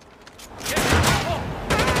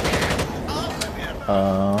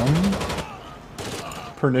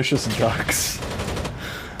 Pernicious Ducks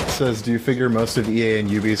says, do you figure most of EA and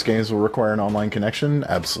Ubi's games will require an online connection?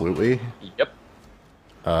 Absolutely. Yep.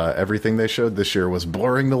 Everything they showed this year was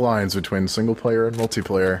blurring the lines between single player and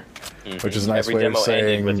multiplayer, which is a nice Every way of demo ended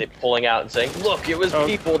saying with it pulling out and saying, "Look, it was Oh,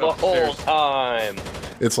 people the whole upstairs. time."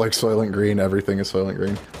 it's like Soylent Green. Everything is Soylent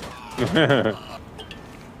Green.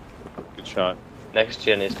 Good shot. Next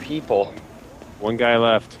gen is people. One guy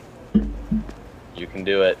left. You can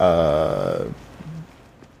do it.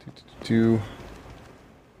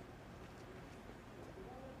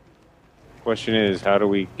 Question is, how do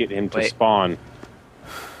we get him to Wait. spawn?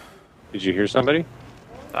 Did you hear somebody?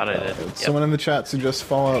 Thought I did. Yep. Someone in the chat suggests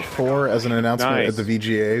Fallout 4 as an announcement Nice. at the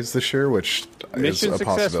VGAs this year, which Mission is a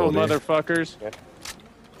successful, possibility. motherfuckers.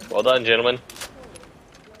 Well done, gentlemen.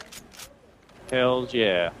 Hell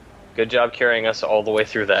yeah. Good job carrying us all the way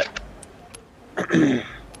through that.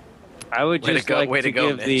 I would Way to just go- like way to to go,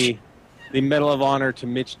 give Mitch. the Medal of Honor to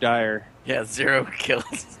Mitch Dyer. Yeah, 0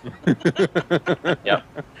 kills. Yep.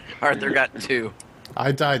 Arthur got 2.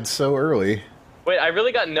 I died so early. Wait, I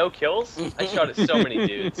really got no kills? I shot at so many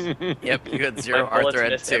dudes. Yep, you had My 0. bullets Arthur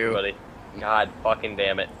had missed 2. everybody. God fucking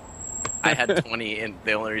damn it. I had 20, and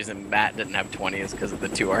the only reason Matt didn't have 20 is because of the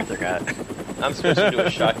 2 Arthur got. I'm switching to a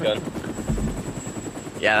shotgun.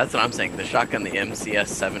 Yeah, that's what I'm saying. The shotgun, the MCS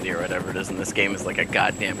 70 or whatever it is in this game, is like a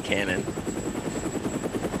goddamn cannon.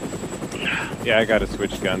 Yeah, I gotta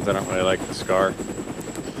switch guns. I don't really like the Scar.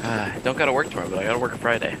 Don't gotta work tomorrow, but I gotta work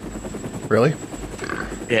Friday. Really?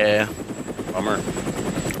 Yeah. Bummer.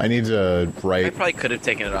 I need to I write. probably could have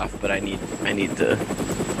taken it off, but I need to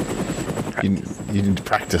You, practice. you need to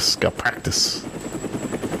practice. Got practice.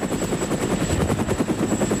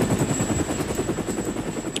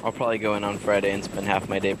 I'll probably go in on Friday and spend half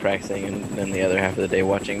my day practicing, and then the other half of the day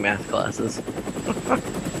watching math classes.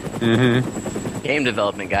 Mm-hmm. Game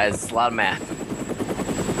development, guys. It's a lot of math.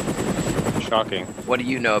 Shocking. What do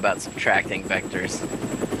you know about subtracting vectors?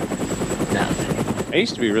 Nothing. I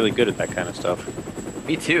used to be really good at that kind of stuff.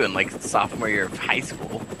 Me too, in like sophomore year of high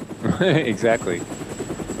school. Exactly.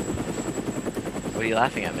 What are you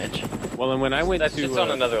laughing at, Mitch? Well, and when I went That's to just on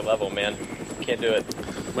another level, man. Can't do it.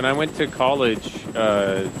 when I went to college,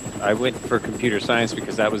 I went for computer science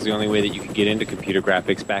because that was the only way that you could get into computer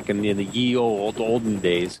graphics back in the ye olden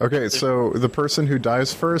days. Okay, so the person who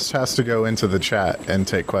dies first has to go into the chat and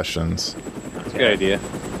take questions. That's a good idea.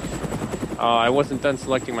 I wasn't done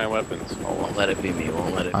selecting my weapons. Oh, won't let it be me.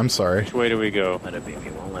 Won't let it. I'm sorry. Which way do we go? Let it be me.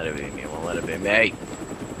 Won't let it be me. Won't let it be me. Hey.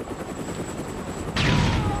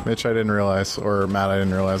 Mitch, I didn't realize. Or Matt, I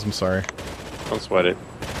didn't realize. I'm sorry. Don't sweat it.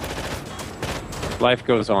 Life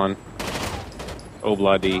goes on.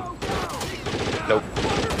 Obladi. Nope.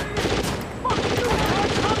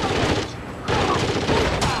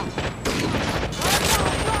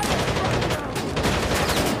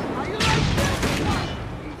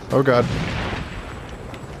 Oh god.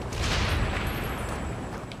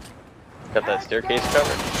 Got that staircase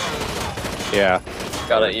covered. Yeah.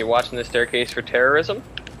 Got it. You watching the staircase for terrorism?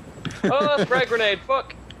 Oh, frag grenade.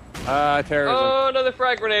 Fuck. Terrorism. Oh, another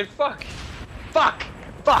frag grenade. Fuck. Fuck.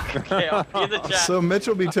 Fuck. Okay, I'll be in the chat. So Mitch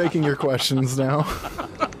will be taking your questions now.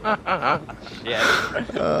 Yeah.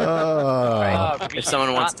 If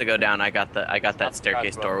someone wants to go down, I got that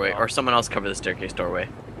staircase doorway, or someone else cover the staircase doorway,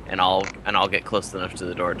 and I'll get close enough to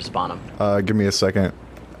the door to spawn them. Give me a second.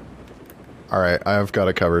 Alright, I've got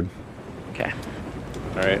it covered. Okay.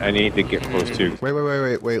 Alright, I need to get close too. Wait,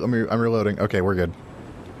 let me, I'm reloading. Okay, we're good.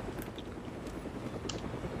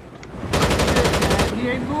 He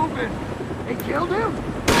ain't moving. They killed him.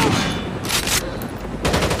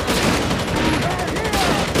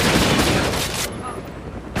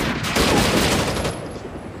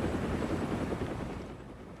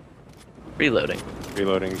 Reloading.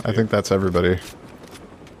 Reloading. I think that's everybody.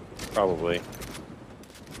 Probably.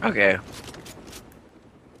 Okay.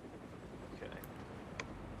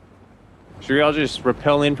 Should we all just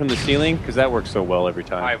rappel in from the ceiling? Because that works so well every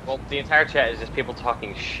time. Alright, well, the entire chat is just people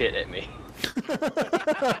talking shit at me.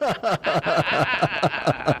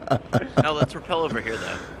 No, let's repel over here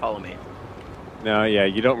though. Follow me. No, yeah,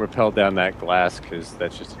 you don't rappel down that glass because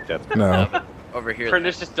that's just a death. No. Over here.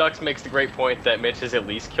 Pernicious Ducks makes the great point that Mitch has at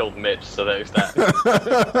least killed Mitch, so there's that.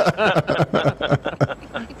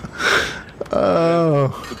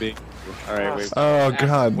 Oh. All right, wait. Oh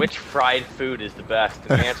God. Which fried food is the best?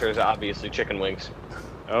 And the answer is obviously chicken wings.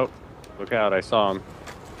 Oh, look out! I saw him.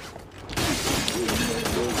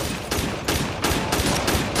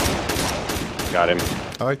 Got him.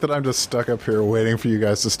 I like that I'm just stuck up here waiting for you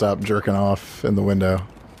guys to stop jerking off in the window.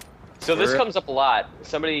 So this comes up a lot.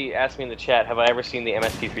 Somebody asked me in the chat, have I ever seen the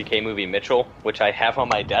MST3K movie Mitchell, which I have on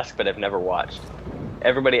my desk but I've never watched.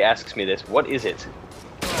 Everybody asks me this. What is it?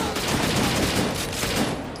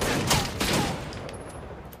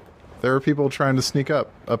 There are people trying to sneak up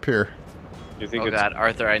here. You think Oh it's? God,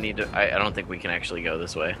 Arthur, I don't think we can actually go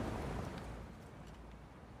this way.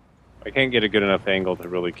 I can't get a good enough angle to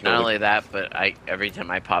really kill. Not it. only that, but every time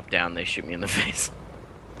I pop down, they shoot me in the face.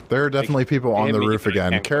 There are definitely people on hit the me, roof but I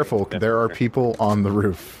again. can't Careful, quite there are get people on the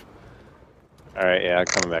roof. All right, yeah,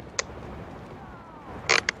 coming back.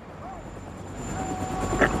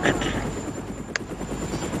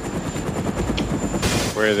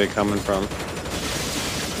 Where are they coming from?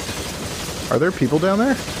 Are there people down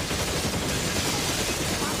there?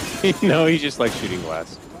 No, he's just like shooting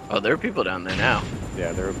glass. Oh, there are people down there now.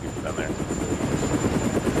 Yeah, there are people down there.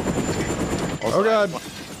 Oh God!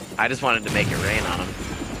 I just wanted to make it rain on them.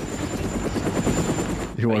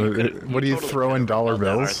 You want to? What do you throw in dollar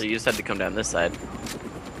bills? Arthur, you just had to come down this side.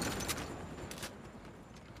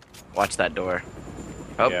 Watch that door.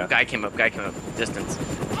 Oh, Yeah. guy came up. Distance.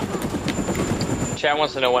 Chat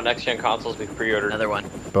wants to know what next-gen consoles we've pre-ordered. Another one.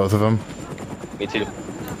 Both of them. Me too.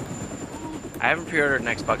 I haven't pre-ordered an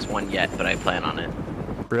Xbox One yet, but I plan on it.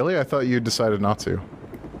 Really? I thought you decided not to.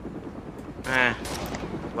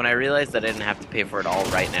 When I realized that I didn't have to pay for it all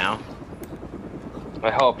right now.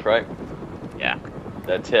 I hope, right? Yeah.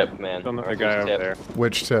 That tip, man. Still another Arthur's guy over tip. there.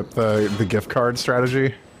 Which tip? The gift card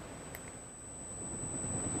strategy?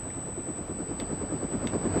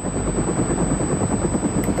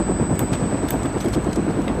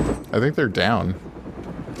 I think they're down.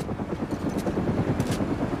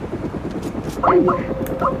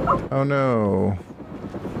 Oh no.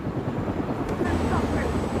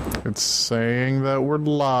 It's saying that we're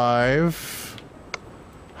live.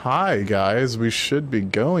 Hi guys, we should be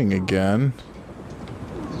going again.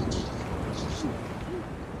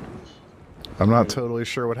 I'm not totally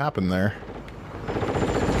sure what happened there.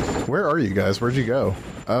 Where are you guys? Where'd you go?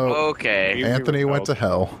 Oh, Okay. Anthony went to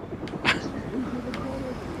hell.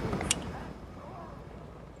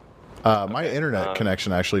 My internet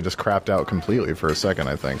connection actually just crapped out completely for a second,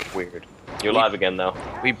 I think. Weird. You're live again, though.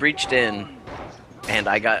 We breached in, and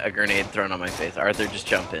I got a grenade thrown on my face. Arthur, just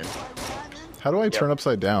jump in. How do I turn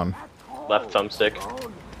upside down? Left thumbstick.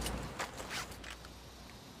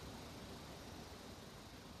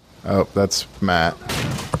 Oh, that's Matt.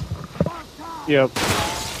 Yep.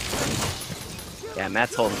 Yeah,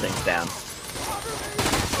 Matt's holding things down.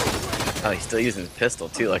 Oh, he's still using his pistol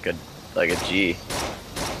too, like a G.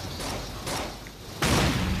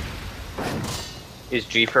 Is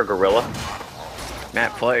G for gorilla?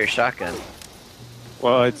 Matt, pull out your shotgun.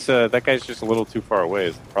 Well, it's that guy's just a little too far away.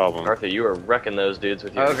 Is the problem? Arthur, you were wrecking those dudes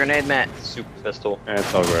with your Oh, grenade, Matt. super pistol.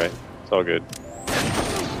 It's all right. It's all good.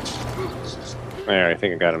 There, I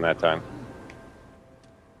think I got him that time.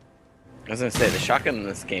 I was gonna say the shotgun in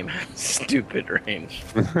this game has stupid range.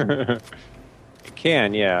 It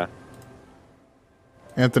can, yeah.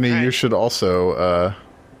 Anthony, you Alright. should also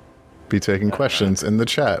be taking questions in the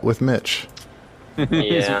chat with Mitch. He's the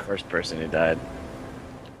Yeah. first person who died.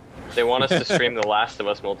 They want us to stream The Last of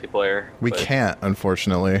Us multiplayer. We but can't,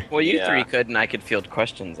 unfortunately. Well, you Yeah. three could, and I could field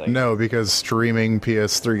questions. Like, No, because streaming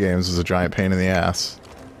PS3 games is a giant pain in the ass.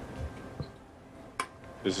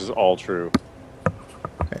 This is all true.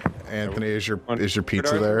 Anthony, is your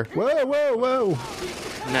pizza there? Whoa, whoa, whoa!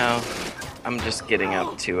 No, I'm just getting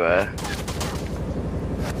up to I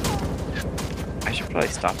should probably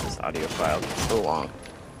stop this audio file. It's so long.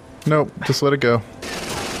 Nope, just let it go.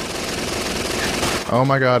 Oh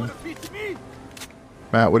my god.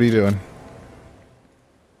 Matt, what are you doing?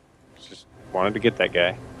 Just wanted to get that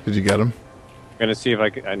guy. Did you get him? I'm gonna see if I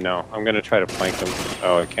can. No, I'm gonna try to flank him.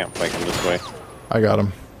 Oh, I can't flank him this way. I got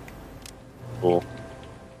him. Cool.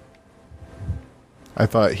 I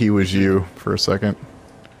thought he was you for a second.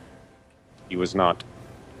 He was not.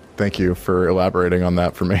 Thank you for elaborating on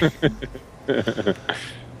that for me.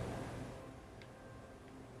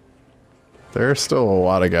 There are still a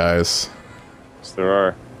lot of guys. Yes, there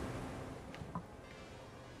are.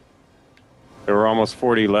 There were almost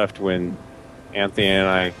 40 left when Anthony and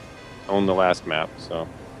I owned the last map, so.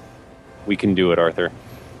 We can do it, Arthur.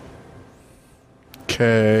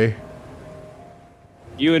 Okay.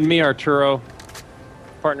 You and me, Arturo.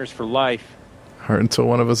 Partners for life. Or until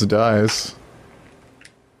one of us dies.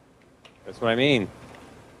 That's what I mean.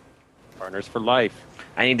 Partners for life.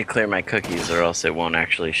 I need to clear my cookies or else it won't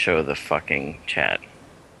actually show the fucking chat.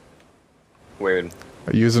 Weird.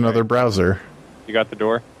 Use another browser. You got the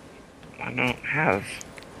door? I don't have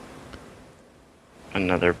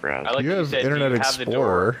another browser. I like You that have said, Internet "Do you have the door?"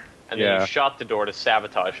 Explorer. And then Yeah. you shot the door to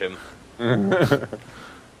sabotage him.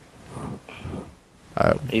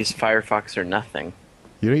 I use Firefox or nothing.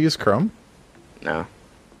 You don't use Chrome? No.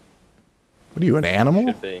 What are you, an animal?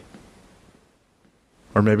 Should be.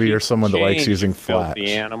 Or maybe you're someone that likes Change, using you Flash.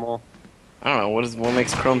 filthy animal. I don't know, what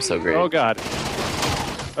makes Chrome so great? Oh god.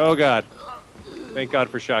 Oh god. Thank God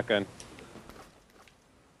for shotgun.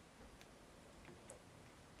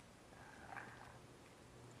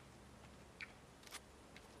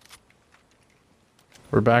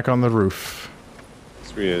 We're back on the roof.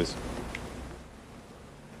 Yes, he is.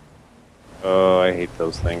 Oh, I hate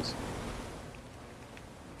those things.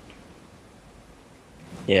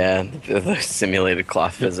 Yeah, the simulated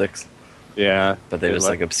cloth physics. Yeah. But they just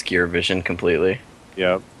like obscure vision completely.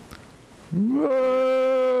 Yep.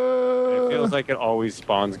 It feels like it always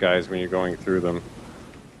spawns guys when you're going through them.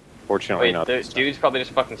 Fortunately Wait, not. the dudes probably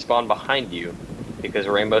just fucking spawned behind you because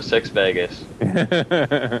Rainbow Six Vegas.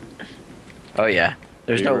 Oh yeah.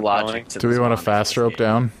 There's You no were logic calling? to Do we the want to spawn fast in this rope game.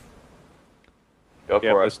 down? Go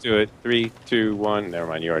Yeah, for let's it. do it. 3, 2, 1. Never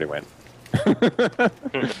mind, you already went.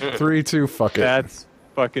 3, 2, fuck it. That's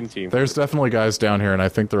fucking team. There's definitely guys down here, and I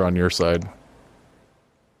think they're on your side.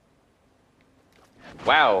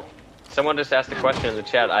 Wow. Someone just asked a question in the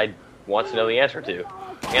chat I want to know the answer to.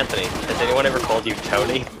 Anthony, has anyone ever called you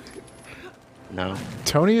Tony? No.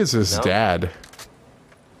 Tony is his No? dad.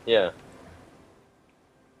 Yeah.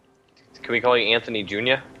 Can we call you Anthony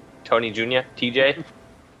Jr.? Tony Jr.? TJ?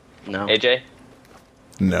 No. AJ?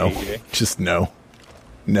 No. AJ. Just no.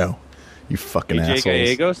 No. You fucking AJ assholes.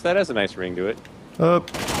 Gallegos, that has a nice ring to it. Up.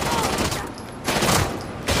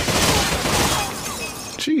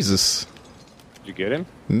 Jesus. Did you get him?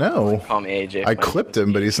 No. Call me AJ. I clipped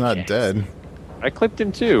him, but he's not dead. I clipped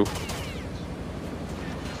him too.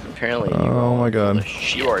 Apparently you Oh my god.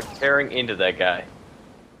 You are tearing into that guy.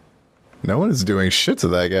 No one is doing shit to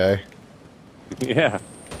that guy. Yeah.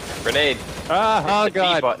 Grenade. Ah, oh Hit the B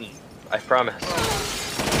god. button. I promise.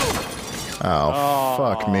 Oh,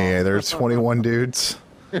 fuck me. There's 21 dudes.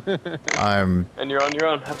 I'm... And you're on your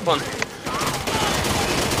own. Have fun.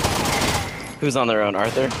 Who's on their own?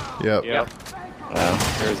 Arthur? Yep. Yep.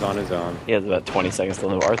 Wow. There's on his own. He has about 20 seconds to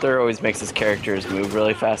live. Arthur always makes his characters move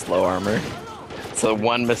really fast, low armor. So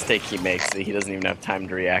one mistake he makes, he doesn't even have time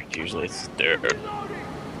to react usually.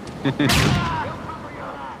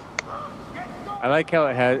 I like how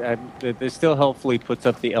it has. It still helpfully puts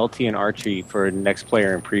up the LT and Archie for next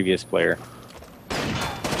player and previous player.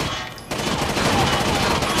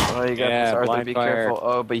 Oh, you got Yeah, this, Arthur. blind Be fire. careful.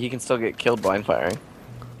 Oh, but he can still get killed blind firing.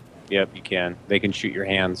 Yep, you can. They can shoot your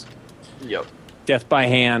hands. Yep. Death by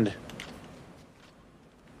hand.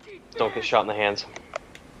 Don't get shot in the hands.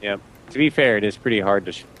 Yep. To be fair, it is pretty hard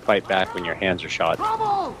to fight back when your hands are shot.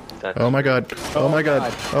 That's Oh my god. Oh my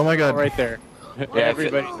god. Oh my god. Right there. Yeah,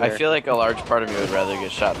 Everybody's I there. feel like a large part of me would rather get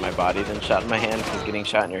shot in my body than shot in my hand, because getting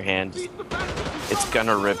shot in your hand, it's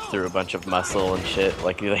gonna rip through a bunch of muscle and shit.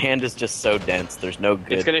 Like, the hand is just so dense, there's no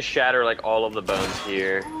good... It's gonna shatter like all of the bones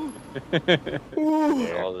here.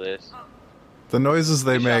 All of this. The noises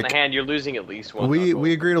they Shot in make... the hand, you're losing at least one. We knuckle.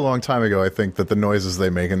 agreed a long time ago, I think, that the noises they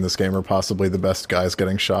make in this game are possibly the best guys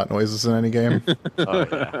getting shot noises in any game.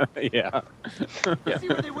 Oh, yeah. Yeah. See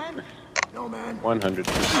where they went? No, man.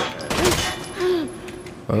 100%.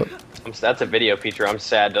 Oh, That's a video feature. I'm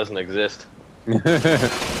sad doesn't exist.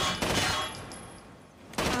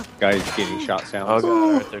 Guys getting shot sounds.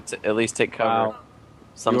 Oh god, Arthur, at least take cover. Wow.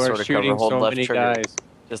 Some You are sort of shooting cover, hold so left many trigger. guys.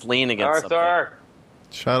 Just lean against something. Arthur!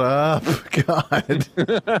 shut up. God.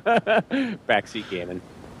 Backseat gaming.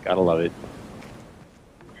 Gotta love it.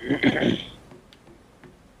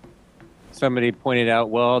 Somebody pointed out,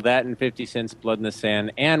 well, that and 50 Cent's Blood in the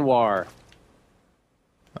Sand and War.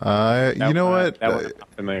 You That know one- what? That one I'm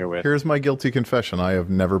not familiar with. Here's my guilty confession. I have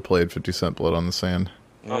never played 50 Cent Blood on the Sand.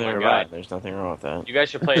 Oh my Neither have God. I. There's nothing wrong with that. You guys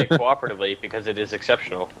should play it cooperatively because it is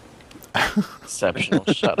exceptional. Exceptional.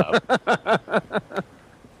 Shut up.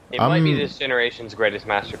 It might be this generation's greatest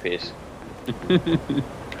masterpiece.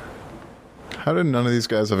 How did none of these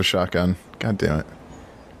guys have a shotgun? God damn it.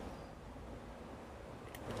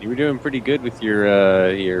 You were doing pretty good with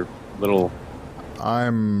your little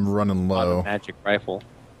I'm running low. magic rifle.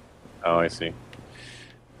 Oh, I see.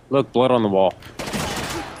 Look, blood on the wall.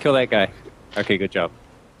 Kill that guy. Okay, good job.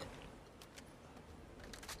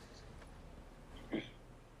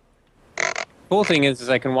 Cool thing is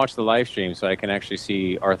I can watch the live stream, so I can actually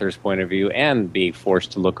see Arthur's point of view and be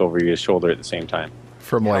forced to look over his shoulder at the same time.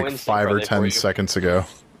 From How like in sync 5 are or they 10 for you? seconds ago.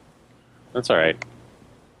 That's all right.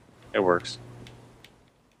 It works.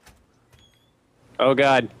 Oh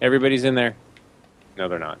God, everybody's in there. No,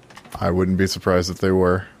 they're not. I wouldn't be surprised if they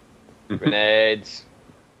were. Grenades.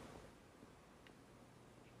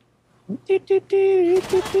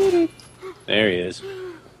 There he is.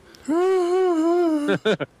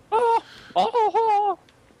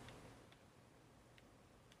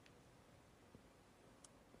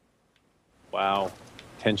 Wow.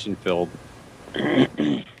 Tension filled.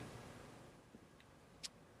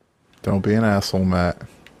 Don't be an asshole, Matt.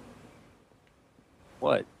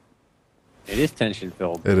 What? It is tension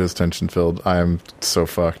filled. It is tension filled. I am so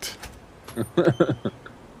fucked.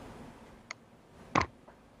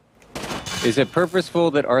 Is it purposeful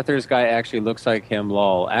that Arthur's guy actually looks like him?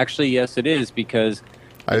 Lol. Actually, yes, it is, because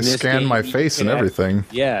I in this scanned game, my you face and could everything.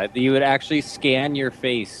 Yeah, you would actually scan your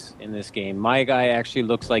face in this game. My guy actually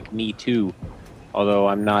looks like me too, although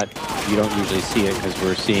I'm not. You don't usually see it because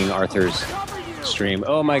we're seeing Arthur's stream.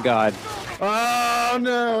 Oh my God. Oh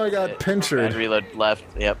no, I got And pinchered. reload left.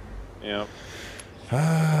 Yep. Yeah.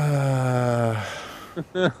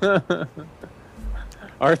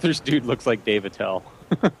 Arthur's dude looks like Dave Attell.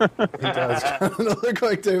 He does kind of look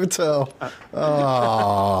like David Tell.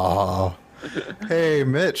 Oh. Hey,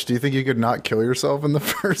 Mitch, do you think you could not kill yourself in the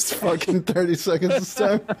first fucking 30 seconds this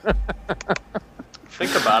time?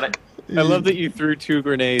 Think about it. I love that you threw 2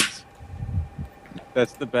 grenades.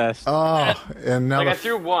 That's the best. Oh, and now Like I the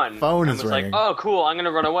threw one. phone I is was ringing. like, oh cool, I'm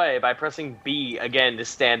gonna run away by pressing B again to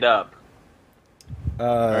stand up.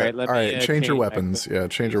 all right, let me, change your change weapons. Yeah,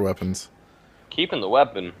 change your weapons. Keeping the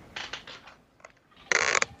weapon.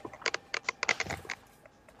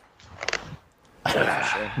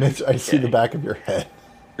 Mitch, I see the back of your head.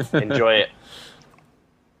 Enjoy it.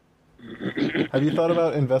 Have you thought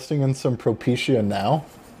about investing in some Propecia now?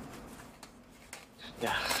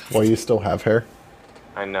 While you still have hair?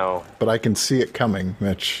 I know. But I can see it coming,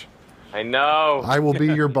 Mitch. I know. I will be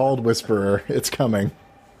your bald whisperer. It's coming.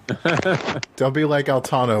 Don't be like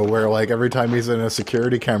Altano, where like every time he's in a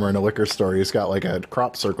security camera in a liquor store, he's got like a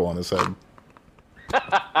crop circle on his head.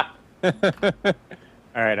 All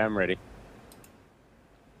right, I'm ready.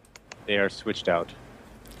 They are switched out.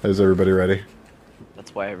 Is everybody ready?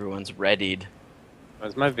 That's why everyone's readied.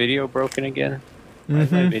 Was my video broken again? Why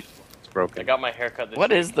is my video I broken? got my haircut this What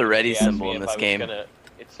week. is the ready He asked symbol me in if this I was game?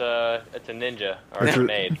 It's a ninja or It's a a-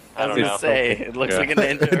 maid. I I don't was know. gonna say it looks Yeah. like a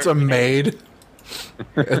ninja. It's a maid.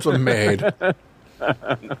 It's a maid.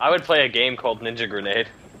 I would play a game called Ninja Grenade.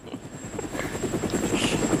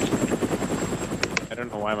 I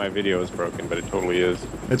don't know why my video is broken, but it totally is.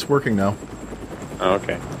 It's working now. Oh,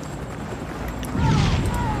 okay.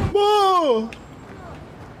 Whoa!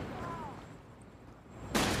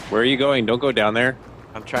 Where are you going? Don't go down there.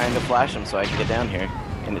 I'm trying to flash him so I can get down here,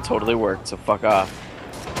 and it totally worked. So fuck off.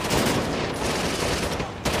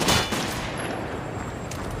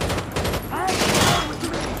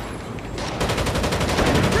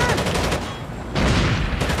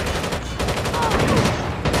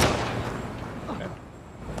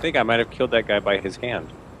 I think I might have killed that guy by his hand.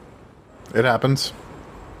 It happens.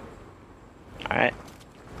 All right.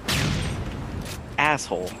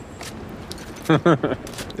 Asshole.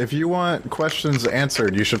 If you want questions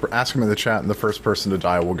answered, you should ask them in the chat, and the first person to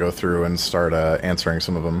die will go through and start answering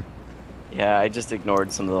some of them. Yeah, I just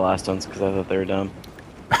ignored some of the last ones because I thought they were dumb.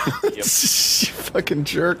 You fucking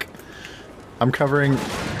jerk. I'm covering...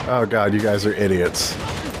 Oh god, you guys are idiots.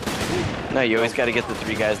 No, you always got to get the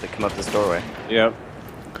 3 guys that come up this doorway. Yep.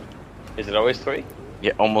 Is it always 3?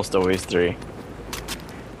 Yeah, almost always 3.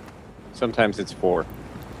 Sometimes it's 4.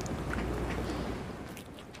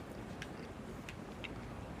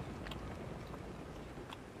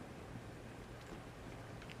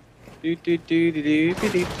 Do, do, do, do, do, do,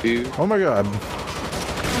 do, do. Oh my god.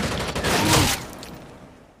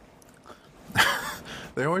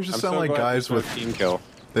 They always just I'm sound so like glad guys this was with... a team kill.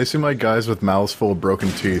 They seem like guys with mouths full of broken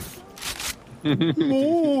teeth.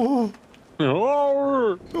 Oh,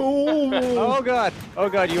 Oh, oh. God! Oh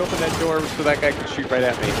God! You open that door so that guy can shoot right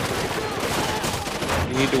at me.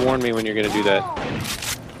 You need to warn me when you're gonna do that.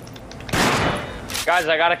 Guys,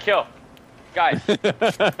 I got a kill. Guys,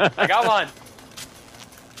 I got one.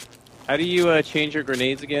 How do you change your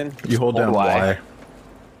grenades again? You hold down Y. Y.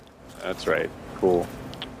 That's right. Cool.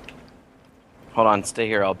 Hold on, stay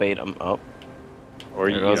here. I'll bait him. Oh, Or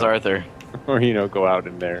there you goes know, Arthur. Or, go out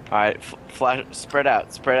in there. All right, flash, spread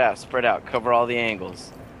out, spread out, spread out. Cover all the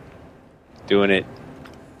angles. Doing it.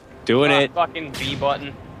 Doing it. Fucking B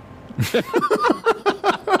button.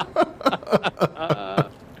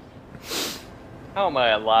 How am I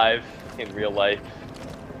alive in real life?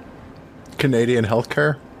 Canadian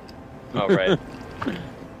healthcare. Oh, right.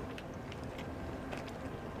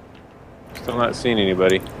 Still not seeing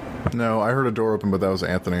anybody. No, I heard a door open, but that was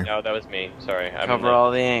Anthony. No, that was me. Sorry. Cover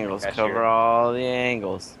all the angles. cashier. Cover all the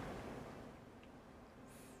angles.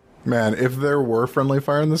 Man, if there were friendly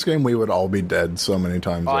fire in this game, we would all be dead so many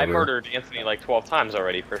times Oh, over. I murdered Anthony like 12 times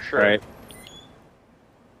already, for sure. Right.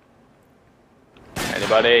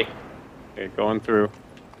 Anybody? Okay, going through.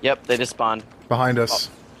 Yep, they just spawned. Behind us.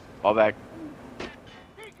 Fall back.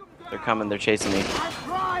 They're coming. They're chasing me. I'm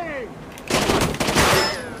trying.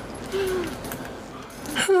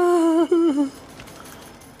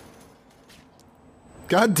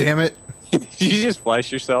 God damn it. Did you just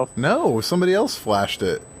flash yourself? No, somebody else flashed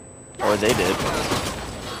it. Or they did.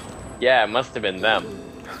 Yeah, it must have been them.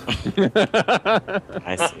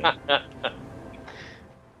 I see.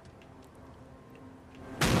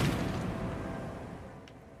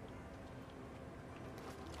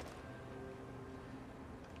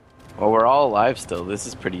 Well, we're all alive still. This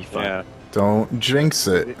is pretty fun. Yeah. Don't jinx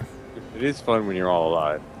it. It is fun when you're all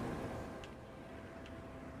alive.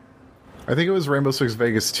 I think it was Rainbow Six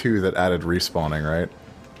Vegas 2 that added respawning, right?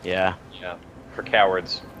 Yeah. Yeah, for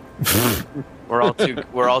cowards. We're all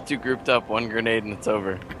too grouped up. One grenade and it's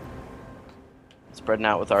over. Spreading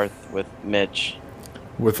out with Mitch.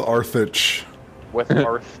 With Arthich. With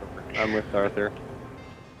Arthur. I'm with Arthur.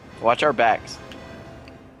 Watch our backs.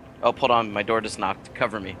 Oh, hold on. My door just knocked.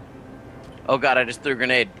 Cover me. Oh god, I just threw a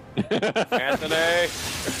grenade. Anthony!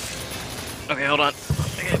 Okay, hold on.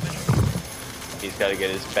 He's got to get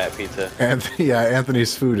his fat pizza.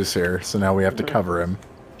 Anthony's food is here, so now we have to cover him.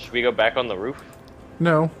 Should we go back on the roof?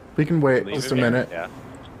 No, we can wait Leave just a him here. minute. Yeah.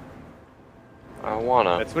 I don't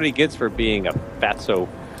wanna. That's what he gets for being a fatso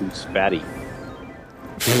who's fatty.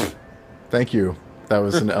 Thank you. That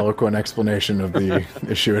was an eloquent explanation of the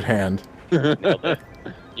issue at hand. Nailed it.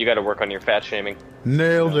 You got to work on your fat shaming.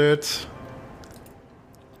 Nailed it.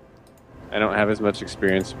 I don't have as much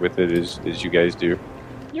experience with it as you guys do.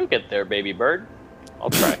 You'll get there, baby bird. I'll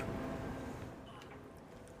try.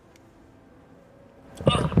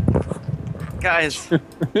 Guys.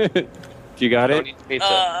 You got Don't it? eat the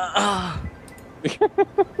pizza.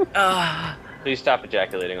 Please stop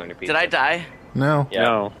ejaculating on your pizza. Did I die? No, Yeah.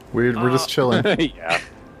 No. we're just chilling. Yeah.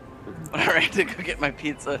 When I ran to go get my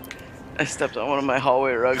pizza, I stepped on one of my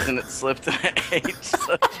hallway rugs and it slipped and I ate.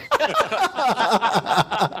 So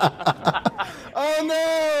Oh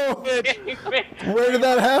no! Where did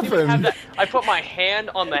that happen? I put my hand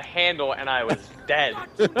on the handle and I was dead.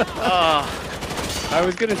 oh, I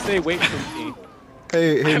was gonna say wait for me.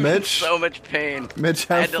 Hey, I'm in Mitch. so much pain. Mitch,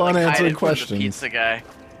 I have had to, fun like, hide answering it from the questions. pizza guy.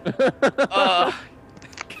 Oh,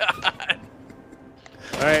 God.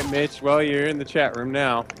 Alright, Mitch, well you're in the chat room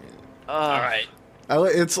now. All right. I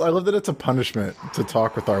love that it's a punishment to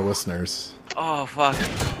talk with our listeners. Oh, fuck.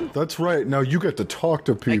 That's right. Now you get to talk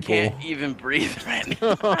to I people. can't even breathe right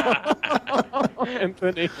now.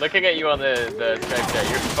 Anthony, Looking at you on the track chat,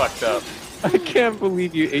 you're fucked up. I can't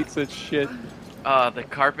believe you ate such shit. The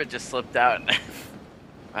carpet just slipped out.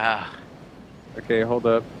 Wow. Okay, hold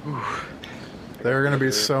up. There are going to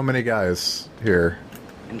be so many guys here.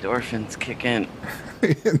 Endorphins kick in.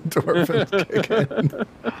 Endorphins kick in.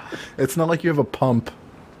 It's not like you have a pump.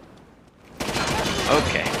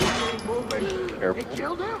 Okay. Careful.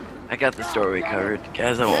 I got the story covered.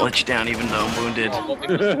 Guys, I won't let you down even though I'm wounded. People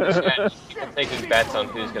taking bets on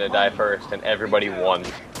who's gonna die first, and everybody won.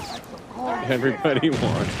 Everybody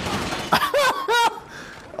won.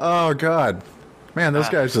 Oh god. Man, those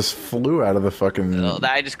guys just flew out of the fucking...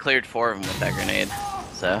 I just cleared 4 of them with that grenade.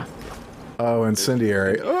 So, Oh,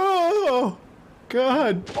 incendiary. Oh!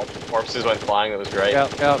 God. All the corpses went flying. That was great. Out.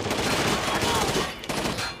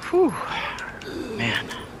 whew. Man.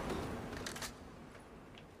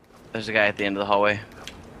 There's a guy at the end of the hallway.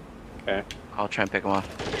 Okay. I'll try and pick him off.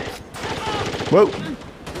 Whoa.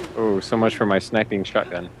 Oh, so much for my sniping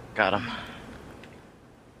shotgun. Got him.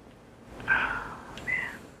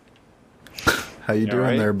 How you doing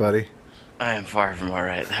right? there, buddy? I am far from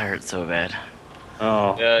alright. That hurt so bad.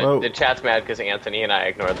 Oh. Whoa. The chat's mad because Anthony and I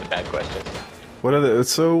ignored the bad questions. What are the...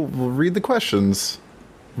 So, we'll read the questions.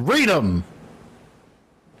 Read them!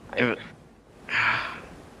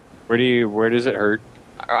 Where does it hurt?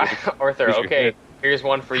 Arthur, Here's your okay. hit. Here's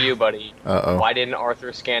one for you, buddy. Uh-oh. Why didn't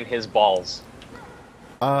Arthur scan his balls?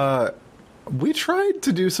 We tried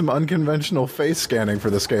to do some unconventional face scanning for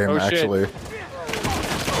this game, Oh, shit. actually.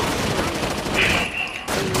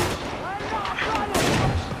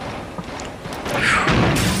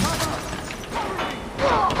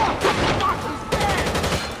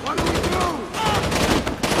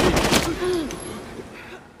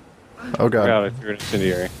 Oh god. God, I threw an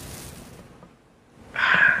incendiary.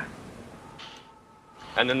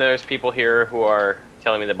 And then there's people here who are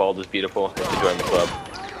telling me that Bald is beautiful and to join the club.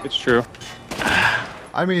 It's true.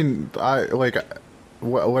 I mean,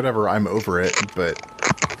 whatever. I'm over it, but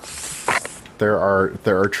there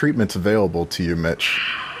are treatments available to you, Mitch.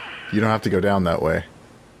 You don't have to go down that way.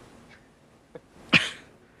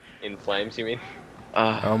 In flames, you mean?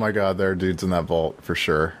 Oh my god, there are dudes in that vault for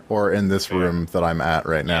sure, or in this room that I'm at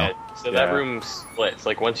right now. Yeah, so that room splits.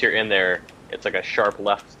 Like once you're in there, it's like a sharp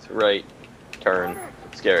left-right turn.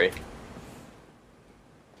 It's scary.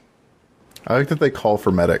 I like that they call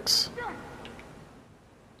for medics.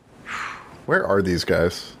 Where are these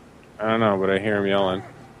guys? I don't know, but I hear him yelling.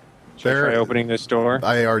 Should I They're try opening this door?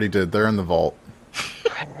 I already did. They're in the vault.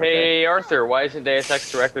 Hey Arthur, why isn't Deus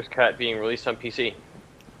Ex Director's Cut being released on PC?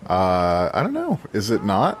 I don't know. Is it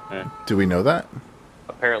not? Yeah. Do we know that?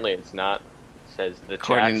 Apparently it's not. Says the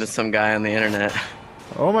According to chat. some guy on the internet.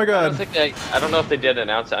 Oh my I god. don't know if they did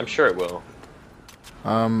announce it. I'm sure it will.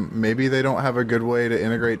 Maybe they don't have a good way to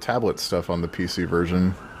integrate tablet stuff on the PC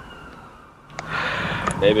version.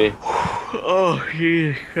 Maybe. Oh,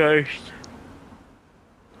 Jesus Christ.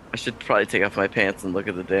 I should probably take off my pants and look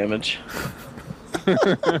at the damage.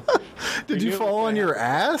 Did you fall on your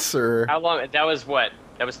ass, or? How long? That was what?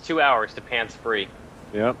 That was 2 hours to pants free.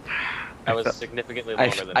 Yep. That was significantly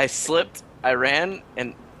longer than I slipped, I ran,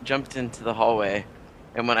 and jumped into the hallway.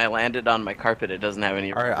 And when I landed on my carpet, it doesn't have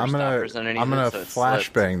any All right, rubber stoppers underneath I'm gonna it, so it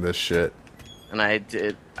slipped. flashbang this shit. And I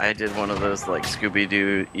did one of those like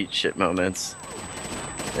Scooby-Doo eat shit moments,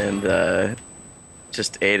 and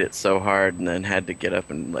just ate it so hard, and then had to get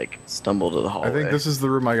up and like stumble to the hallway. I think this is the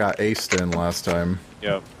room I got aced in last time.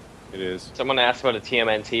 Yep. It is. Someone asked about a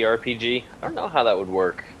TMNT RPG. I don't know how that would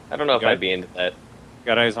work. I don't know if Got I'd it. be into that.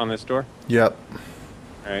 Got eyes on this door? Yep.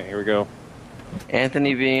 Alright, here we go.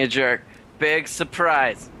 Anthony being a jerk. Big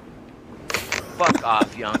surprise. Fuck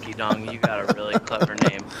off, Yonky Dong. You got a really clever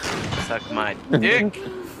name. Suck my dick.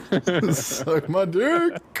 Suck my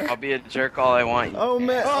dick. I'll be a jerk all I want. Oh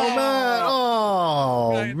man! Oh man!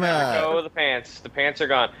 Oh man! Go with the pants. The pants are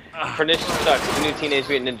gone. Pernicious Sucks, the new Teenage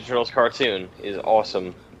Mutant Ninja Turtles cartoon, is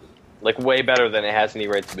awesome. Like, way better than it has any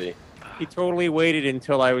right to be. He totally waited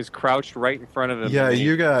until I was crouched right in front of him. Yeah, and he-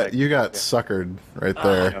 you got suckered right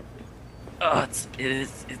there. Oh, it's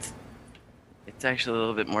actually a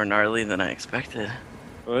little bit more gnarly than I expected.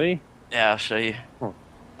 Really? Yeah, I'll show you.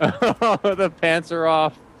 The pants are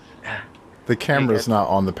off. The camera's not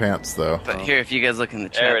on the pants though. But here, if you guys look in the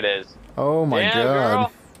chat. There it is. Oh my Damn,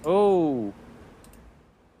 god! girl. Oh.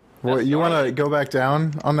 What, you want to go back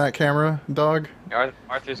down on that camera, dog?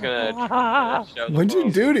 Arthur's gonna show the What'd you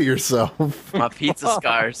world. do to yourself? My pizza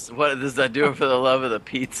scars. What does that do for the love of the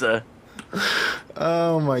pizza?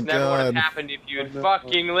 Oh my Never would have god! happened if you'd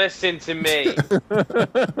fucking listened to me.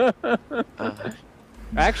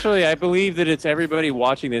 Actually, I believe that it's everybody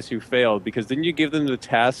watching this who failed, because didn't you give them the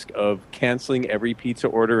task of canceling every pizza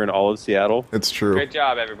order in all of Seattle? It's true. Good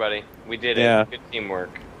job, everybody. We did it. Yeah. Good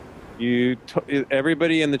teamwork.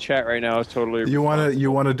 Everybody in the chat right now is totally. You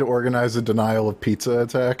wanted to organize a denial of pizza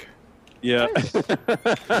attack? Yeah.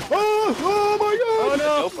 Oh my Oh god!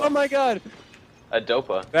 no! Oh my god! A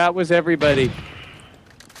dopa. That was everybody.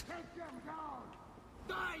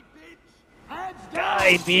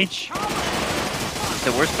 Die, bitch!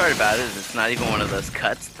 The worst part about it is it's not even one of those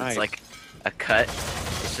cuts. It's Nice. like a cut.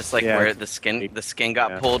 It's just like Yeah. where the skin got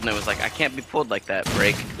Yeah. pulled, and it was like, I can't be pulled like that.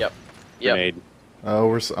 Break. Yep. Yep. Grenade.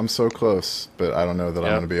 Oh, I'm so close, but I don't know that I'm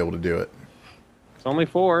Yep. going to be able to do it. It's only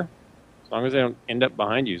 4. As long as they don't end up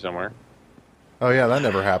behind you somewhere. Oh yeah, that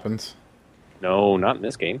never happens. No, not in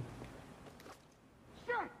this game.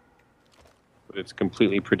 But it's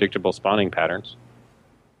completely predictable spawning patterns.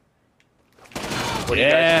 What do you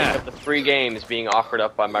guys think of the free games being offered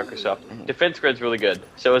up by Microsoft? Defense Grid's really good.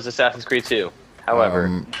 So is Assassin's Creed 2.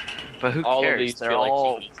 However, But who all cares? of these They're feel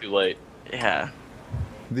all like too late. yeah.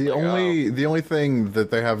 The only thing that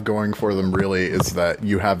they have going for them really is that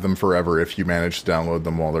you have them forever if you manage to download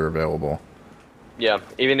them while they're available. Yeah,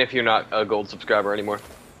 even if you're not a gold subscriber anymore.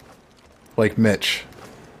 Like Mitch.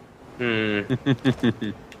 No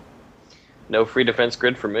free Defense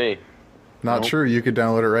Grid for me. Not Nope. true. You could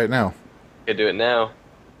download it right now. Could do it now.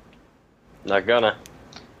 Not gonna.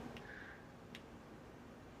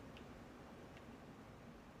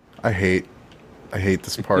 I hate I hate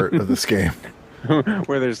this part of this game.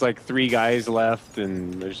 Where there's like 3 guys left,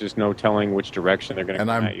 and there's just no telling which direction they're going to And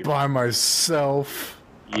come I'm at you. by myself.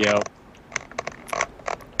 Yep.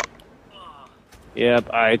 Yep,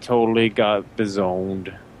 I totally got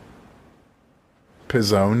bizoned.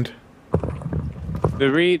 Pizzoned. The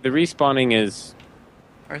respawning is...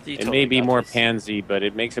 Arthur, you It totally may be got more this. pansy, but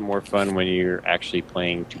it makes it more fun when you're actually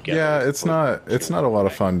playing together. Yeah, it's not a lot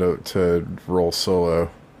of fun to roll solo.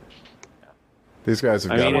 These guys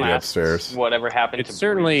have I got mean, to be it- upstairs. Whatever happened It's to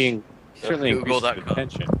certainly increases Google.com. the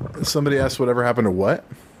tension. Somebody asked whatever happened to what?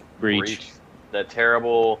 Breach. That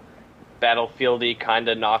terrible battlefieldy kind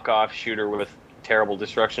of knockoff shooter with terrible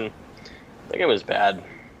destruction. I think it was bad.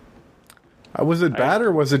 Was it bad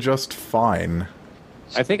or was it just fine?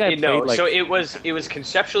 I think I played like... so it was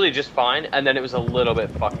conceptually just fine, and then it was a little bit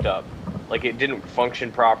fucked up. Like it didn't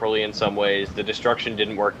function properly in some ways. The destruction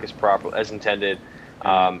didn't work as intended,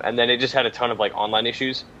 and then it just had a ton of like online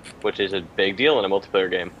issues, which is a big deal in a multiplayer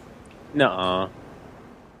game. Nuh-uh.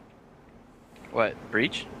 What,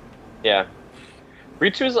 Breach? Yeah,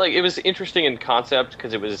 Breach was like it was interesting in concept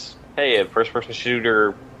because it was a first-person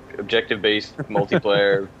shooter, objective-based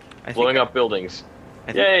multiplayer, blowing up buildings.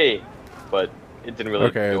 Yay! But it didn't really.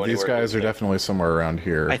 Okay, go these anywhere guys are with it. definitely somewhere around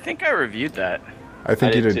here. I think I reviewed that. I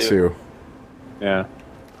think I you did did too. too. Yeah.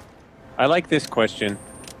 I like this question.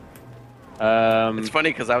 It's funny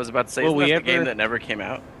because I was about to say, Will isn't we that the game ever- that never came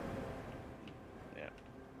out?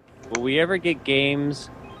 Will we ever get games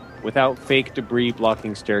without fake debris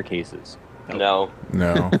blocking staircases? No.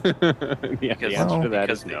 No. Yeah, the answer to that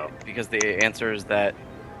because is no. Because the answer is that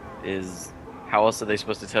how else are they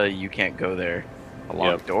supposed to tell you can't go there? A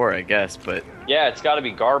locked door, I guess, but Yeah, it's got to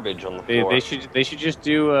be garbage on the floor. They should just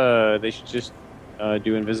do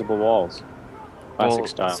invisible walls, classic well,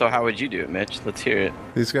 style. so how would you do it, Mitch? Let's hear it.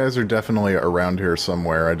 These guys are definitely around here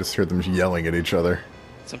somewhere. I just hear them yelling at each other.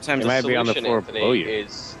 Sometimes It might be on the solution, floor Anthony, below you.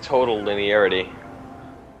 is total linearity.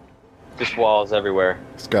 Just walls everywhere.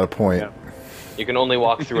 It's got a point. Yeah. You can only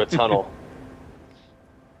walk through a tunnel.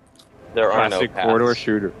 There are no Classic paths. corridor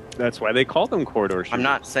shooter. That's why they call them corridor shooters. I'm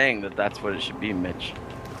not saying that that's what it should be, Mitch.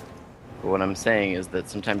 But what I'm saying is that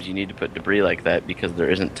sometimes you need to put debris like that because there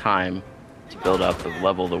isn't time to build up the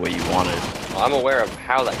level the way you wanted. I'm aware of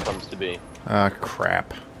how that comes to be. Ah,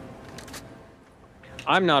 crap.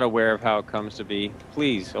 I'm not aware of how it comes to be.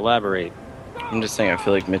 Please elaborate. I'm just saying I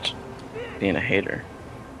feel like Mitch being a hater.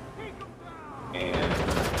 And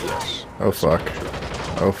yes, Oh, fuck.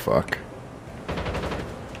 Oh, fuck.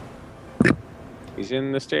 he's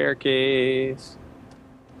in the staircase.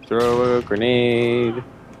 Throw a grenade.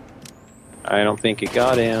 I don't think it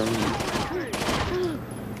got him.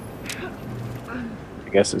 I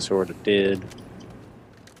guess it sort of did.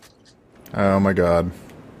 Oh, my God.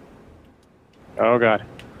 Oh god.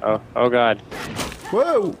 Oh god.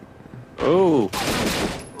 Whoa! Oh.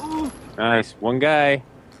 Nice. One guy.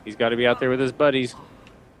 He's got to be out there with his buddies.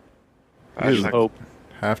 I Bioshock. hope.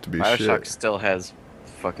 Have to be Bioshock shit. still has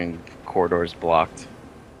fucking corridors blocked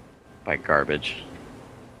by garbage.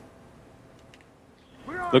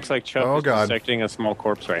 Looks like Chuck Oh, is God. dissecting a small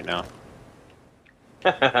corpse right now.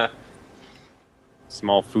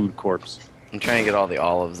 Small food corpse. I'm trying to get all the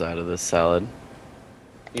olives out of this salad.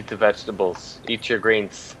 Eat the vegetables. Eat your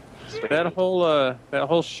greens. That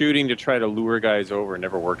whole shooting to try to lure guys over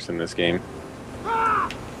never works in this game. Yeah,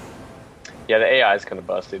 the AI is kind of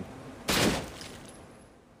busted.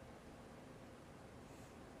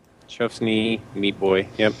 Chuff's knee, meat boy.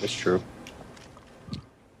 Yep, that's true.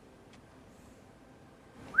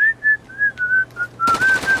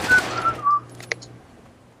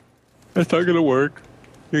 That's not gonna work.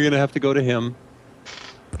 You're gonna have to go to him.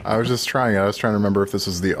 I was just trying it. I was trying to remember if this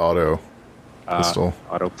is the auto pistol.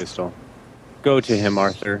 Auto pistol. Go to him,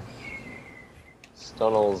 Arthur.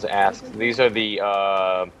 Stonels asked. These are the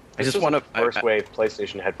I just was wanna- the first wave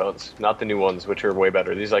PlayStation headphones, not the new ones, which are way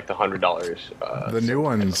better. These are like the $100. The new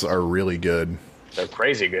ones are really good. They're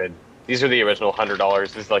crazy good. These are the original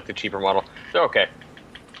 $100. This is like the cheaper model. They're okay.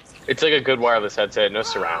 It's like a good wireless headset. No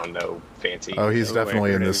surround. No fancy. Oh, he's No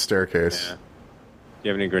definitely in way, this grenades. staircase. Yeah. Do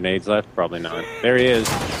you have any grenades left? Probably not. There he is.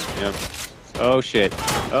 Yep. Oh shit.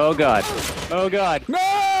 Oh god. Oh god.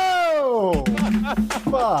 No!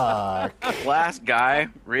 Fuck. Last guy,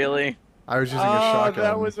 really? I was using a shotgun.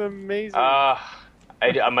 that was amazing.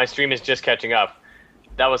 My stream is just catching up.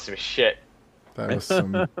 That was some shit. That was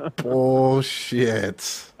some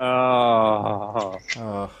bullshit. Oh.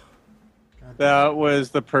 Oh, That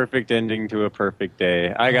was the perfect ending to a perfect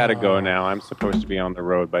day. I gotta go now. I'm supposed to be on the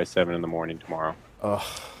road by 7 in the morning tomorrow.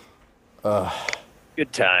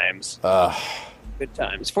 Good times. Good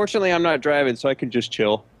times. Fortunately, I'm not driving, so I can just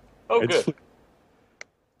chill. Oh, and good. sleep.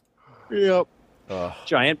 Yep. Ugh.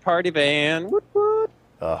 Giant party van. Woot, woot.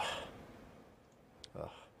 Ugh.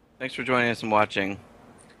 Thanks for joining us and watching.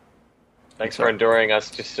 Thanks for enduring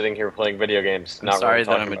us just sitting here playing video games. I'm Not sorry really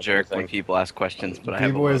that talking I'm a about jerk when anything. people ask questions, but I have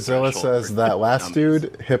a B-Boy low Zilla threshold says for that last numbers.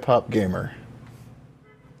 dude, hip hop gamer.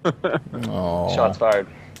 Oh, Shots fired.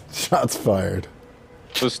 Shots fired.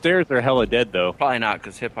 Those stairs are hella dead, though. Probably not,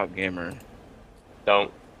 because hip hop gamer.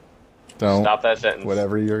 Don't Don't. stop that sentence.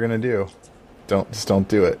 Whatever you're gonna do, just don't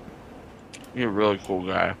do it. You're a really cool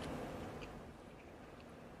guy.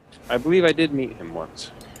 I believe I did meet him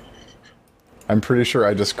once. I'm pretty sure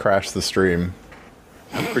I just crashed the stream.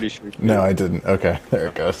 I'm pretty sure. you No, did. I didn't. Okay, there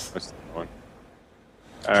it goes. What's the one?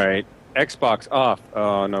 All right. Xbox off.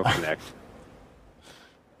 Oh, no Connect.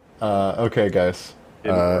 Okay, guys.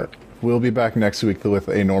 Didn't work. We'll be back next week with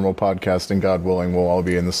a normal podcast, and God willing, we'll all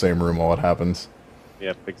be in the same room while it happens.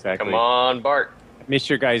 Yep, exactly. Come on, Bart. I miss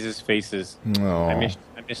your guys' faces. Oh. I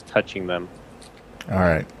miss touching them All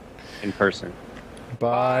right. in person.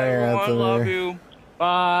 Bye, everyone. Anthony. Love you.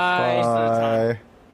 Bye. Bye.